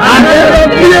 I never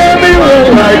see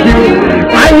anyone like you.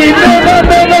 I will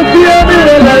never see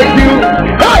anyone like you.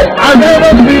 Hey, I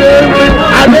never see anyone.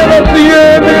 I never see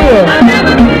anyone.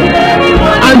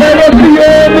 I never see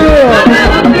anyone.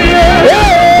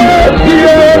 Yeah, see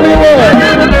anyone.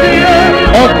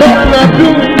 Oh, talk now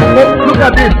too. Look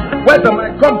at this. Where's the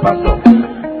mic? Come, Pastor.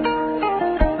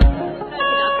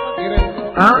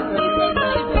 Huh?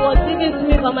 She was giving to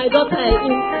me for my daughter.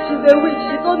 She's a witch.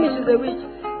 She told me she's a witch.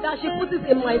 That she put it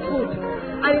in my food.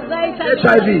 And it's like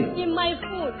HIV. In my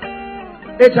food.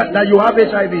 That you have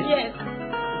HIV? Yes.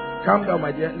 Calm down,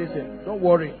 my dear. Listen. Don't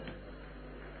worry.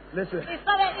 Listen. It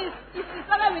started with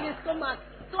the stomach.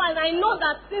 So and I know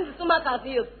that since the stomach has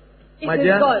healed, my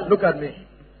dear, look at me.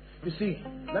 You see,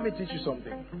 let me teach you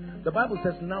something. The Bible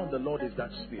says now the Lord is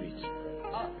that spirit.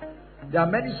 There are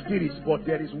many spirits, but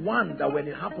there is one that when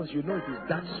it happens, you know it is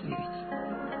that spirit.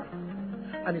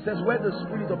 And it says, where the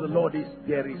Spirit of the Lord is,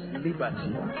 there is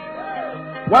liberty.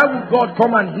 Why would God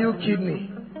come and heal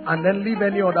kidney and then leave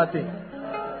any other thing?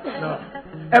 No.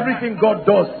 Everything God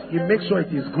does, He makes sure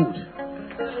it is good.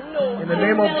 In the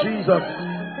name of Jesus,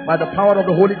 by the power of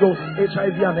the Holy Ghost,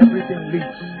 HIV and everything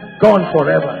leaves. Gone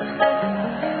forever.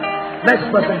 Next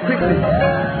person, quickly.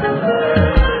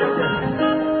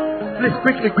 Please,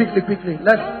 quickly.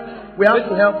 We have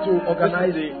to help to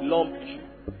organize the lump issue.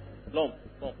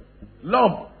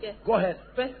 Lump. Yes. Go ahead.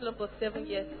 Breast lump for 7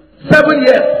 years. 7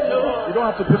 years. You don't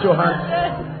have to put your hand.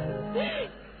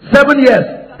 7 years.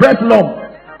 Breast lump.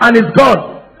 And it's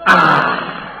gone.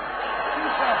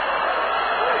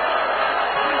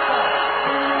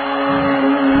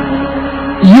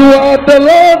 You are the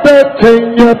Lord that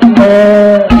changeth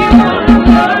all.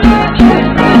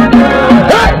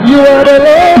 You are the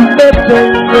Lord that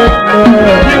changeth all.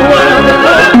 You are the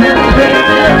Lord that changeth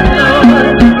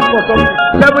all.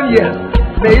 7 years.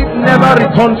 May it never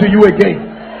return to you again.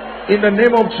 In the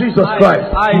name of Jesus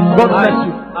Christ. God bless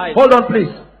you. Hold on,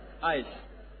 please.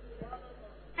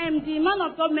 The man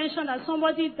of God mentioned that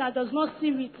somebody that does not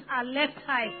see with a left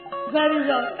eye very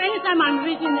well. Anytime I'm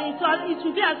reading it, it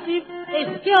should be as if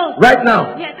a skill. Right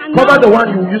now, yes, cover the one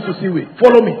you used to see with.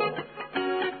 Follow me.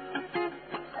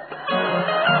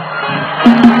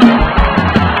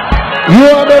 You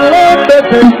are the Lord that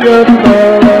takes your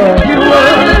soul. You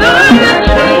are the Lord that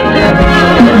takes your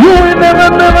soul. You will never.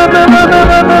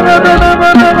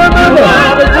 You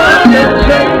are the Lord that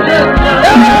takes your soul.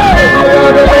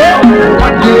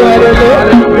 You are the Lord.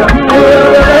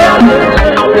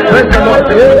 Praise the Lord.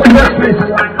 Yes, please.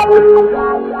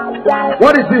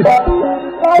 What is this?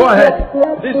 Go ahead.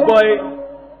 This boy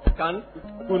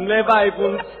could never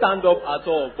even stand up at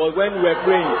all. But when we were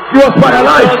praying, he was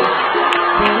paralyzed.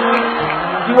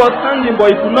 He was standing, but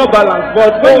he could not balance.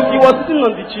 But when he was sitting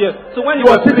on the chair, so when he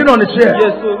was sitting on the chair.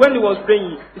 Yes. So when he was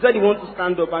praying, he said he wanted to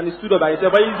stand up, and he stood up by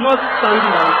himself. But he's not standing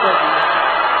by himself.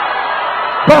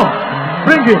 Come,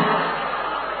 bring him.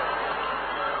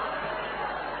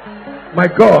 My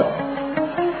God.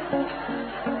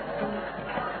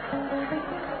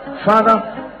 Father,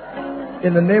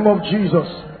 in the name of Jesus,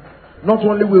 not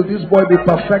only will this boy be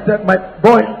perfected, my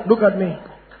boy, look at me.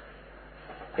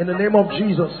 In the name of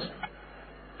Jesus,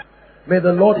 may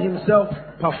the Lord Himself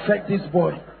perfect this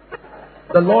boy.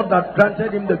 The Lord that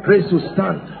granted him the grace to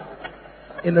stand.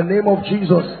 In the name of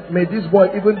Jesus, may this boy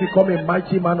even become a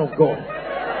mighty man of God.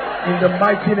 In the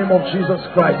mighty name of Jesus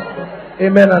Christ.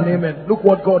 Amen and amen. Look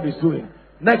what God is doing.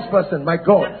 Next person, my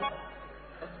God.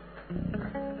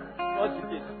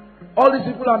 All these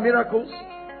people are miracles.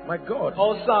 My God.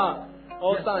 Ulcer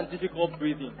and difficult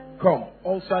breathing. Come.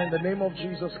 Ulcer in the name of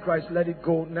Jesus Christ. Let it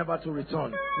go, never to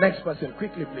return. Next person,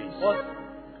 quickly please.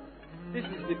 This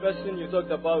is the person you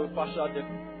talked about with partial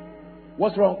deafness.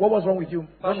 What's wrong? What was wrong with you?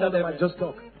 Partial deafness. Just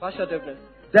talk. Partial deafness.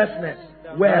 Deafness.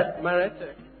 Yeah. Where? My right.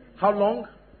 How long?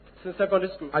 Since secondary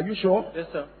school. Are you sure? Yes,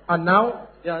 sir. And now?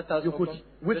 Yeah, it has. You could.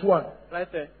 Which yes, one?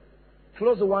 Right there.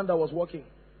 Close the one that was working.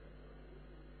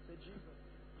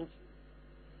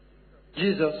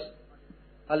 Jesus.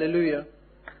 Hallelujah.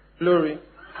 Glory.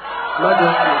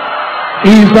 Majesty.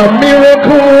 He's a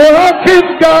miracle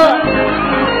working God.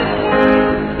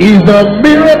 He's a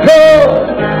miracle.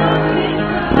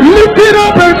 Lift it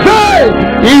up and say,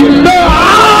 He's the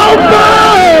Alpha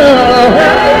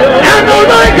and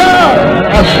Omega.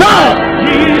 A shout.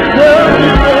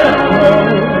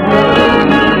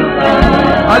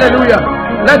 Hallelujah.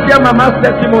 Let's hear Mama's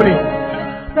testimony.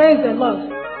 Praise the Lord.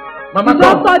 Mama, the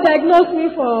doctor diagnosed me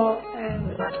for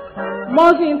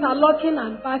muscle interlocking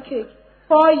and backache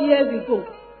 4 years ago.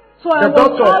 So I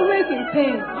was always in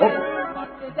pain.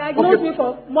 They diagnosed me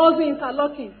for muscle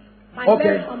interlocking. My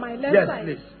leg on my left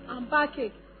side and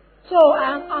backache. So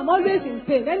I'm always in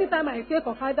pain. Anytime I take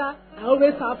Okada, I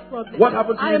always have problems. What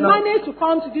happened to you now? I managed to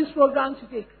come to this program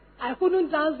today. I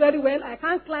couldn't dance very well. I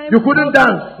can't climb. You couldn't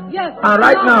dance? Yes. And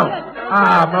right now? Yes.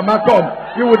 Mama, come.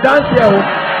 You will dance here.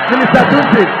 Minister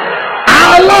Tuesday.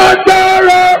 Our Lord, you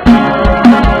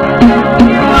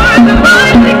are the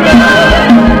mighty God.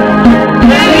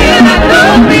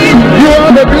 You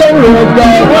are the glory of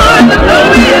God. You are the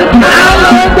glory of God.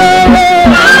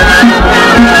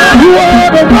 You are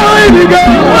the mighty God.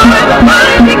 You are the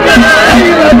mighty God.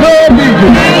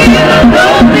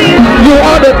 You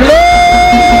are the glory.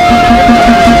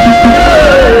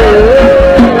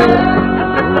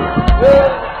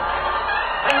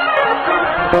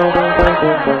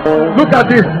 Look at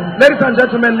this. Ladies and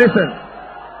gentlemen, listen.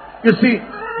 You see,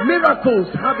 miracles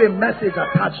have a message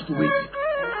attached to it.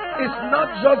 It's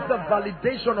not just the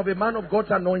validation of a man of God's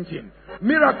anointing.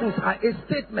 Miracles are a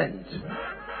statement.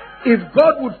 If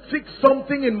God would fix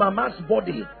something in Mama's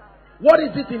body, what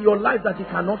is it in your life that he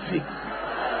cannot fix?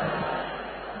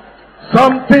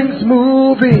 Something's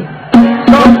moving.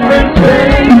 Something's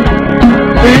changing.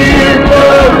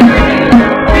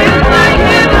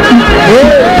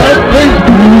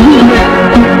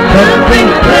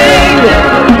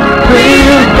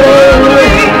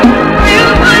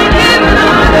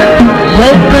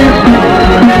 Something's moving.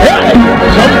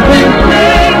 Something's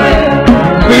changing.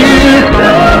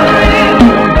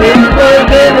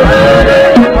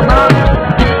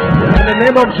 In the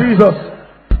name of Jesus,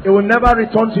 it will never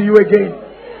return to you again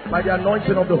by the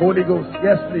anointing of the Holy Ghost.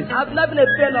 Yes, please. I've lived a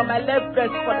pain on my left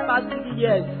breast for the past 3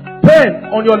 years. Pain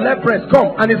on your left breast,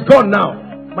 come, and it's gone now.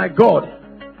 My God,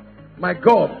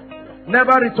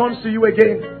 never returns to you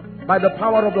again by the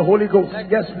power of the Holy Ghost.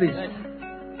 Yes, please.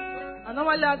 I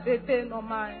normally have a pain on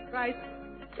my right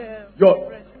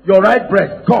breast. Your right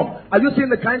breast, come. Are you seeing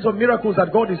the kinds of miracles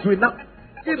that God is doing now?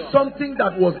 If something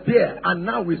that was there and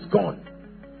now is gone,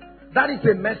 that is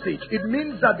a message. It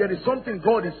means that there is something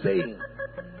God is saying.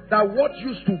 That what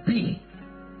used to be,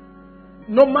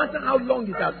 no matter how long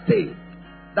it has stayed,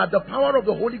 that the power of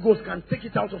the Holy Ghost can take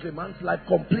it out of a man's life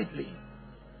completely.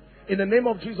 In the name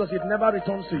of Jesus, it never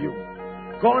returns to you.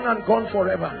 Gone and gone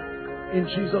forever. In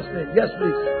Jesus' name. Yes,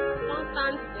 please.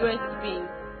 Constant breast pain.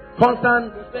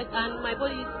 Constant. And my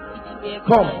body is itching me every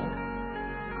Come. time.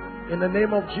 In the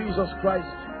name of Jesus Christ,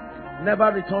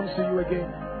 never returns to you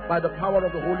again by the power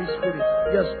of the Holy Spirit.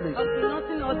 Yes, please. Okay,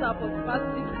 nothing else happened for the past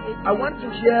 6 days. I want to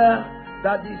hear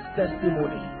Daddy's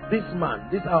testimony. This man,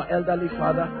 this our elderly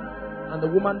father, and the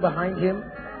woman behind him.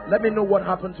 Let me know what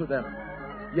happened to them.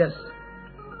 Yes.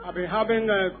 I've been having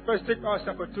a prostate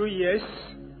ulcer for 2 years.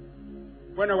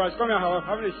 When I was coming, I was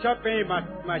having a sharp pain in my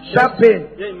chest. Sharp pain?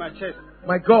 Yeah, in my chest.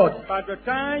 My God. By the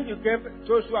time you gave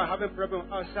those who are having problem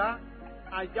with ulcer,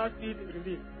 I just feel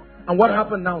relief. And what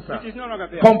happened now, sir? It is no longer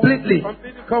there. Completely.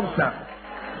 Come, sir.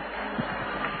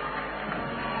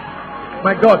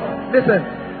 My God. Listen.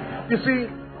 You see,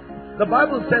 the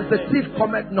Bible says the thief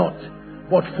cometh not,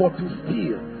 but for to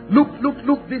steal.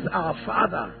 Look, this our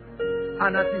father.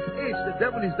 And at his age, the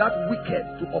devil is that wicked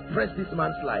to oppress this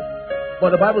man's life.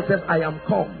 But the Bible says, I am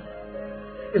come.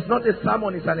 It's not a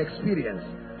sermon, it's an experience.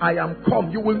 I am come.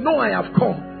 You will know I have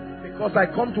come, because I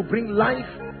come to bring life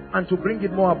and to bring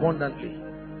it more abundantly.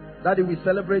 Daddy, we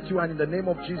celebrate you, and in the name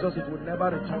of Jesus, it will never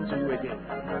return to you again.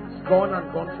 It's gone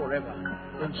and gone forever.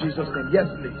 In Jesus' name. Yes,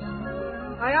 please.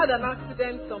 I had an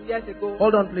accident some years ago.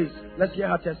 Hold on, please. Let's hear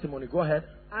her testimony. Go ahead.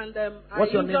 And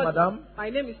what's your name, madam? My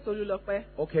name is Tolulope.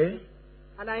 Okay.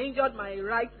 And I injured my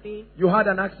right knee. You had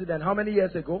an accident. How many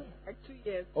years ago? Like 2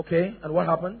 years. Okay. And what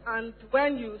happened? And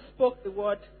when you spoke the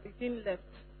word, the thing left.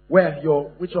 Where?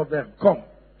 Which of them? Come.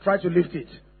 Try to lift it.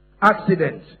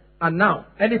 Accident. And now,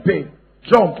 any pain?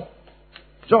 Jump.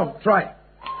 Jump. Try.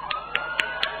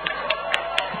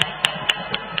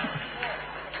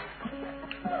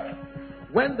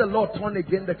 When the Lord turned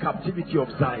again the captivity of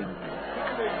Zion,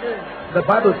 the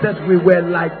Bible says we were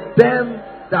like them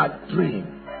that dream.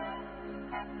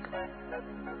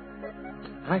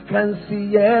 I can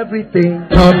see everything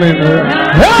coming around.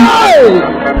 Hey!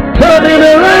 Turning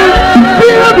around,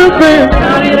 see everything.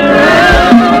 Turning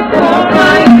around,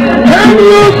 can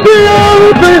you see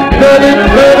everything? Turning,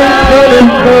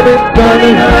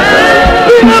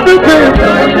 see everything.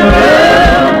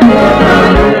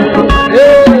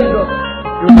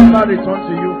 It will never return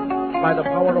to you by the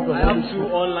power of the Holy Spirit. I have 2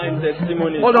 online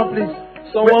testimonies. Hold on, please.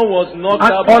 Someone was knocked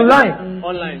out online.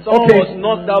 Someone Okay. was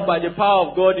knocked out by the power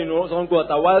of God in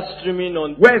Songwater while streaming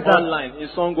on Where is that? online in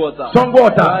Songwater.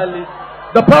 Songwater.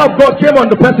 The power of God came on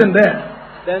the person there.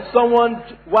 Then someone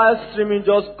while streaming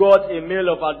just got a mail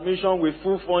of admission with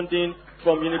full funding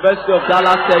from University of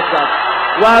Dallas, Texas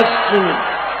while streaming.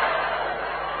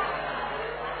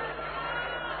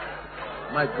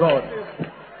 My God.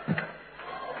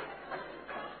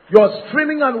 You're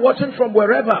streaming and watching from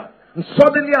wherever, and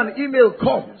suddenly an email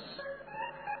comes.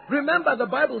 Remember, the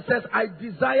Bible says, I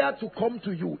desire to come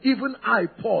to you, even I,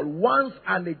 Paul, once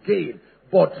and again,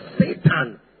 but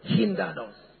Satan hindered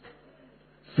us.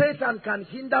 Satan can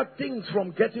hinder things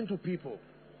from getting to people.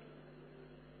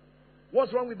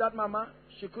 What's wrong with that mama?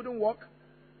 She couldn't walk?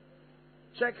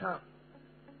 Check her.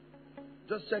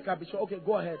 Just check her. Be sure. Okay,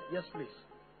 go ahead. Yes, please.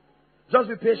 Just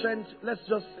be patient. Let's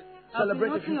just celebrate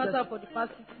the future. I've been for the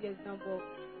past 6 years now, but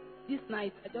this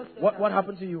night I just. What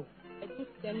happened to you? I didn't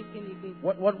see anything again.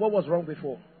 What was wrong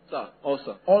before?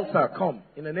 Ulcer. Ulcer, come.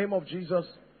 In the name of Jesus,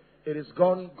 it is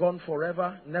gone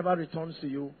forever, never returns to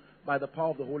you by the power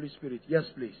of the Holy Spirit. Yes,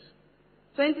 please.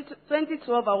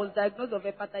 2012, I was diagnosed with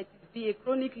hepatitis B, a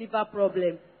chronic liver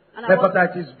problem. And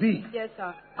Hepatitis B? Yes,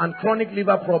 sir. And chronic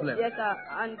liver problem? Yes, sir.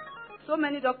 And so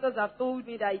many doctors have told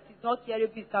me that it is not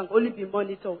curable, it can only be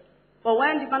monitored. But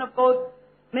when the man of God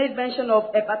made mention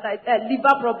of hepatitis,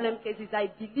 liver problem cases, I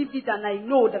believe it and I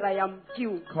know that I am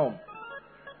healed. Come.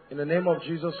 In the name of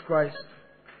Jesus Christ,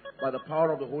 by the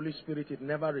power of the Holy Spirit, it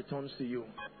never returns to you.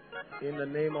 In the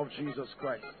name of Jesus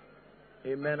Christ.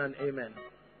 Amen and amen.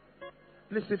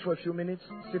 Please sit for a few minutes.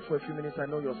 Sit for a few minutes. I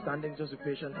know you're standing. Just be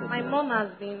patient for a My minute. mom has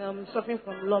been suffering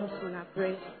from lumps in her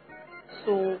breast.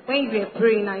 So when you were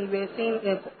praying and you were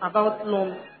saying about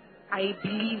lumps, I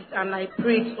believed and I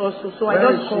prayed also. So I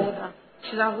just called her.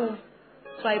 She's at home.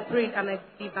 So I prayed and I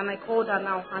believed and I called her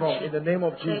now. Come, in the name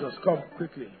of Jesus. Come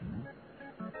quickly.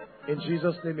 In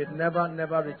Jesus' name, it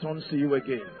never returns to you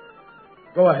again.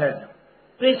 Go ahead.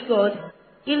 Praise God.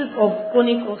 Healed of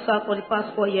chronic ulcer for the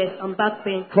past 4 years and back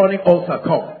pain. Chronic ulcer,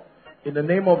 come. In the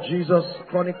name of Jesus,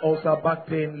 chronic ulcer, back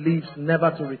pain leaves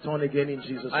never to return again in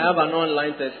Jesus' name. I have an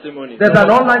online testimony. There's an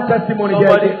online testimony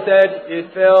here. Somebody said he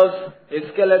felt a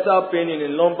skeletal pain in the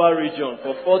lumbar region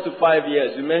for 4 to 5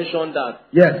 years. You mentioned that.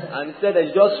 Yes. And he said I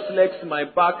just flexed my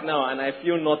back now and I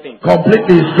feel nothing.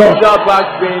 Completely it's gone. Usual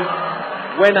back pain,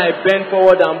 when I bend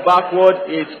forward and backward,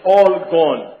 it's all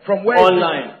gone. From where?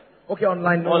 Online. Okay,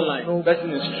 online. No, online. No.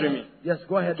 Person is streaming. Yes,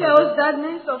 go ahead. Girls,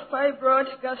 diagnosis of fibroid,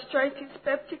 gastritis,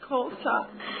 peptic ulcer,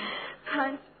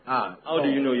 and how do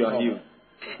you know you're healed?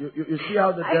 You see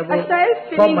how the devil... I started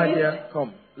feeling come, my this. dear.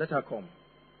 Come. Let her come.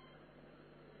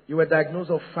 You were diagnosed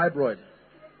of fibroid,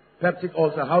 peptic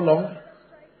ulcer. How long?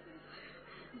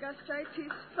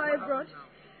 Gastritis, fibroid.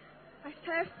 I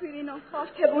started feeling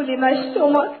uncomfortable in my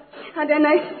stomach. And then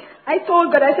I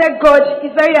told God, I said, God,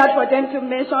 it's very hard for them to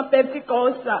mention peptic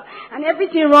ulcer. And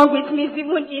everything wrong with me is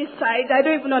even inside. I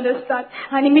don't even understand.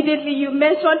 And immediately you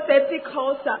mentioned peptic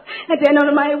ulcer. And then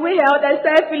on my way out, I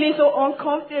started feeling so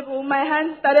uncomfortable. My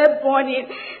hands started burning.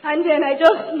 And then I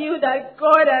just knew that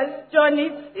God has done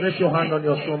it. Place your hand on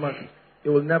your stomach. It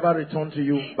will never return to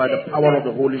you by the power of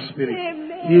the Holy Spirit.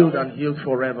 Amen. Healed and healed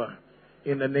forever.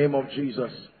 In the name of Jesus.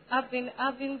 I've been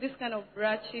having this kind of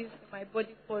rashes in my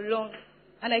body for long,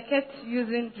 and I kept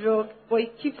using drugs, but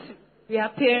it keeps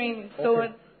reappearing and so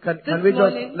on. Can we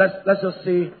just let's just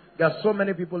say there are so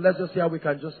many people. Let's just see how we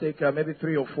can just take maybe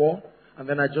 3 or 4, and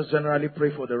then I just generally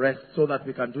pray for the rest so that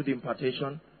we can do the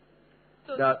impartation.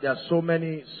 So there are so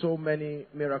many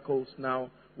miracles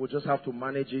now. We'll just have to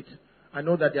manage it. I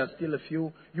know that there are still a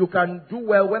few. You can do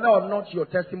well whether or not your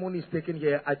testimony is taken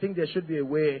here. I think there should be a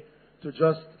way to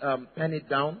just pen it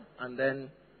down and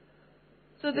then...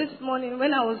 So this morning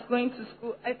when I was going to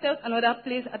school, I felt another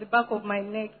place at the back of my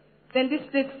neck. Then this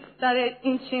place started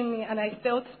inching me and I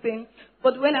felt pain.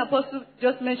 But when Apostle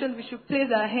just mentioned we should place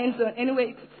our hands on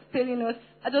anyway it's failing us,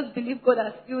 I just believe God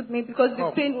has healed me because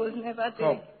the pain was never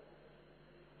there. Come.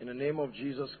 In the name of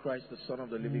Jesus Christ, the Son of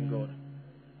the living God.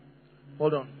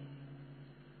 Hold on.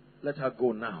 Let her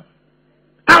go now.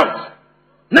 Out!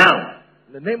 Now!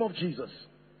 In the name of Jesus.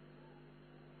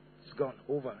 Gone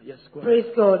over. Yes, go ahead. Praise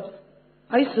God.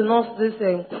 I used to nurse this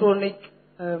chronic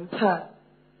pain.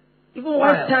 Even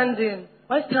while standing,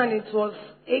 it was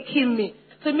aching me.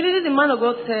 So immediately the man of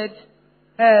God said,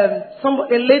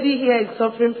 a lady here is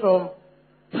suffering from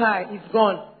pain. It's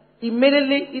gone.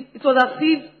 Immediately, it was as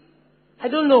if, I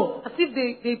don't know, as if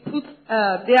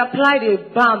they applied a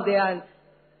balm there. And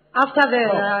after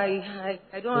that,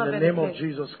 I don't have anything. In the name of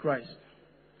Jesus Christ.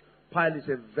 Pile is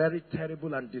a very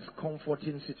terrible and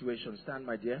discomforting situation. Stand,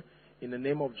 my dear. In the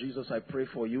name of Jesus, I pray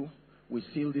for you. We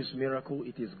seal this miracle.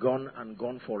 It is gone and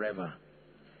gone forever.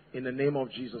 In the name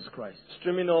of Jesus Christ.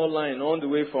 Streaming online all the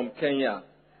way from Kenya.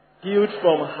 Healed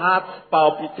from heart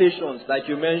palpitations, like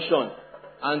you mentioned,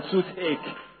 and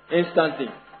toothache instantly.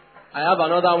 I have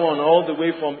another one all the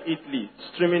way from Italy.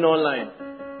 Streaming online.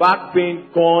 Back pain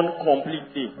gone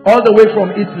completely. All the way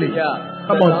from Italy. Yeah.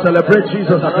 Come on, celebrate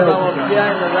Jesus. Another one here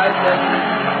in the right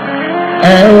hand.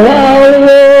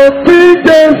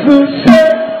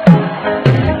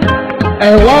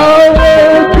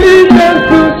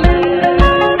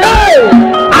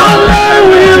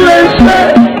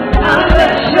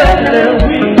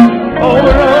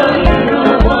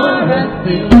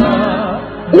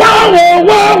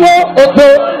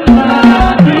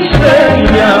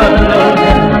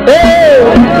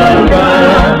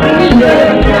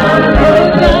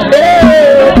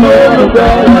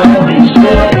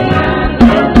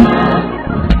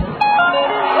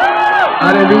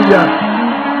 Hallelujah.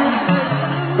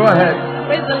 Go ahead.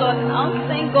 Praise the Lord. I want to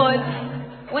thank God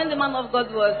when the man of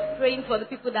God was praying for the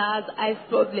people that has eyes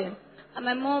problem. And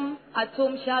my mom at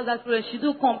home, she has that problem. She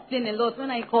do complain a lot.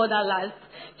 When I called her last,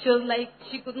 she was like,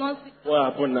 she could not see.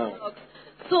 What happened now?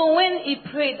 So when he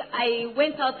prayed, I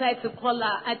went outside to call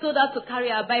her. I told her to carry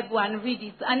her Bible and read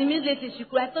it. And immediately she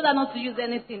could. I told her not to use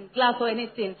anything, glass or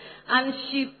anything. And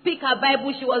she picked her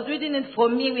Bible. She was reading it for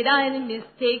me without any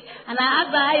mistake. And I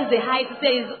asked her how is the height. She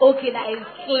said it's okay, that it's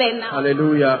clear now.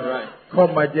 Hallelujah. Right.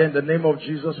 Come, my dear, in the name of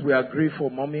Jesus, we agree for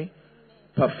mommy.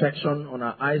 Perfection on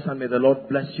our eyes, and may the Lord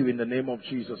bless you in the name of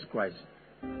Jesus Christ.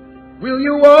 Will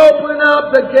you open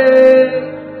up the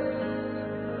gate?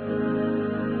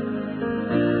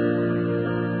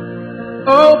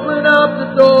 Open up the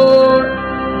door.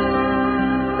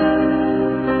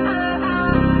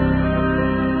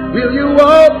 Will you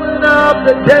open up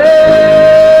the gate?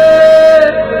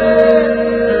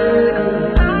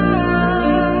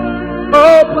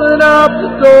 Open up the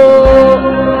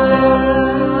door.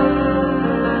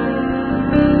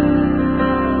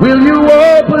 Will you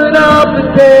open up the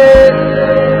gate?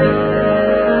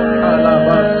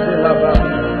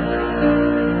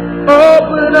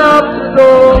 Open up the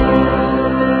door.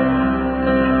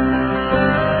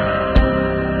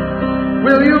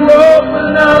 Will you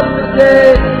open up the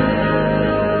gate?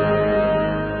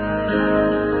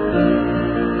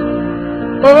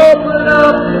 Open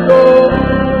up the door.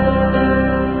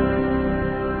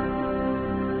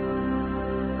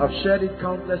 I've shared it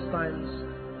countless times.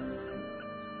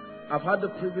 I've had the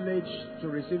privilege to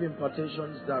receive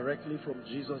impartations directly from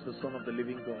Jesus, the Son of the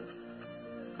living God.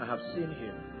 I have seen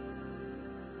him.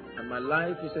 And my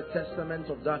life is a testament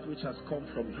of that which has come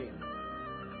from him.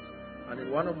 And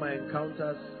in one of my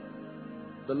encounters,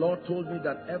 the Lord told me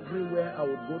that everywhere I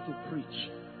would go to preach,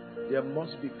 there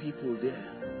must be people there.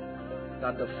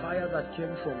 That the fire that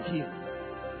came from him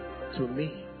to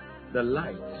me, the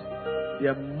light,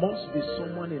 there must be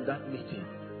someone in that meeting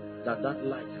that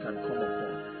light can come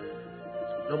upon.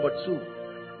 Number two,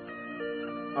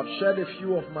 I've shared a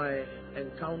few of my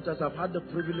encounters. I've had the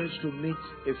privilege to meet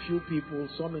a few people,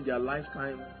 some in their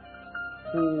lifetime,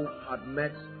 who had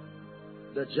met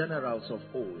the generals of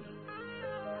old.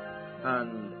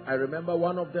 And I remember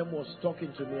one of them was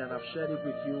talking to me, and I've shared it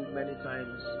with you many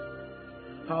times,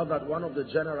 how that one of the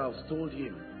generals told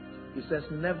him, he says,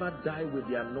 never die with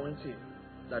the anointing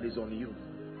that is on you.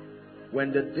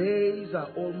 When the days are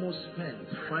almost spent,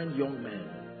 find young men,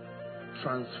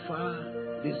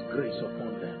 transfer this grace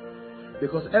upon them.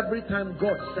 Because every time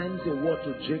God sends a word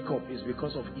to Jacob is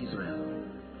because of Israel.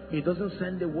 He doesn't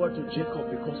send a word to Jacob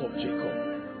because of Jacob.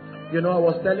 You know, I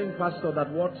was telling Pastor that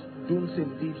what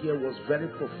Dunsin did here was very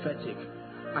prophetic.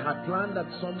 I had planned that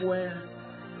somewhere,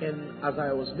 as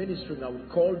I was ministering, I would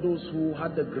call those who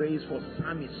had the grace for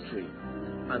psalmistry,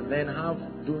 and then have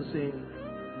Dunsin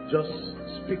just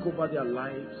speak over their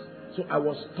lives. So I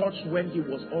was touched when he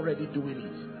was already doing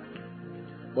it.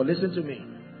 But listen to me.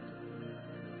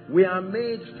 We are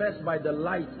made first by the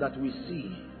light that we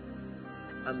see,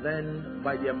 and then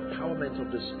by the empowerment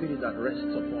of the Spirit that rests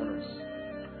upon us.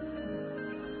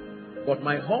 But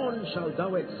my horn shalt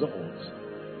thou exalt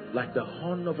like the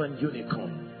horn of an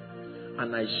unicorn,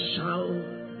 and I shall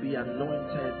be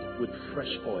anointed with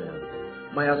fresh oil.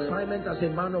 My assignment as a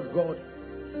man of God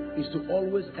is to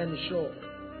always ensure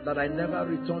that I never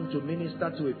return to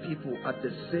minister to a people at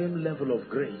the same level of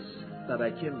grace that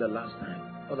I came the last time.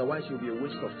 Otherwise, it will be a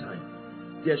waste of time.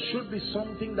 There should be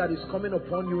something that is coming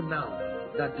upon you now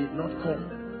that did not come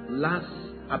last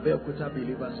Abeokuta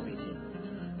Believers Meeting.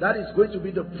 That is going to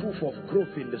be the proof of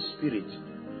growth in the Spirit.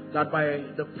 That by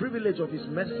the privilege of His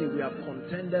mercy, we have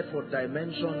contended for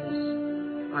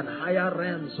dimensions and higher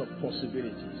realms of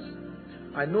possibilities.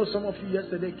 I know some of you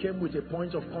yesterday came with a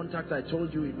point of contact. I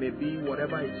told you it may be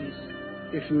whatever it is.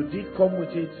 If you did come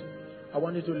with it, I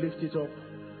want you to lift it up.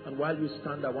 And while you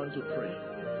stand, I want to pray.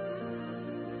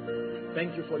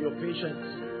 Thank you for your patience.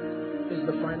 This is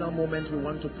the final moment we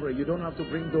want to pray. You don't have to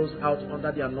bring those out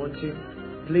under the anointing.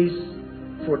 Please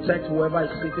protect whoever is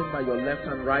sitting by your left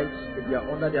and right. If they are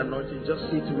under the anointing, just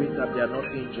see to it that they are not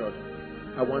injured.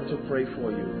 I want to pray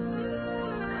for you.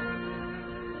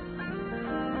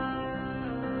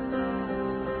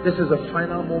 This is the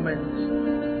final moment.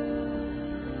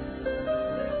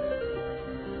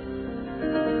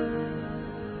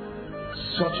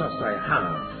 Such as I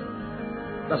have.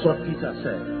 That's what Peter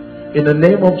said. In the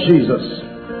name of Jesus,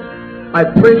 I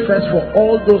pray first for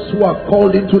all those who are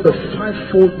called into the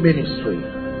fivefold ministry.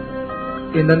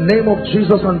 In the name of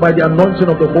Jesus and by the anointing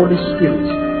of the Holy Spirit,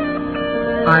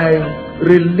 I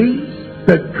release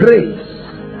the grace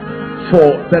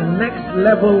for the next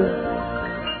level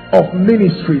of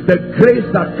ministry, the grace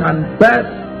that can birth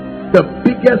the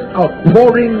biggest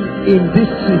outpouring in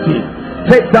this city,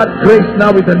 Take that grace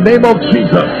now in the name of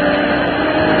Jesus.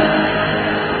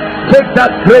 Take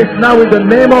that grace now in the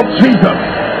name of Jesus.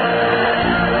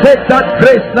 Take that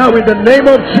grace now in the name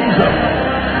of Jesus.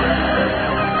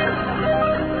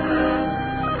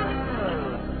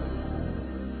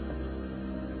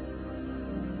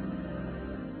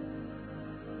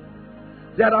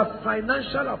 There are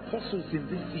financial apostles in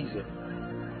this season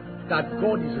that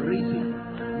God is raising.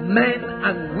 Men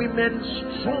and women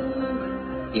strong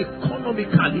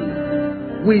economically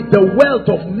with the wealth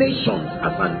of nations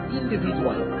as an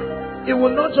individual. It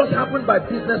will not just happen by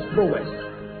business prowess.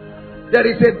 There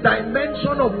is a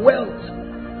dimension of wealth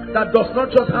that does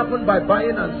not just happen by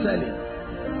buying and selling.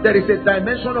 There is a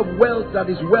dimension of wealth that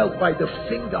is wealth by the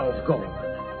finger of God.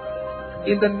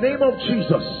 In the name of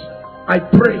Jesus, I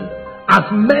pray, as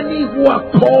many who are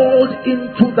called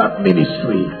into that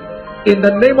ministry, in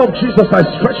the name of Jesus, I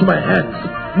stretch my hands.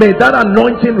 May that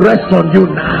anointing rest on you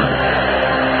now.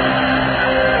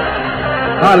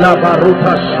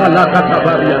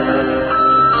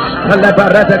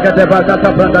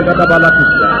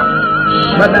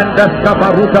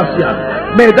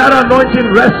 May that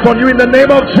anointing rest on you in the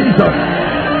name of Jesus.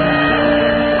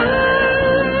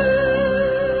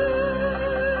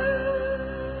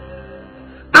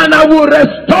 And I will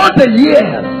restore the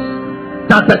years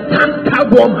that the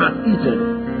cankerworm has eaten.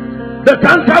 The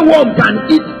cankerworm can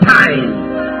eat time,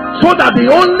 so that the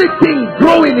only thing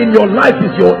growing in your life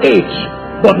is your age,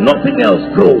 but nothing else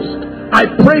grows. I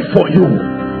pray for you.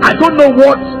 I don't know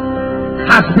what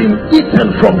has been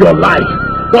eaten from your life,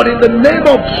 but in the name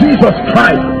of Jesus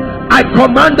Christ, I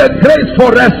command the grace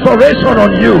for restoration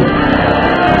on you.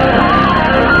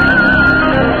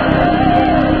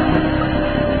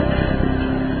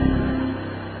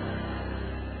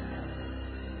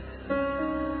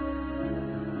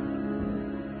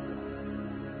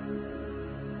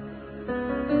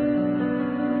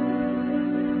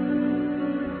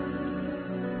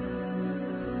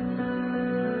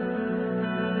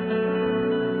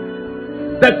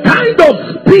 The kind of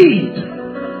speed,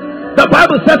 the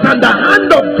Bible says, and the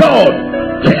hand of God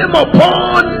came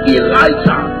upon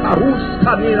Elijah,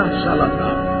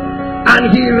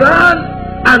 and he ran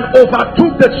and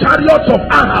overtook the chariots of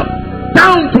Ahab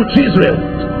down to Jezreel.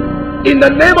 In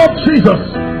the name of Jesus,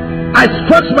 I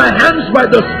stretch my hands by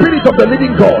the Spirit of the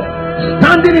living God,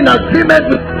 standing in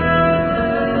agreement with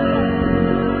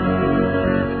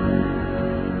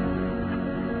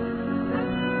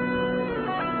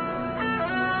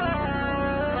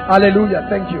Hallelujah.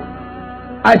 Thank you.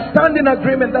 I stand in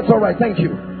agreement. That's all right. Thank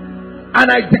you. And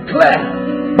I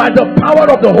declare, by the power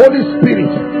of the Holy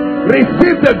Spirit,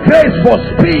 receive the grace for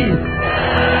speed.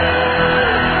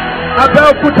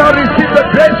 Abel Kuta, receive the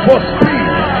grace for speed.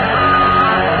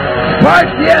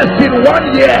 5 years in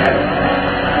 1 year.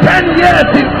 10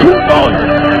 years in 2 months.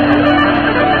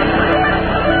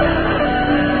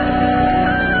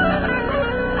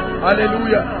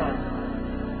 Hallelujah.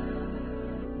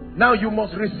 Now you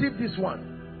must receive this one.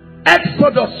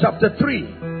 Exodus chapter 3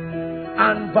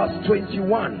 and verse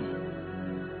 21.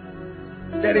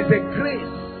 There is a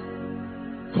grace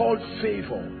called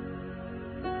favor.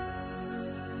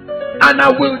 And I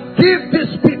will give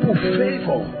these people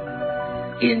favor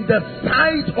in the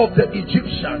sight of the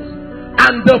Egyptians.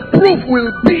 And the proof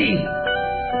will be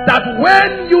that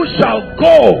when you shall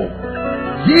go,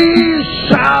 ye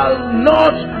shall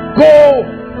not go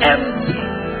empty.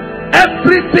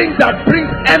 Everything that brings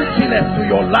emptiness to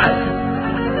your life,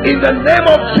 in the name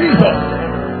of Jesus,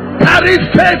 carry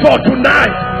favor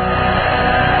tonight.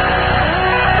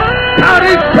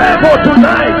 Carry favor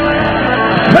tonight.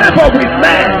 Favor with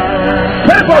men,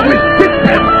 favor with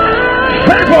systems,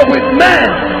 favor with men,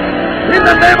 in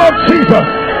the name of Jesus.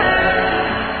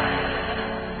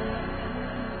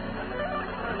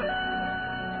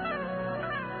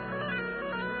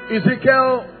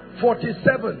 Ezekiel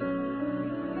 47.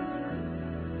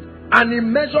 And he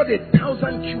measured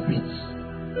 1,000 cubits,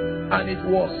 and it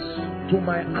was to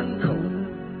my ankle.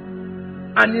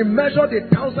 And he measured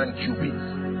 1,000 cubits,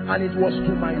 and it was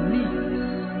to my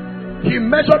knees. He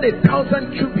measured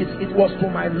 1,000 cubits, it was to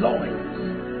my loins.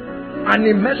 And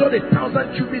he measured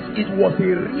 1,000 cubits, it was a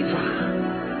river.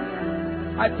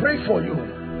 I pray for you.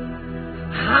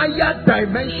 Higher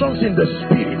dimensions in the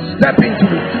spirit, step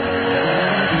into it.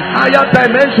 Higher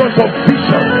dimensions of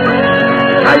vision,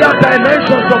 higher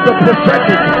dimensions of the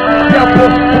prophetic, the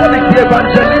apostolic, the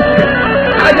evangelistic,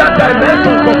 higher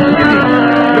dimensions of healing.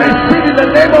 Receive in the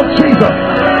name of Jesus.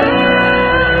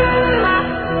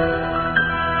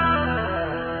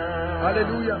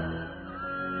 Hallelujah.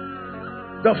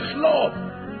 The flood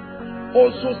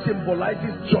also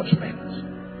symbolizes judgment.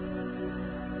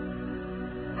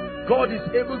 God is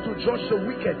able to judge the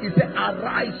wicked. He said,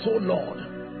 arise, O Lord,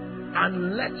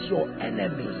 and let your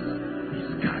enemies be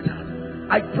scattered.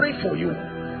 I pray for you.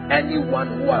 Anyone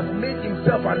who has made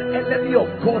himself an enemy of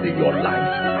God in your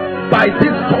life by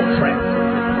this conference,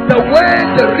 the way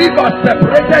the river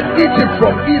separated Egypt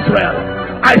from Israel,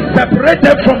 I separate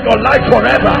them from your life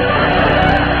forever.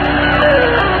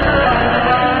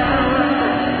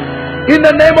 In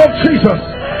the name of Jesus.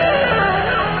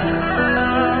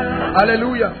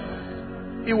 Hallelujah.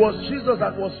 It was Jesus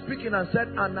that was speaking and said,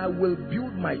 and I will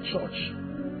build my church.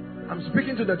 I'm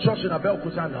speaking to the church in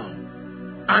Abeokuta now.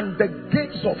 And the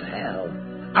gates of hell.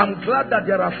 I'm glad that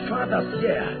there are fathers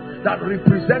here that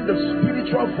represent the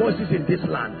spiritual voices in this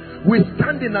land. We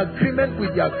stand in agreement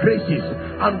with their graces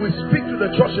and we speak to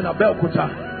the church in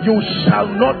Abeokuta. You shall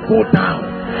not go down.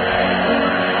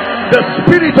 The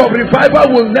spirit of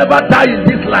revival will never die in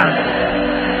this land.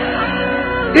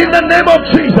 In the name of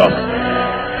Jesus.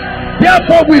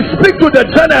 Therefore we speak to the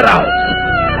generals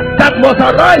that must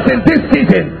arise in this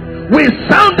season. We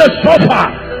sound the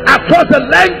shofar across the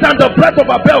length and the breadth of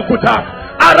Abeokuta.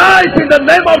 Arise in the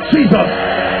name of Jesus.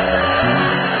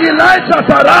 Elijah,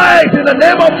 arise in the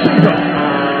name of Jesus.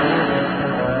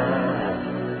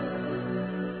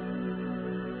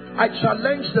 I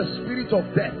challenge the spirit of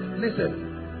death. Listen.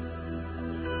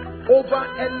 Over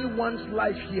anyone's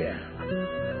life here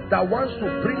that wants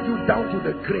to bring you down to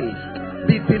the grave,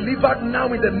 be delivered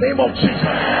now in the name of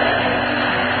Jesus.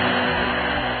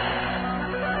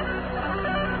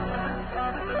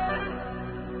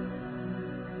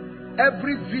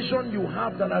 Every vision you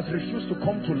have that has refused to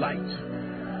come to light,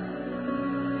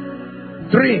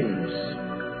 dreams,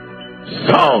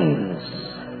 songs,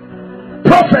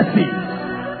 prophecies,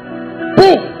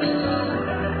 books,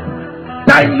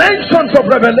 dimensions of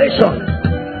revelation,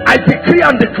 I decree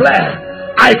and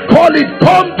declare, I call it,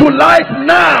 come to light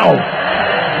now.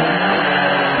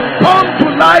 Come to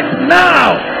light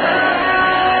now.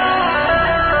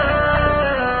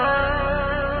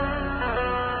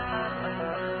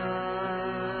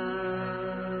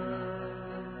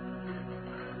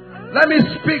 Let me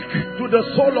speak to the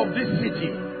soul of this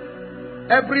city.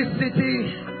 Every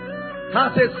city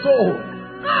has a soul.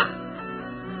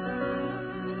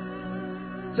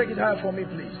 Take it higher for me,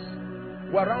 please.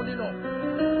 We're rounding up.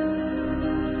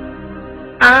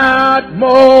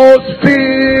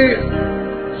 Atmosphere,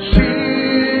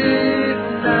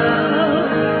 shift now,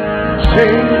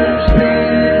 change the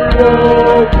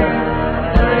world.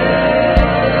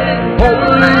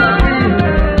 Holy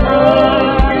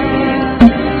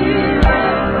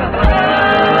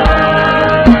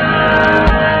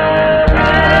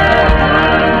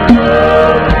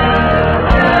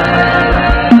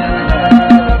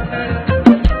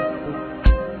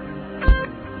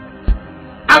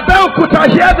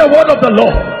Abeokuta, hear the word of the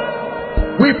Lord.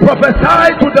 We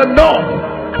prophesy to the north.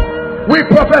 We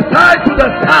prophesy to the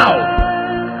south.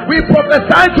 We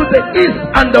prophesy to the east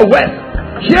and the west.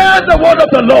 Hear the word of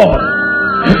the Lord.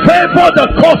 Favor the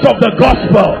cause of the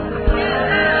gospel.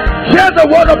 Hear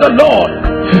the word of the Lord.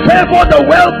 Favor the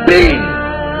well-being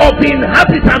of the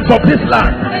inhabitants of this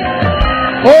land.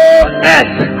 Oh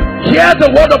earth, hear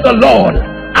the word of the Lord.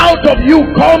 Out of you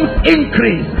comes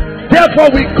increase.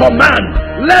 Therefore we command,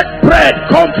 let bread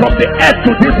come from the earth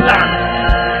to this land.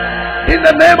 In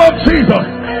the name of Jesus.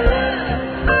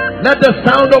 Let the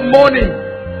sound of mourning,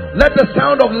 let the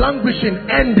sound of languishing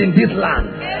end in this land.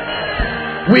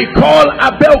 We call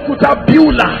Abeokuta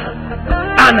Beulah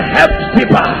and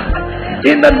Hephzibah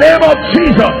in the name of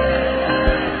Jesus.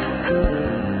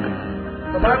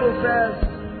 The Bible says,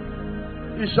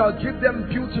 He shall give them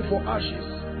beautiful ashes,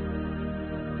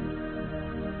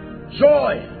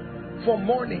 joy for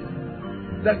mourning,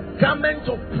 the garment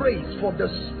of praise for the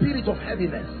spirit of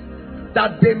heaviness,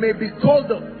 that they may be called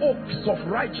the oaks of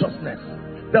righteousness,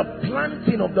 the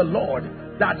planting of the Lord,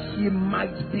 that He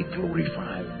might be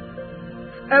glorified.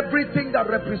 Everything that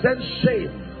represents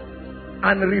shame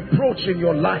and reproach in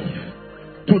your life,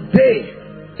 today,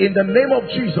 in the name of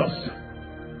Jesus,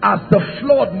 as the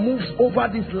flood moves over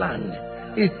this land,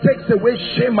 it takes away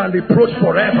shame and reproach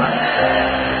forever.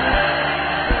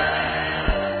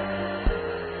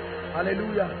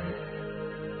 Hallelujah.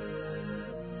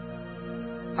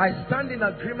 I stand in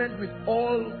agreement with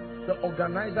all the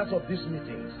organizers of these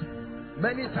meetings.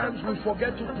 Many times we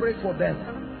forget to pray for them.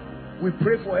 We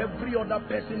pray for every other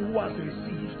person who has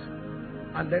received,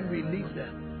 and then we leave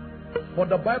them. But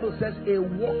the Bible says a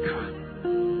worker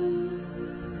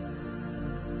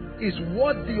is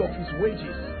worthy of his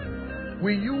wages.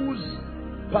 We use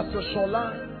Pastor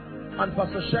Shola and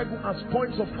Pastor Shegu as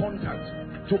points of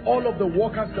contact to all of the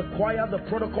workers, the choir, the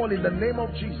protocol, in the name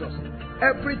of Jesus.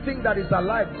 Everything that is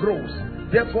alive grows.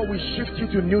 Therefore, we shift you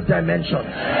to new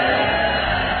dimensions.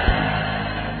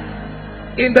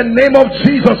 In the name of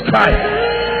Jesus Christ.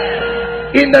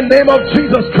 In the name of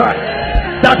Jesus Christ.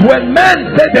 That when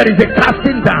men say there is a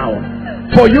casting down,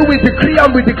 for you we decree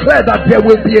and we declare that there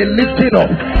will be a lifting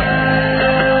up.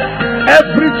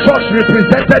 Every church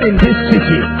represented in this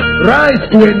city rise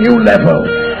to a new level,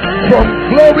 from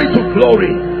glory to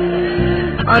glory.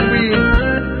 And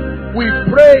we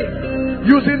pray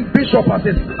using Bishop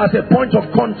as a point of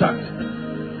contact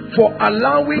for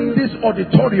allowing this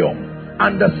auditorium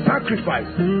and the sacrifice.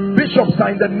 Bishops,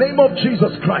 in the name of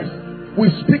Jesus Christ, we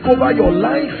speak over your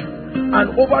life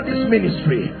and over this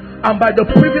ministry, and by the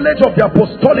privilege of the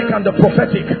apostolic and the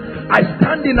prophetic, I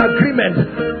stand in agreement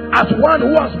as one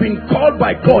who has been called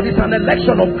by God. It's an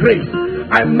election of grace.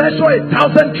 I measure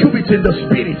 1,000 cubits in the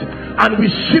spirit, and we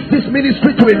shift this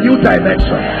ministry to a new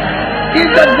dimension in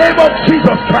the name of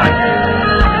Jesus Christ.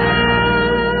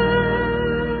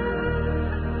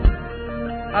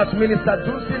 As Minister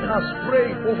Dunsin has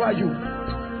prayed over you,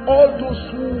 all those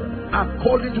who are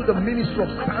called into the ministry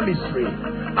of psalmistry,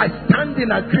 I stand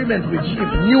in agreement with him.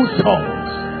 New songs,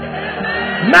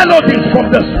 melodies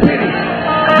from the spirit.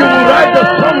 You will write the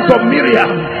songs of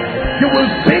Miriam. You will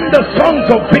sing the songs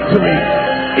of victory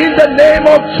in the name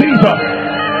of Jesus.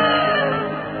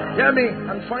 Hear me.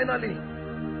 And finally,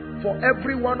 for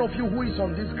every one of you who is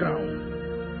on this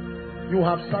ground, you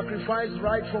have sacrificed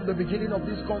right from the beginning of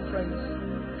this conference,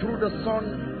 through the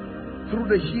sun, through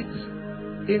the heat,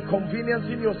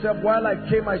 inconveniencing yourself. While I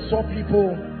came, I saw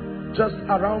people just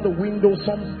around the window,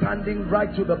 some standing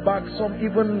right to the back, some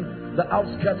even the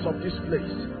outskirts of this place.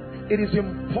 It is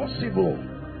impossible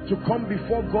to come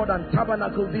before God and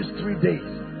tabernacle these 3 days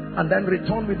and then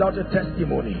return without a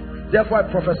testimony. Therefore, I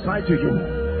prophesy to you,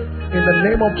 in the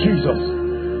name of Jesus,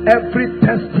 every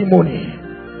testimony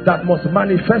that must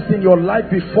manifest in your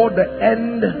life before the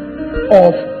end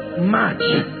of March,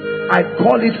 I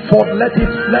call it forth. Let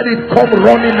it come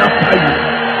running after you.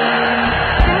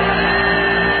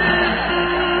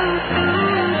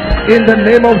 In the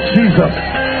name of Jesus.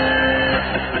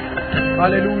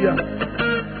 Hallelujah.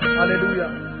 Hallelujah.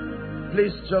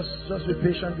 Please just be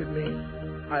patient with me.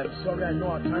 I am sorry, I know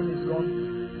our time is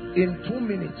gone. In 2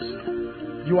 minutes,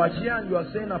 you are here and you are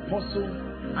saying, Apostle,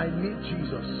 I need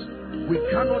Jesus. We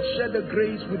cannot share the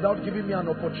grace without giving me an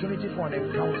opportunity for an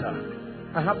encounter.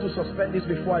 I have to suspend this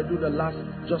before I do the last,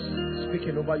 just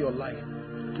speaking over your life.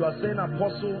 You are saying,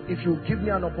 Apostle, if you give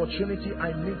me an opportunity,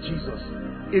 I need Jesus.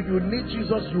 If you need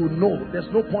Jesus, you know.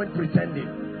 There's no point pretending.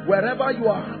 Wherever you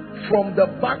are, from the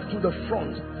back to the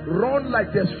front, run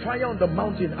like there's fire on the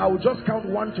mountain. I will just count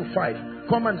 1 to 5.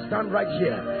 Come and stand right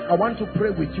here. I want to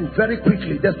pray with you very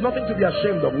quickly. There's nothing to be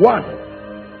ashamed of. 1,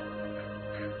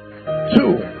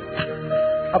 2.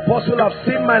 Apostle, I've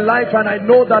seen my life and I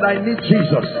know that I need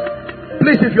Jesus.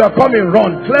 Please, if you are coming,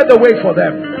 run. Clear the way for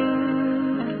them.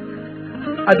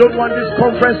 I don't want this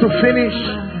conference to finish.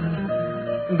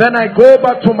 Then I go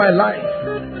back to my life.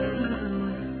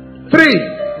 3.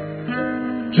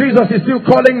 Jesus is still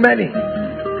calling many.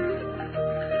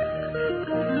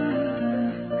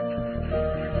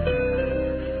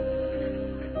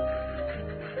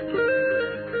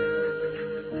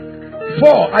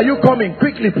 4. Are you coming?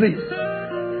 Quickly, please.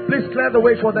 Please clear the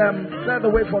way for them. Clear the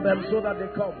way for them so that they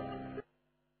come.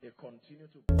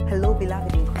 Hello,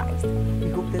 beloved in Christ. We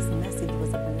hope this message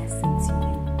was a blessing to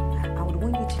you. I would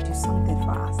want you to do something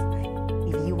for us.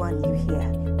 If you are new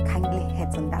here, kindly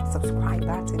hit on that subscribe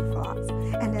button for us,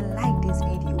 and then like this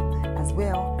video as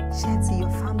well. Share to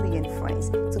your family and friends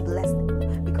to bless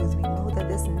them, because we know that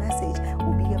this message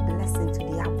will be a blessing to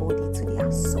their body, to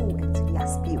their soul, and to their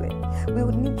spirit. We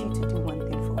would need you to do one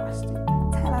thing for us too.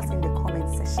 Tell us in the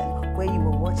comment section where you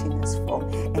were watching us from,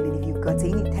 and then if you've got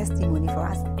any testimony for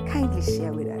us, kindly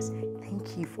share with us.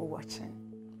 Thank you for watching.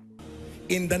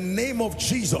 In the name of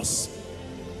Jesus,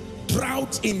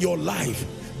 drought in your life,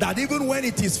 that even when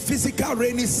it is physical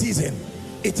rainy season,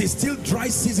 it is still dry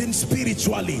season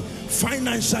spiritually,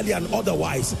 financially, and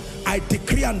otherwise. I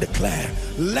decree and declare,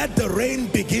 let the rain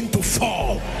begin to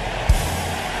fall.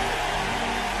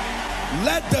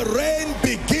 Let the rain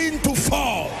begin to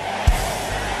fall.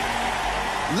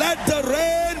 Let the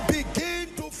rain